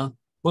 okay.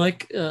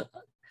 Mike,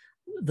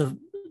 the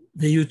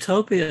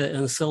utopia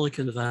in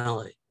Silicon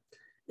Valley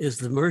is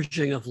the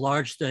merging of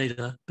large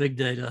data, big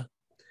data,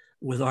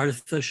 with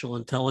artificial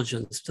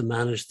intelligence to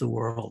manage the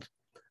world,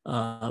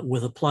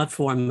 with a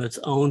platform that's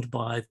owned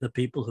by the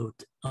people who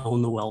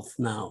own the wealth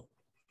now.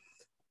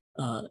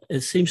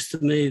 It seems to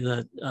me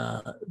that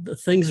the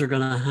things are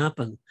going to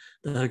happen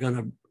that are going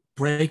to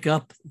break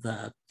up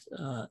that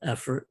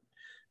effort,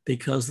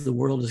 because the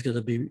world is going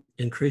to be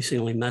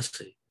increasingly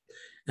messy.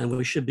 And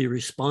we should be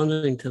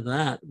responding to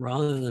that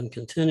rather than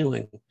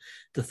continuing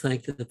to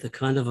think that the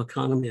kind of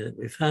economy that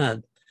we've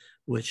had,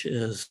 which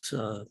is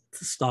the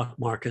stock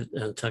market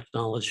and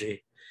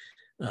technology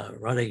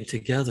running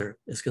together,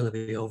 is going to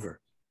be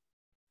over.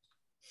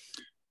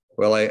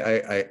 Well,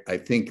 I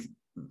think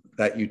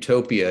that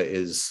utopia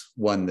is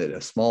one that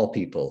a small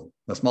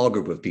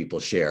group of people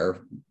share,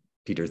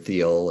 Peter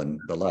Thiel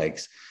and the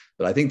likes.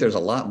 But I think there's a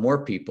lot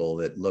more people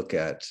that look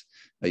at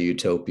a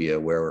utopia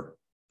where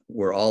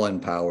we're all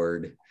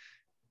empowered,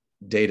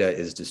 data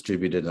is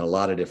distributed in a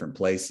lot of different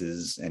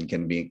places and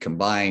can be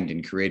combined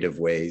in creative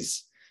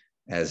ways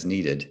as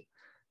needed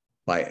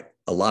by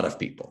a lot of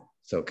people.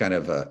 So kind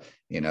of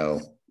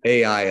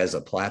AI as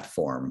a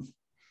platform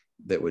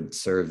that would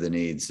serve the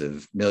needs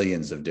of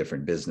millions of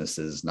different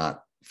businesses,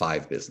 not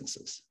 5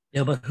 businesses.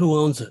 Yeah, but who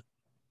owns it?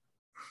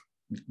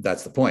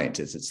 That's the point.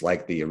 It's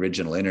like the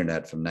original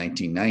internet from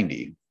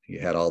 1990. You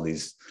had all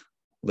these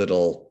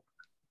little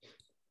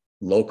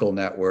local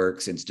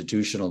networks,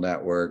 institutional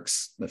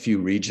networks, a few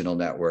regional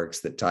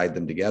networks that tied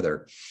them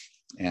together.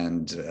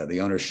 And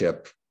the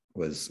ownership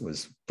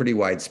was pretty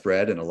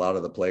widespread, and a lot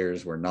of the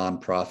players were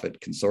nonprofit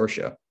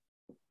consortia.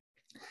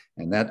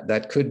 And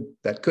that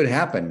could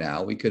happen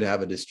now. We could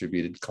have a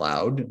distributed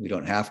cloud. We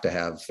don't have to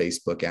have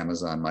Facebook,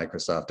 Amazon,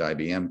 Microsoft,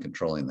 IBM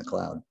controlling the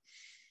cloud.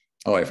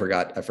 Oh, I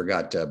forgot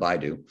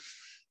Baidu.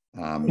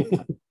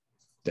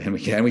 And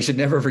we should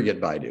never forget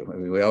Baidu. I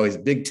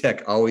mean, big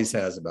tech always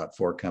has about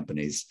 4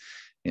 companies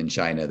in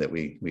China that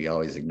we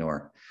always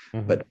ignore.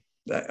 Mm-hmm. But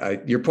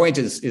your point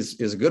is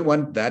a good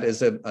one. That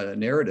is a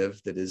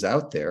narrative that is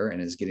out there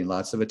and is getting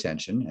lots of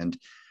attention. And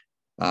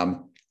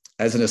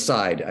as an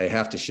aside, I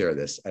have to share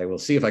this. I will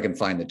see if I can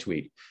find the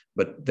tweet.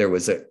 But there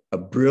was a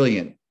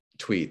brilliant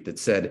tweet that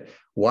said,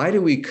 "Why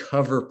do we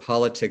cover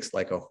politics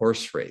like a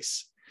horse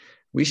race?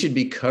 We should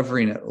be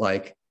covering it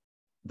like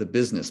the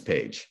business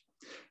page."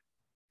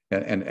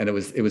 And it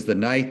was the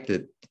night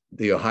that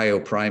the Ohio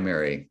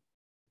primary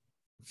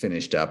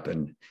finished up,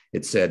 and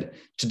it said,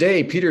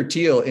 "Today, Peter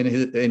Thiel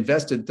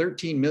invested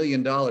 $13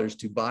 million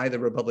to buy the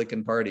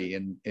Republican Party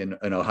in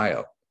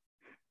Ohio."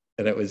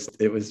 And it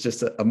was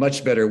just a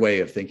much better way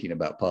of thinking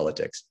about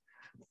politics.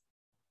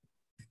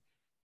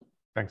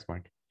 Thanks,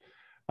 Mike.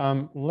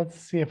 Let's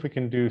see if we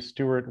can do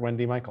Stuart,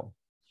 Wendy, Michael.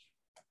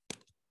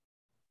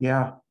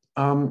 Yeah.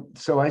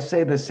 So I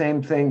say the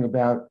same thing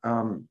about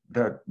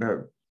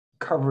the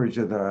coverage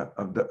of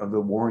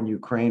the war in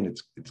Ukraine.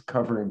 It's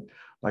covering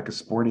like a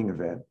sporting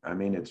event. I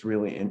mean, it's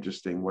really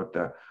interesting what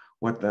the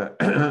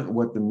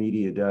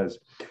media does.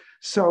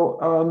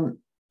 So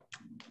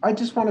I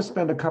just want to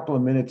spend a couple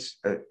of minutes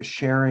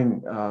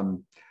sharing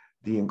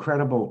the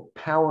incredible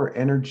power,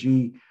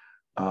 energy,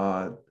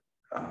 and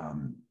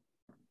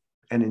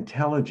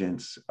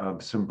intelligence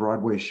of some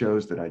Broadway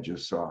shows that I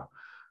just saw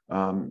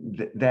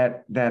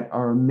that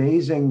are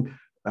amazing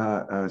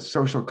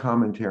social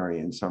commentary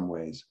in some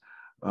ways.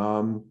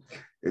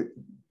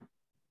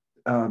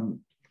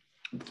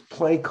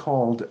 Play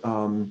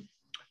called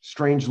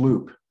Strange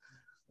Loop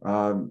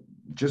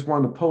just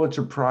won the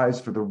Pulitzer Prize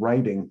for the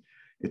writing.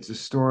 It's a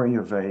story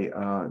of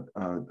a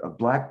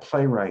Black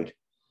playwright.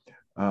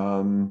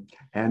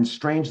 And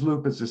strange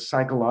loop is a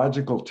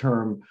psychological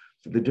term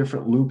for the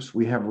different loops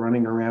we have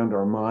running around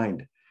our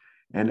mind.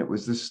 And it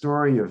was the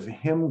story of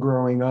him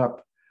growing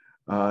up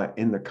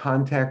in the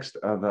context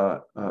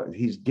of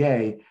he's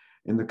gay,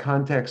 in the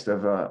context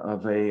of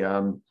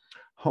a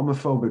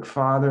homophobic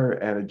father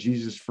and a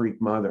Jesus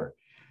freak mother,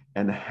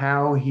 and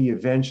how he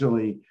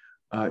eventually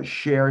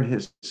shared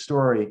his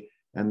story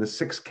and the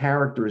 6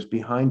 characters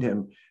behind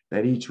him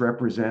that each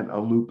represent a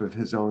loop of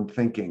his own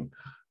thinking.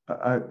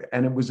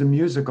 And it was a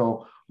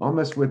musical,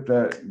 almost with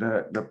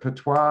the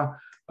patois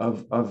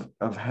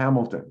of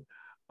Hamilton.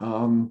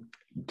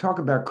 Talk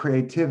about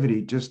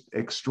creativity, just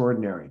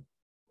extraordinary.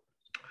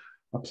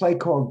 A play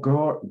called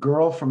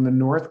Girl from the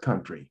North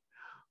Country,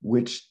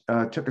 which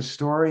took a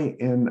story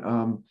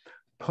in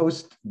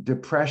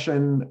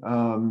post-Depression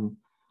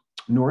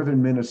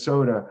northern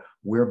Minnesota,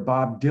 where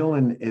Bob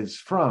Dylan is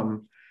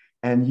from,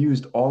 and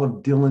used all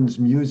of Dylan's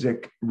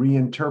music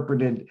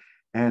reinterpreted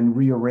and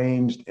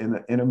rearranged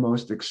in a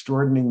most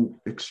extraordinary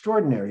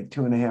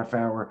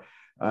 2.5-hour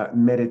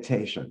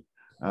meditation.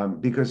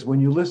 Because when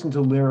you listen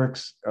to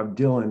lyrics of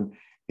Dylan,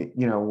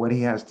 you know, what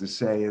he has to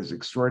say is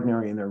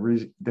extraordinary, and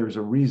there's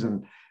a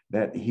reason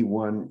that he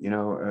won, you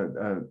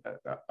know,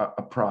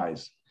 a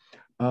prize.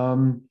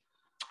 A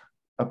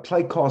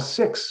play called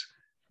Six,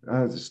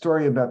 the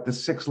story about the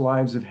 6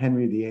 lives of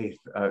Henry VIII,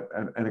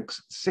 and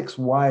 6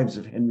 wives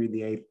of Henry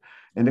VIII,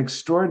 an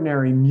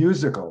extraordinary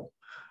musical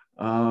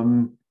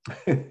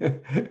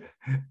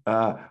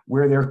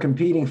where they're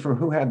competing for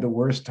who had the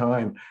worst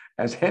time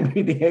as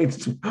Henry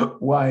VIII's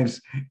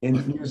wives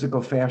in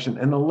musical fashion.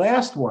 And the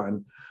last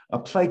one, a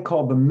play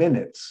called The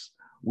Minutes,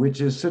 which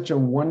is such a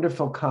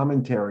wonderful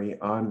commentary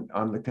on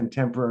the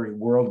contemporary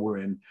world we're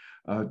in.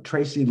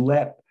 Tracy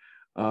Lett,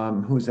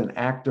 who's an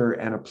actor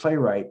and a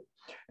playwright,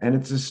 and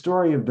it's a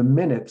story of the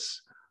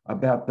minutes,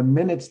 about the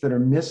minutes that are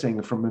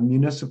missing from a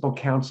municipal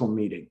council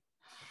meeting.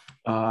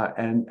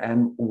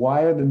 And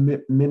why are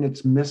the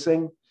minutes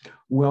missing?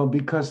 Well,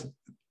 because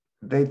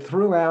they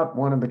threw out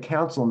one of the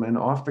councilmen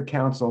off the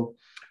council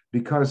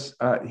because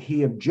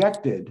he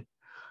objected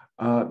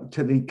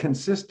to the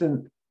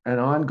consistent and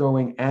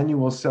ongoing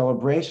annual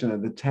celebration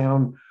of the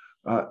town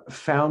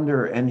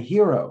founder and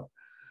hero,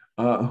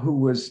 who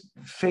was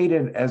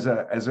fated as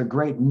a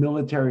great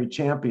military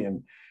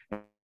champion.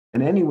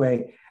 And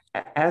anyway,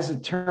 as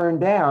it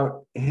turned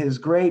out, his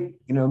great,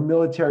 you know,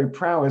 military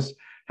prowess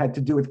had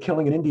to do with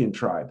killing an Indian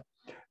tribe,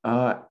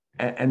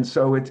 and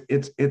so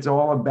it's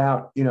all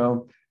about, you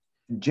know,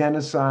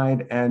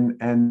 genocide and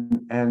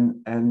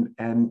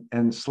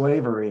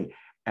slavery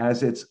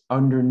as it's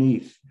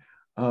underneath,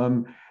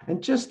 and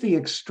just the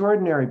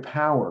extraordinary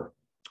power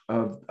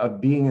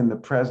of being in the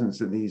presence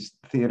of these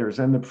theaters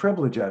and the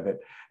privilege of it.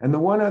 And the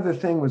one other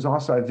thing was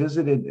also, I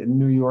visited in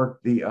New York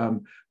the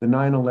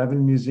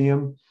 9/11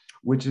 Museum,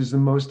 which is the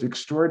most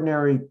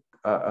extraordinary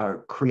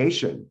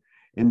creation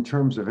in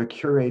terms of a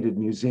curated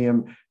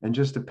museum, and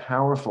just a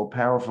powerful,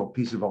 powerful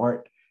piece of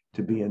art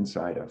to be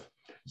inside of.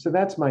 So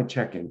that's my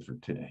check-in for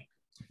today.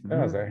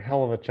 That was a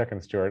hell of a check-in,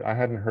 Stuart. I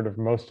hadn't heard of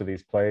most of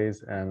these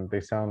plays, and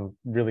they sound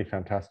really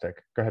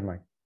fantastic. Go ahead,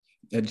 Mike.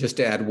 Just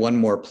to add one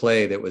more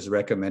play that was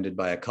recommended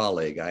by a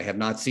colleague. I have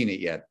not seen it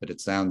yet, but it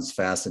sounds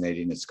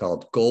fascinating. It's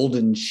called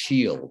Golden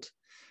Shield,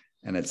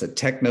 and it's a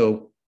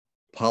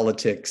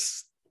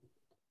techno-politics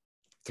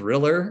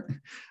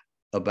thriller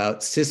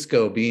about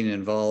Cisco being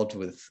involved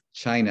with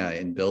China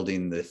in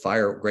building the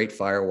Great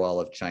Firewall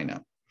of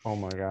China. Oh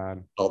my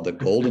God. Called The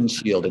Golden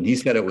Shield. And he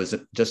said it was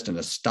just an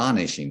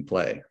astonishing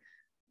play,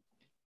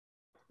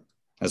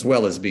 as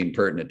well as being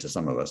pertinent to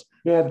some of us.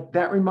 Yeah,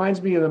 that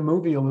reminds me of the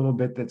movie a little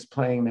bit that's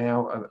playing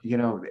now, you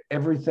know,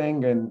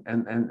 Everything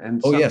and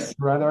oh, yes,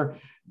 brother,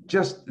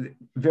 just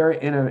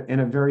very in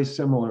a very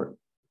similar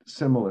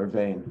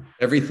vein.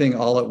 Everything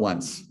All at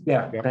Once.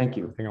 Yeah, thank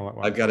you.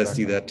 I've got to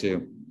see that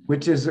too.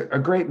 Which is a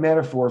great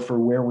metaphor for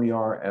where we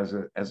are as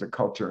a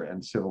culture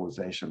and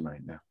civilization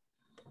right now.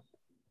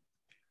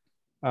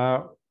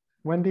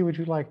 Wendy, would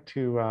you like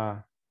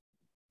to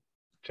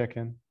check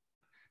in?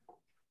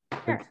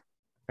 Sure.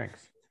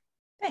 Thanks.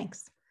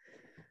 Thanks.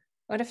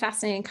 What a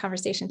fascinating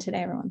conversation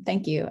today, everyone.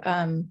 Thank you.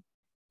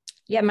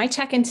 Yeah, my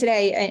check-in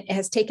today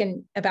has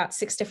taken about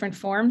 6 different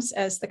forms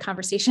as the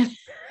conversation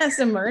has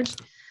emerged.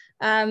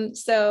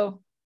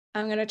 So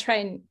I'm going to try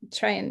and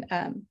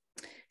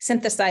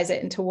synthesize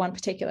it into one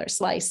particular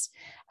slice,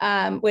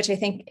 which I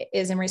think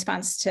is in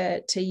response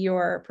to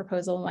your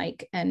proposal,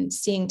 Mike, and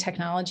seeing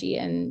technology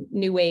in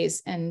new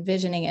ways and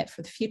visioning it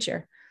for the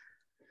future.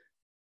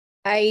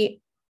 I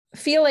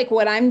feel like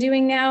what I'm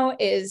doing now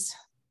is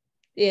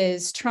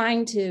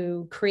trying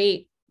to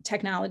create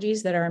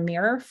technologies that are a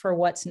mirror for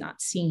what's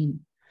not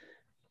seen.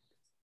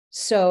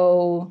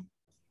 So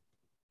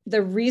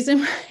the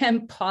reason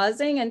I'm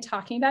pausing and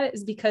talking about it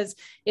is because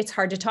it's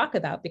hard to talk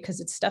about, because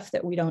it's stuff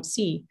that we don't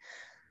see.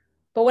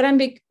 But what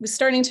I'm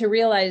starting to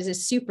realize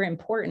is super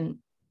important,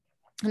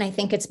 and I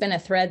think it's been a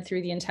thread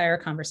through the entire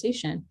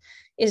conversation,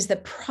 is the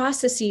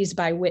processes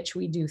by which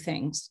we do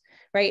things,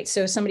 right?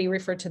 So somebody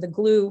referred to the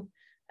glue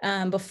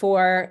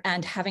before,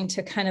 and having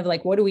to kind of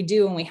like, what do we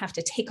do when we have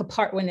to take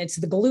apart when it's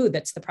the glue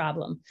that's the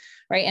problem,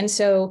 right? And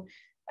so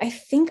I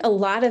think a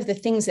lot of the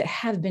things that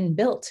have been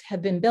built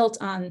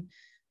on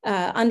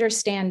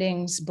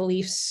understandings,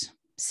 beliefs,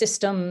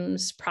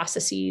 systems,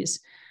 processes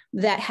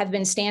that have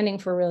been standing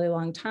for a really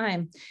long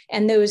time.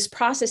 And those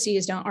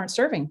processes aren't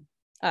serving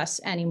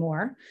us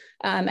anymore.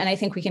 And I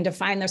think we can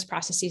define those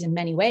processes in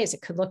many ways.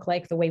 It could look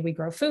like the way we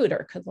grow food, or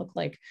it could look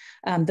like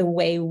the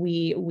way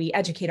we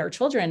educate our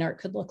children, or it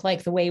could look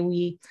like the way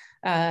we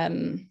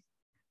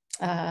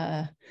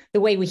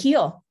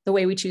heal, the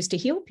way we choose to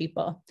heal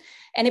people.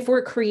 And if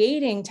we're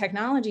creating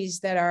technologies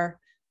that are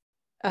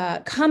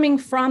coming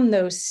from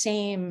those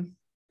same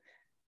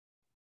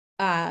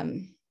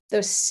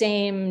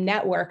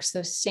networks,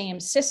 those same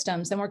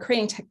systems, then we're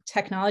creating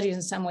technologies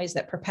in some ways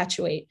that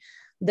perpetuate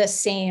the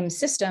same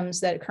systems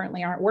that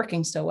currently aren't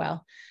working so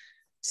well.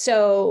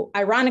 So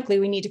ironically,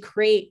 we need to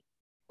create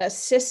a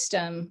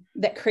system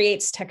that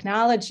creates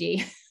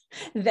technology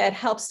that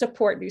helps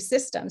support new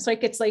systems.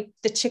 Like it's like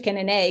the chicken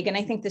and egg. And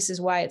I think this is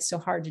why it's so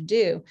hard to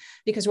do,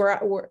 because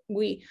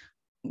the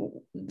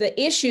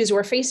issues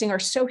we're facing are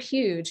so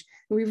huge.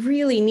 We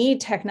really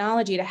need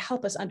technology to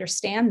help us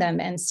understand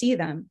them and see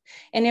them.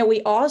 And yet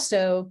we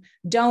also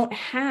don't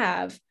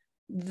have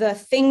the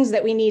things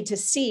that we need to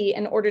see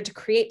in order to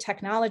create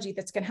technology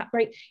that's going to help,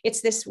 right?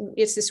 It's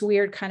this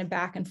weird kind of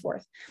back and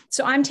forth.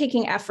 So I'm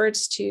taking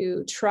efforts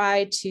to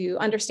try to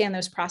understand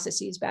those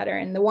processes better.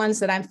 And the ones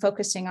that I'm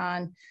focusing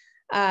on,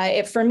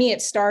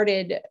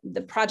 the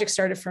project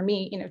started for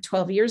me,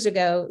 12 years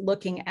ago,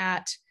 looking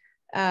at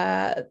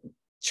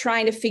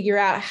trying to figure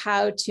out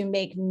how to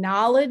make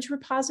knowledge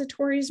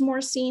repositories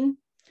more seen,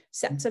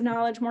 sets of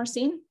knowledge more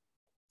seen.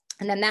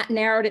 And then that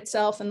narrowed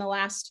itself in the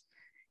last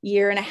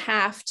year and a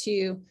half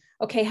to,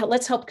 okay,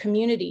 let's help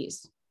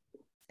communities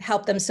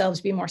help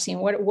themselves be more seen.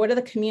 What are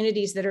the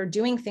communities that are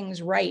doing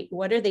things right?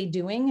 What are they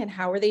doing and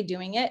how are they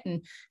doing it?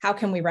 And how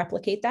can we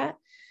replicate that?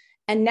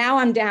 And now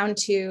I'm down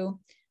to,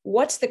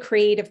 what's the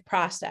creative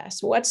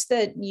process? What's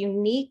the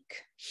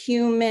unique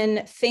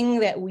human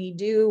thing that we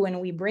do when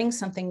we bring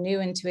something new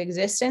into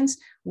existence?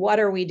 What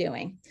are we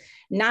doing?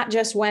 Not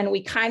just when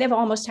we kind of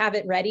almost have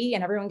it ready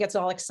and everyone gets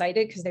all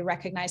excited because they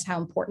recognize how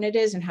important it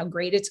is and how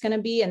great it's going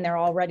to be and they're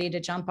all ready to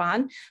jump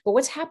on. But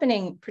what's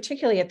happening,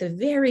 particularly at the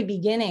very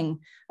beginning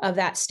of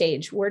that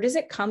stage, where does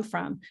it come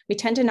from? We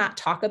tend to not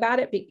talk about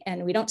it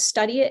and we don't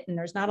study it, and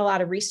there's not a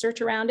lot of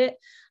research around it.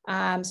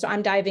 So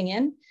I'm diving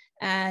in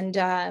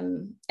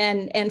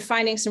and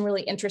finding some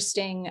really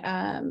interesting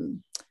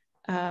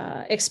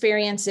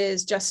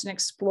experiences just in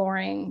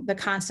exploring the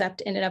concept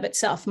in and of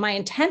itself. My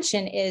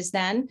intention is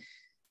then,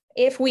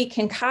 if we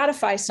can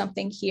codify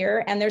something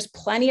here, and there's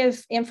plenty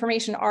of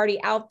information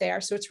already out there,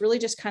 so it's really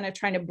just kind of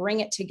trying to bring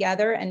it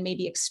together and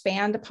maybe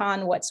expand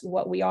upon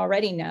what we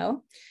already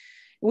know.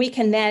 We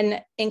can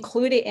then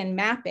include it in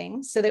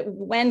mapping, so that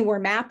when we're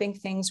mapping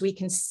things, we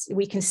can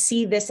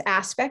see this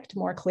aspect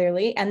more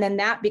clearly, and then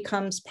that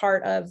becomes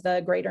part of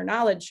the greater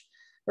knowledge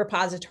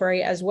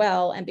repository as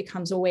well, and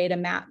becomes a way to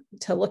map,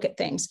 to look at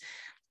things.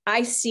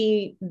 I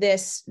see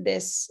this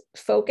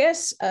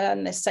focus,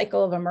 this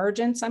cycle of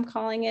emergence, I'm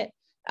calling it,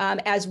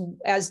 as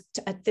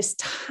this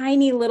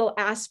tiny little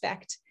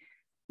aspect.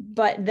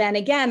 But then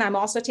again, I'm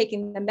also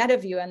taking the meta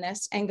view on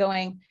this and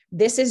going,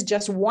 this is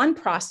just one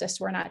process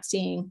we're not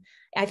seeing.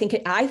 I think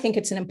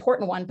it's an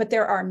important one, but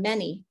there are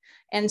many.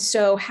 And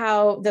so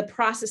the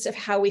process of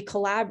how we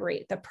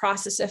collaborate, the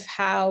process of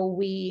how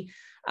we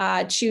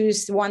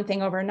choose one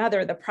thing over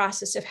another, the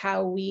process of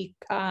how we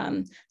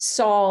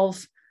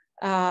solve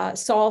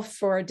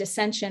for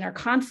dissension or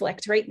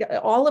conflict, right?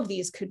 All of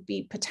these could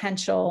be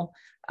potential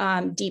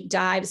deep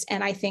dives.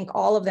 And I think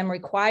all of them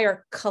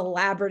require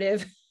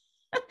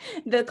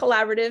the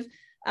collaborative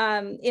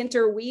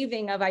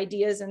interweaving of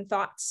ideas and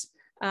thoughts,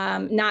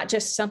 not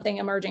just something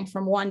emerging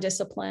from one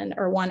discipline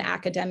or one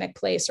academic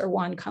place or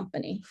one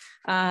company.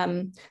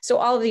 So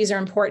all of these are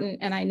important.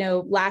 And I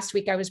know last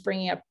week I was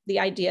bringing up the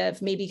idea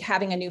of maybe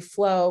having a new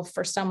flow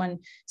for someone,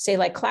 say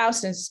like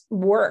Klaus's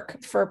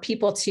work, for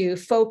people to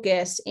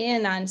focus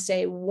in on,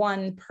 say,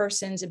 one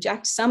person's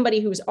objective, somebody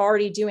who's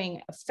already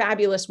doing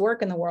fabulous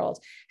work in the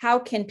world. How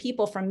can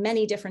people from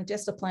many different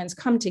disciplines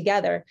come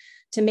together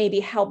to maybe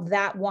help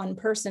that one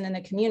person in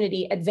the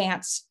community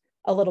advance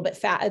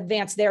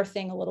their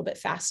thing a little bit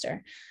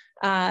faster?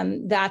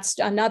 That's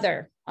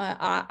another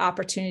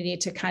opportunity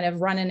to kind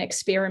of run an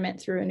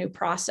experiment through a new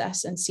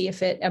process and see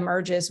if it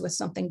emerges with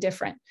something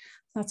different.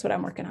 That's what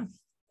I'm working on.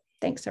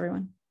 Thanks,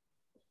 everyone.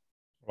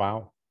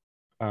 Wow.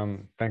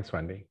 Thanks,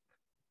 Wendy.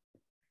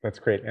 That's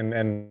great.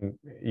 And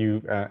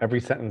you every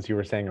sentence you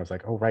were saying, I was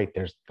like, oh right,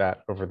 there's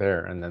that over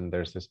there, and then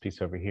there's this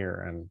piece over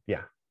here, and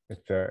yeah,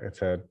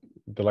 it's a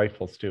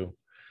delightful stew.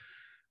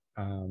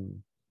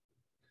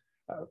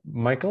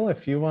 Michael,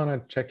 if you want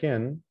to check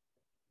in,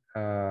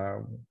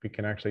 we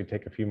can actually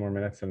take a few more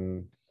minutes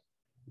and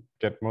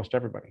get most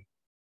everybody.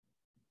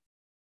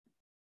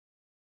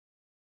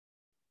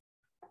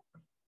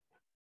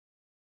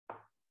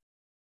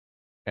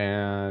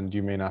 And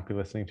you may not be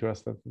listening to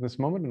us at this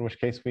moment, in which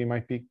case we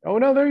might be, oh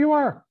no, there you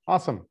are.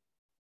 Awesome.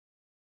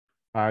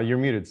 You're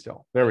muted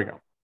still. There we go.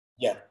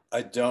 Yeah,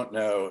 I don't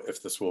know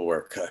if this will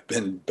work. I've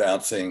been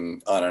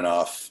bouncing on and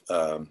off,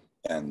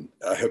 and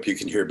I hope you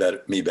can hear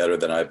me better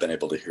than I've been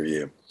able to hear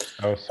you.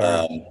 Oh,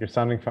 sorry. You're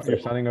sounding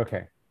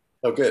okay.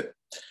 Oh, good.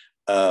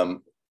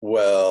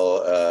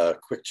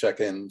 Quick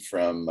check-in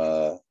from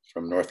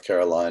North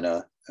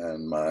Carolina,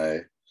 and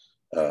my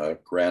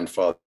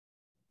grandfather.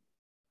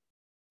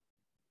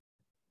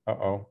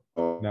 Uh-oh.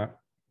 No.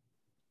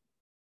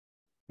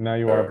 Now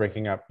you are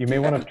breaking up. You may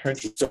want to turn,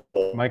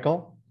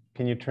 Michael,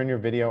 can you turn your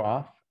video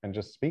off and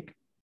just speak?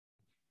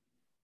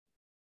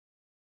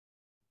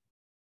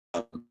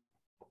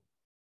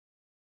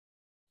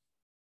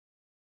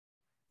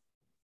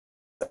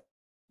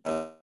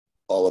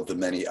 All of the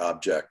many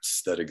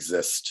objects that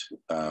exist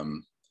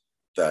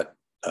that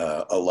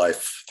a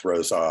life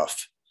throws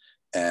off,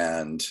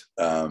 and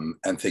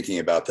thinking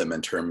about them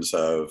in terms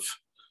of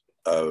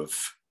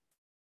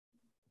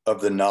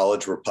the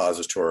knowledge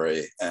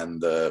repository and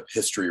the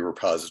history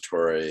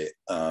repository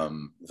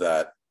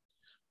that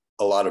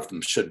a lot of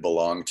them should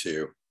belong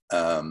to.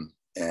 I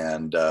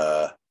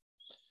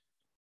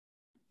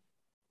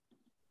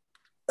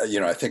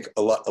think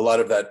a lot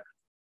of that,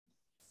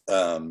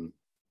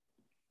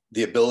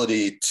 the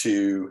ability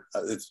to,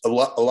 a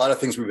lot of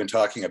things we've been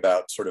talking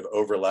about sort of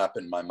overlap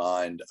in my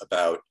mind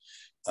about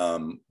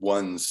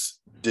one's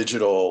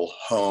digital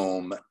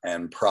home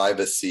and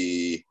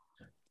privacy,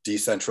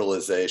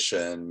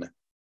 decentralization,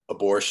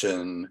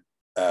 abortion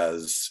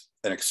as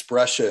an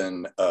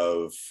expression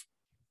of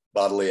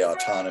bodily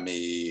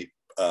autonomy,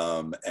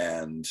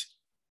 and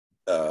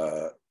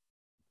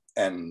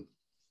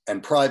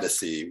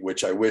privacy,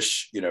 which I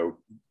wish,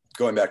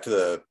 going back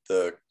to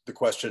the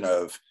question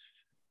of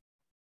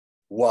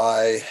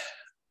why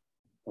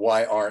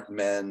aren't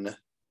men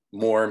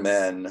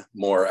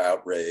more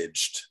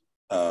outraged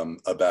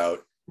about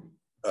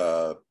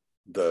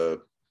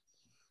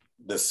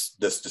this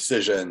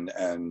decision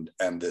and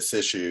this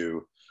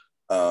issue,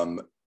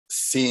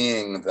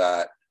 seeing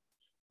that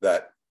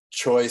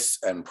choice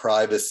and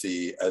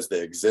privacy as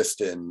they exist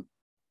in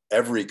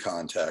every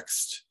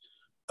context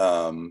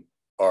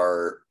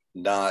are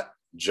not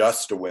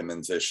just a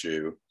women's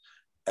issue,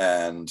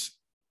 and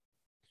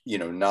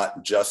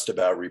not just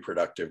about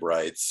reproductive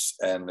rights.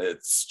 And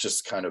it's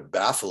just kind of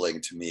baffling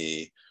to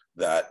me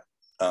that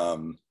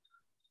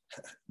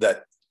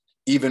that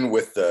even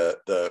with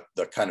the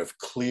kind of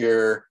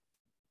clear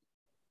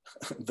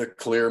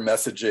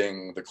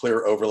messaging, the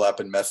clear overlap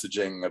in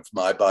messaging of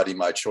my body,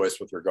 my choice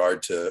with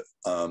regard to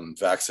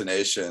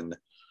vaccination,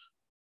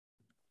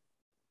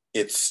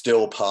 it's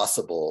still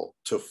possible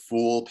to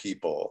fool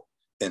people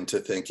into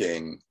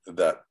thinking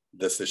that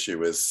this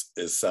issue is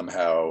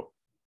somehow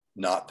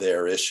not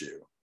their issue.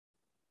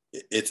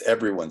 It's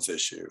everyone's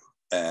issue.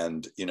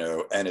 And,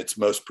 and it's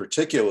most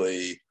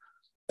particularly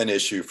an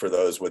issue for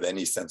those with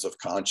any sense of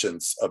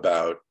conscience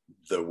about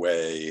the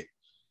way,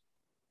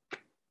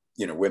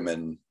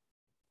 women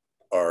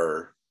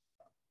are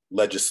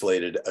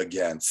legislated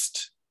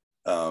against,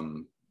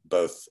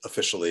 both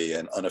officially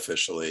and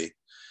unofficially.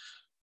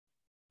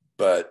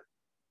 But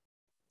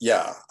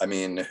yeah, I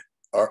mean,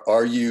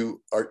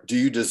 do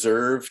you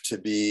deserve to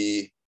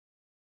be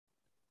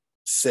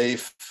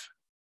safe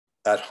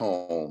at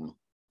home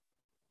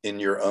in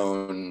your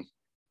own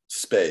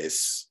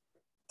space,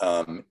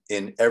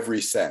 in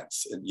every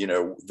sense? And,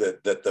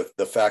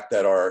 the fact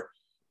that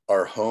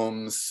our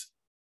homes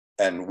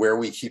and where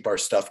we keep our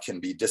stuff can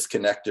be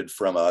disconnected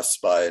from us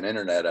by an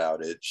internet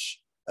outage,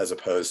 as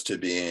opposed to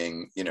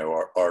being,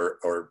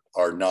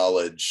 our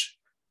knowledge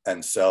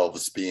and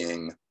selves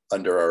being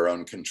under our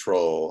own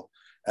control,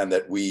 and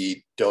that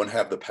we don't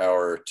have the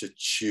power to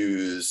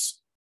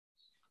choose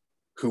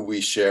who we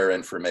share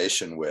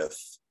information with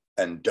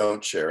and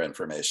don't share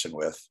information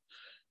with.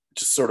 It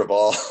just sort of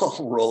all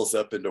rolls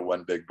up into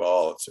one big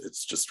ball.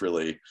 It's just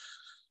really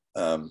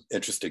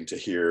interesting to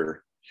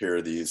hear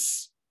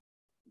these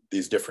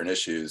different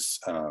issues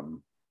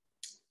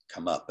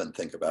come up and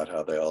think about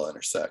how they all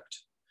intersect.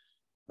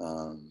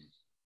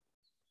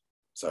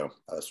 So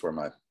that's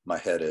where my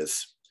head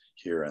is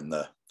here in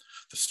the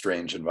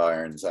strange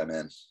environs I'm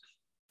in.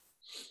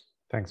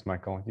 Thanks,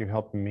 Michael. You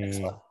helped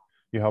me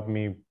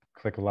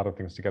click a lot of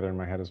things together in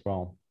my head as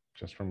well,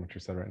 just from what you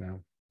said right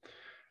now.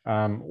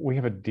 We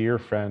have a dear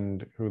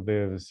friend who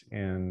lives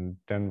in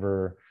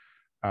Denver,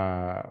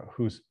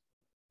 whose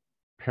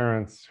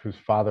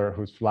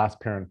last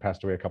parent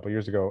passed away a couple of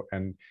years ago,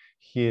 and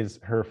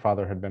her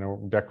father had been a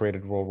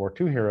decorated World War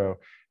II hero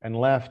and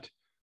left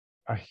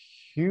a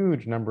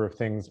huge number of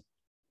things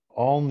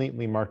all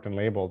neatly marked and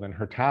labeled. And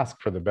her task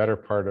for the better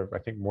part of, I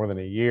think, more than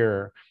a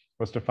year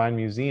was to find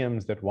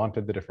museums that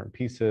wanted the different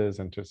pieces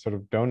and to sort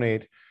of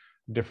donate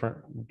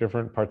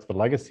different parts of the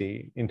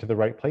legacy into the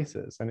right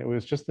places. And it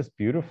was just this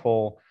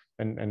beautiful,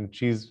 and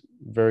she's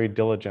very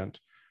diligent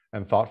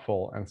and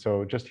thoughtful. And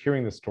so just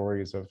hearing the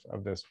stories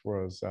of this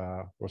was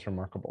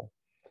remarkable.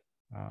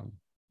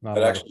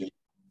 But actually,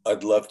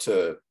 I'd love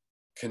to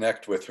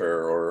connect with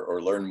her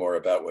or learn more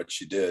about what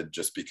she did,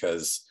 just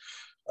because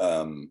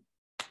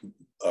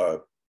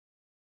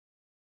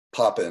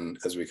Poppin,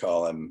 as we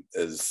call him,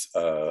 is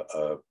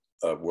a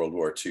World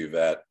War II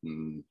vet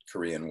and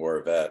Korean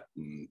War vet,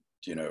 and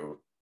you know,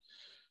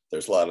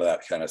 there's a lot of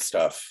that kind of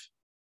stuff,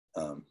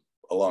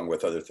 along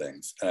with other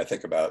things. And I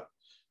think about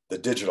the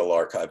digital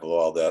archive of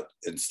all that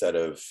instead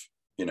of,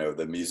 you know,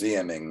 the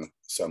museuming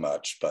so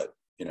much, but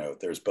you know,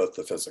 there's both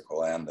the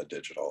physical and the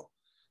digital.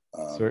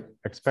 So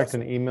expect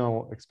an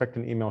email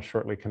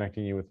shortly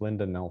connecting you with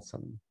Linda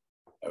Nelson.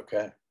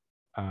 Okay.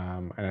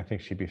 And I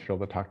think she'd be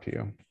thrilled to talk to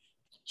you.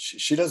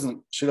 She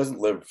doesn't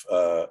live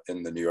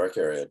in the New York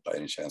area by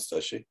any chance,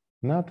 does she?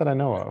 Not that I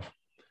know of.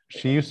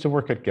 She used to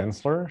work at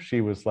Gensler.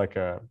 She was like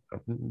a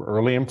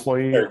early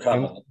employee.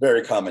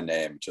 Very common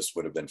name. Just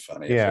would have been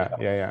funny.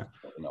 Yeah.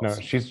 No,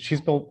 she's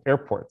built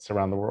airports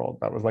around the world.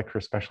 That was like her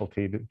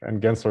specialty.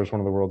 And Gensler is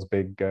one of the world's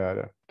big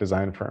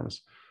design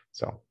firms.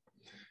 So,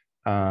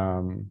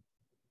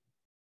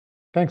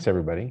 thanks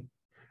everybody.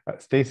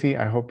 Stacy,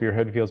 I hope your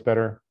head feels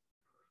better.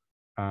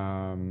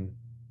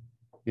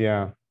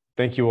 Yeah,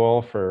 thank you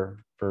all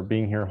for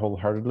being here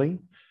wholeheartedly.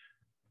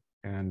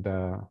 And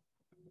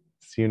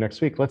see you next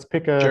week. Let's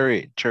pick a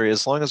Jerry.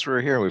 As long as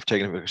we're here and we've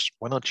taken it,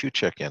 why don't you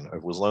check in?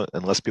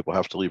 Unless people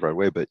have to leave right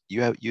away, but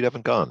you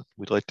haven't gone.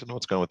 We'd like to know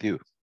what's going with you.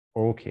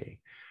 Okay.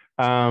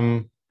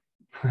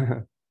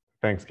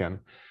 Thanks, Ken.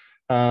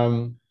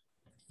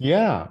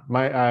 Yeah,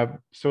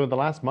 so the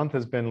last month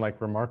has been like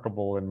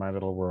remarkable in my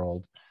little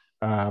world.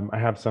 I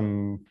have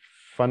some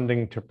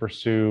funding to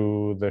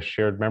pursue the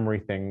shared memory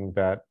thing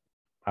that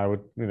I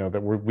would,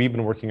 that we've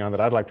been working on, that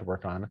I'd like to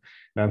work on.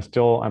 And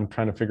I'm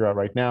trying to figure out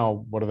right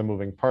now, what are the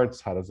moving parts?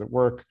 How does it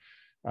work?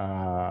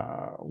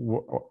 How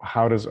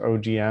does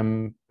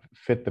OGM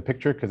fit the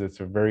picture? Because it's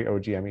a very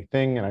OGM-y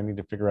thing, and I need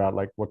to figure out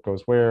like what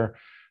goes where.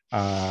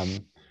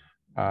 And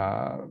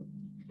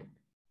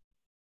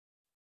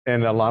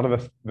a lot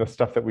of the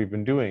stuff that we've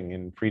been doing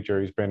in Free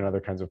Jerry's Brain and other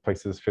kinds of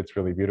places fits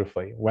really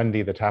beautifully.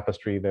 Wendy, the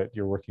tapestry that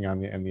you're working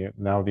on, and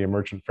now the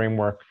emergent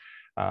framework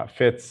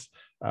fits.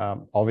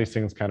 All these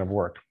things kind of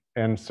work.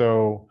 And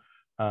so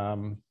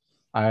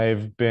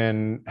I've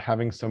been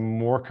having some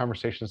more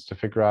conversations to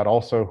figure out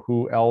also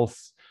who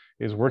else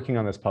is working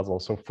on this puzzle.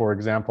 So for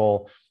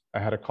example, I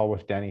had a call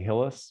with Danny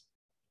Hillis.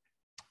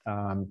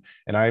 And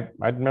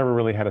I'd never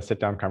really had a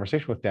sit-down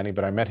conversation with Danny,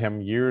 but I met him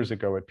years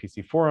ago at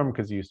PC Forum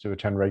because he used to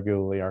attend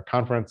regularly our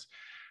conference.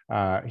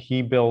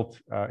 He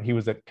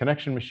was at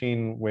Connection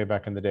Machine way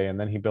back in the day, and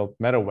then he built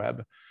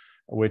MetaWeb,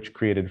 which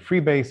created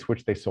Freebase,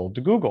 which they sold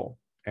to Google,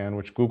 and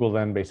which Google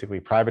then basically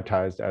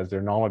privatized as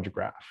their knowledge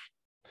graph.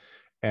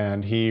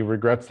 And he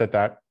regrets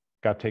that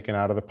got taken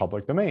out of the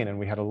public domain. And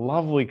we had a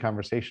lovely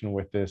conversation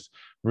with this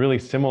really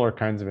similar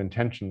kinds of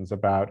intentions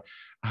about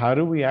how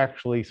do we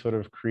actually sort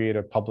of create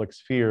a public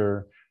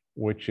sphere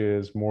which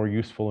is more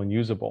useful and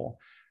usable.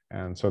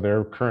 And so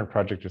their current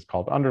project is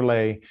called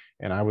Underlay.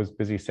 And I was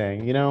busy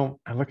saying,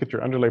 I look at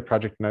your Underlay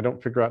project and I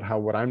don't figure out how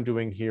what I'm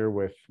doing here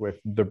with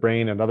the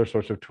brain and other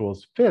sorts of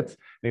tools fits.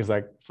 And he's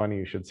like, funny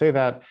you should say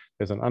that.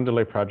 There's an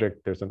Underlay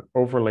project, there's an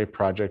Overlay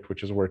project,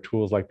 which is where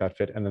tools like that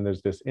fit. And then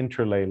there's this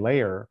interlay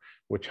layer,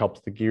 which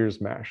helps the gears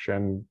mesh.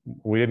 And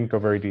we didn't go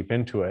very deep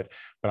into it,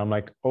 but I'm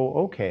like,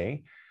 oh,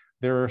 okay.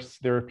 There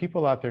are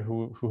people out there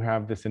who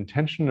have this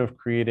intention of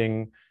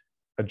creating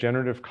a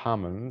generative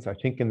commons, I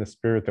think in the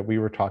spirit that we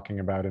were talking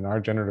about in our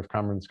generative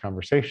commons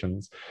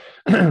conversations,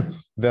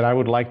 that I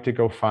would like to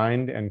go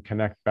find and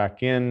connect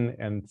back in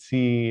and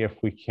see if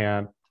we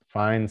can't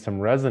find some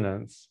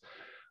resonance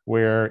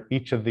where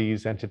each of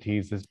these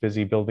entities is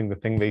busy building the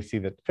thing they see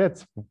that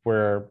fits,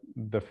 where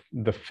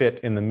the fit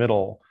in the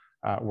middle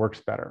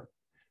works better.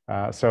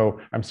 So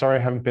I'm sorry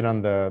I haven't been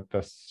on the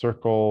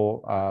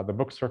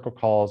book circle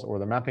calls or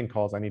the mapping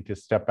calls. I need to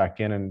step back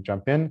in and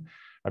jump in.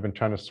 I've been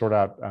trying to sort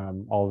out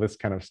all this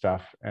kind of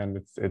stuff, and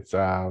it's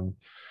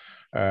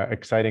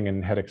exciting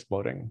and head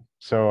exploding.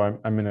 So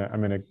I'm in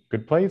a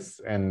good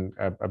place and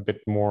a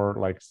bit more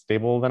like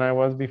stable than I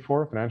was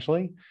before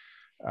financially.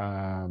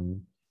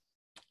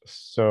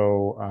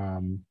 So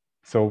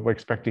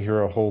expect to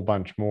hear a whole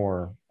bunch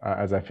more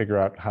as I figure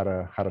out how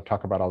to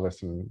talk about all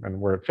this and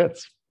where it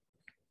fits.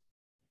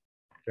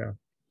 Yeah.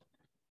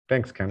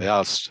 Thanks, Ken.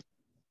 Yes.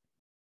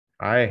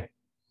 Aye.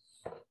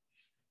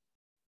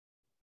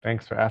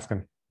 Thanks for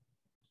asking.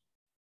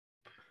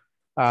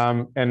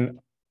 And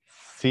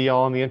see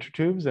y'all in the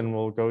intertubes, and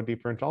we'll go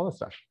deeper into all this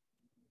stuff.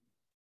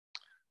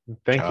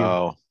 Thank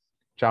you.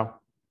 Ciao.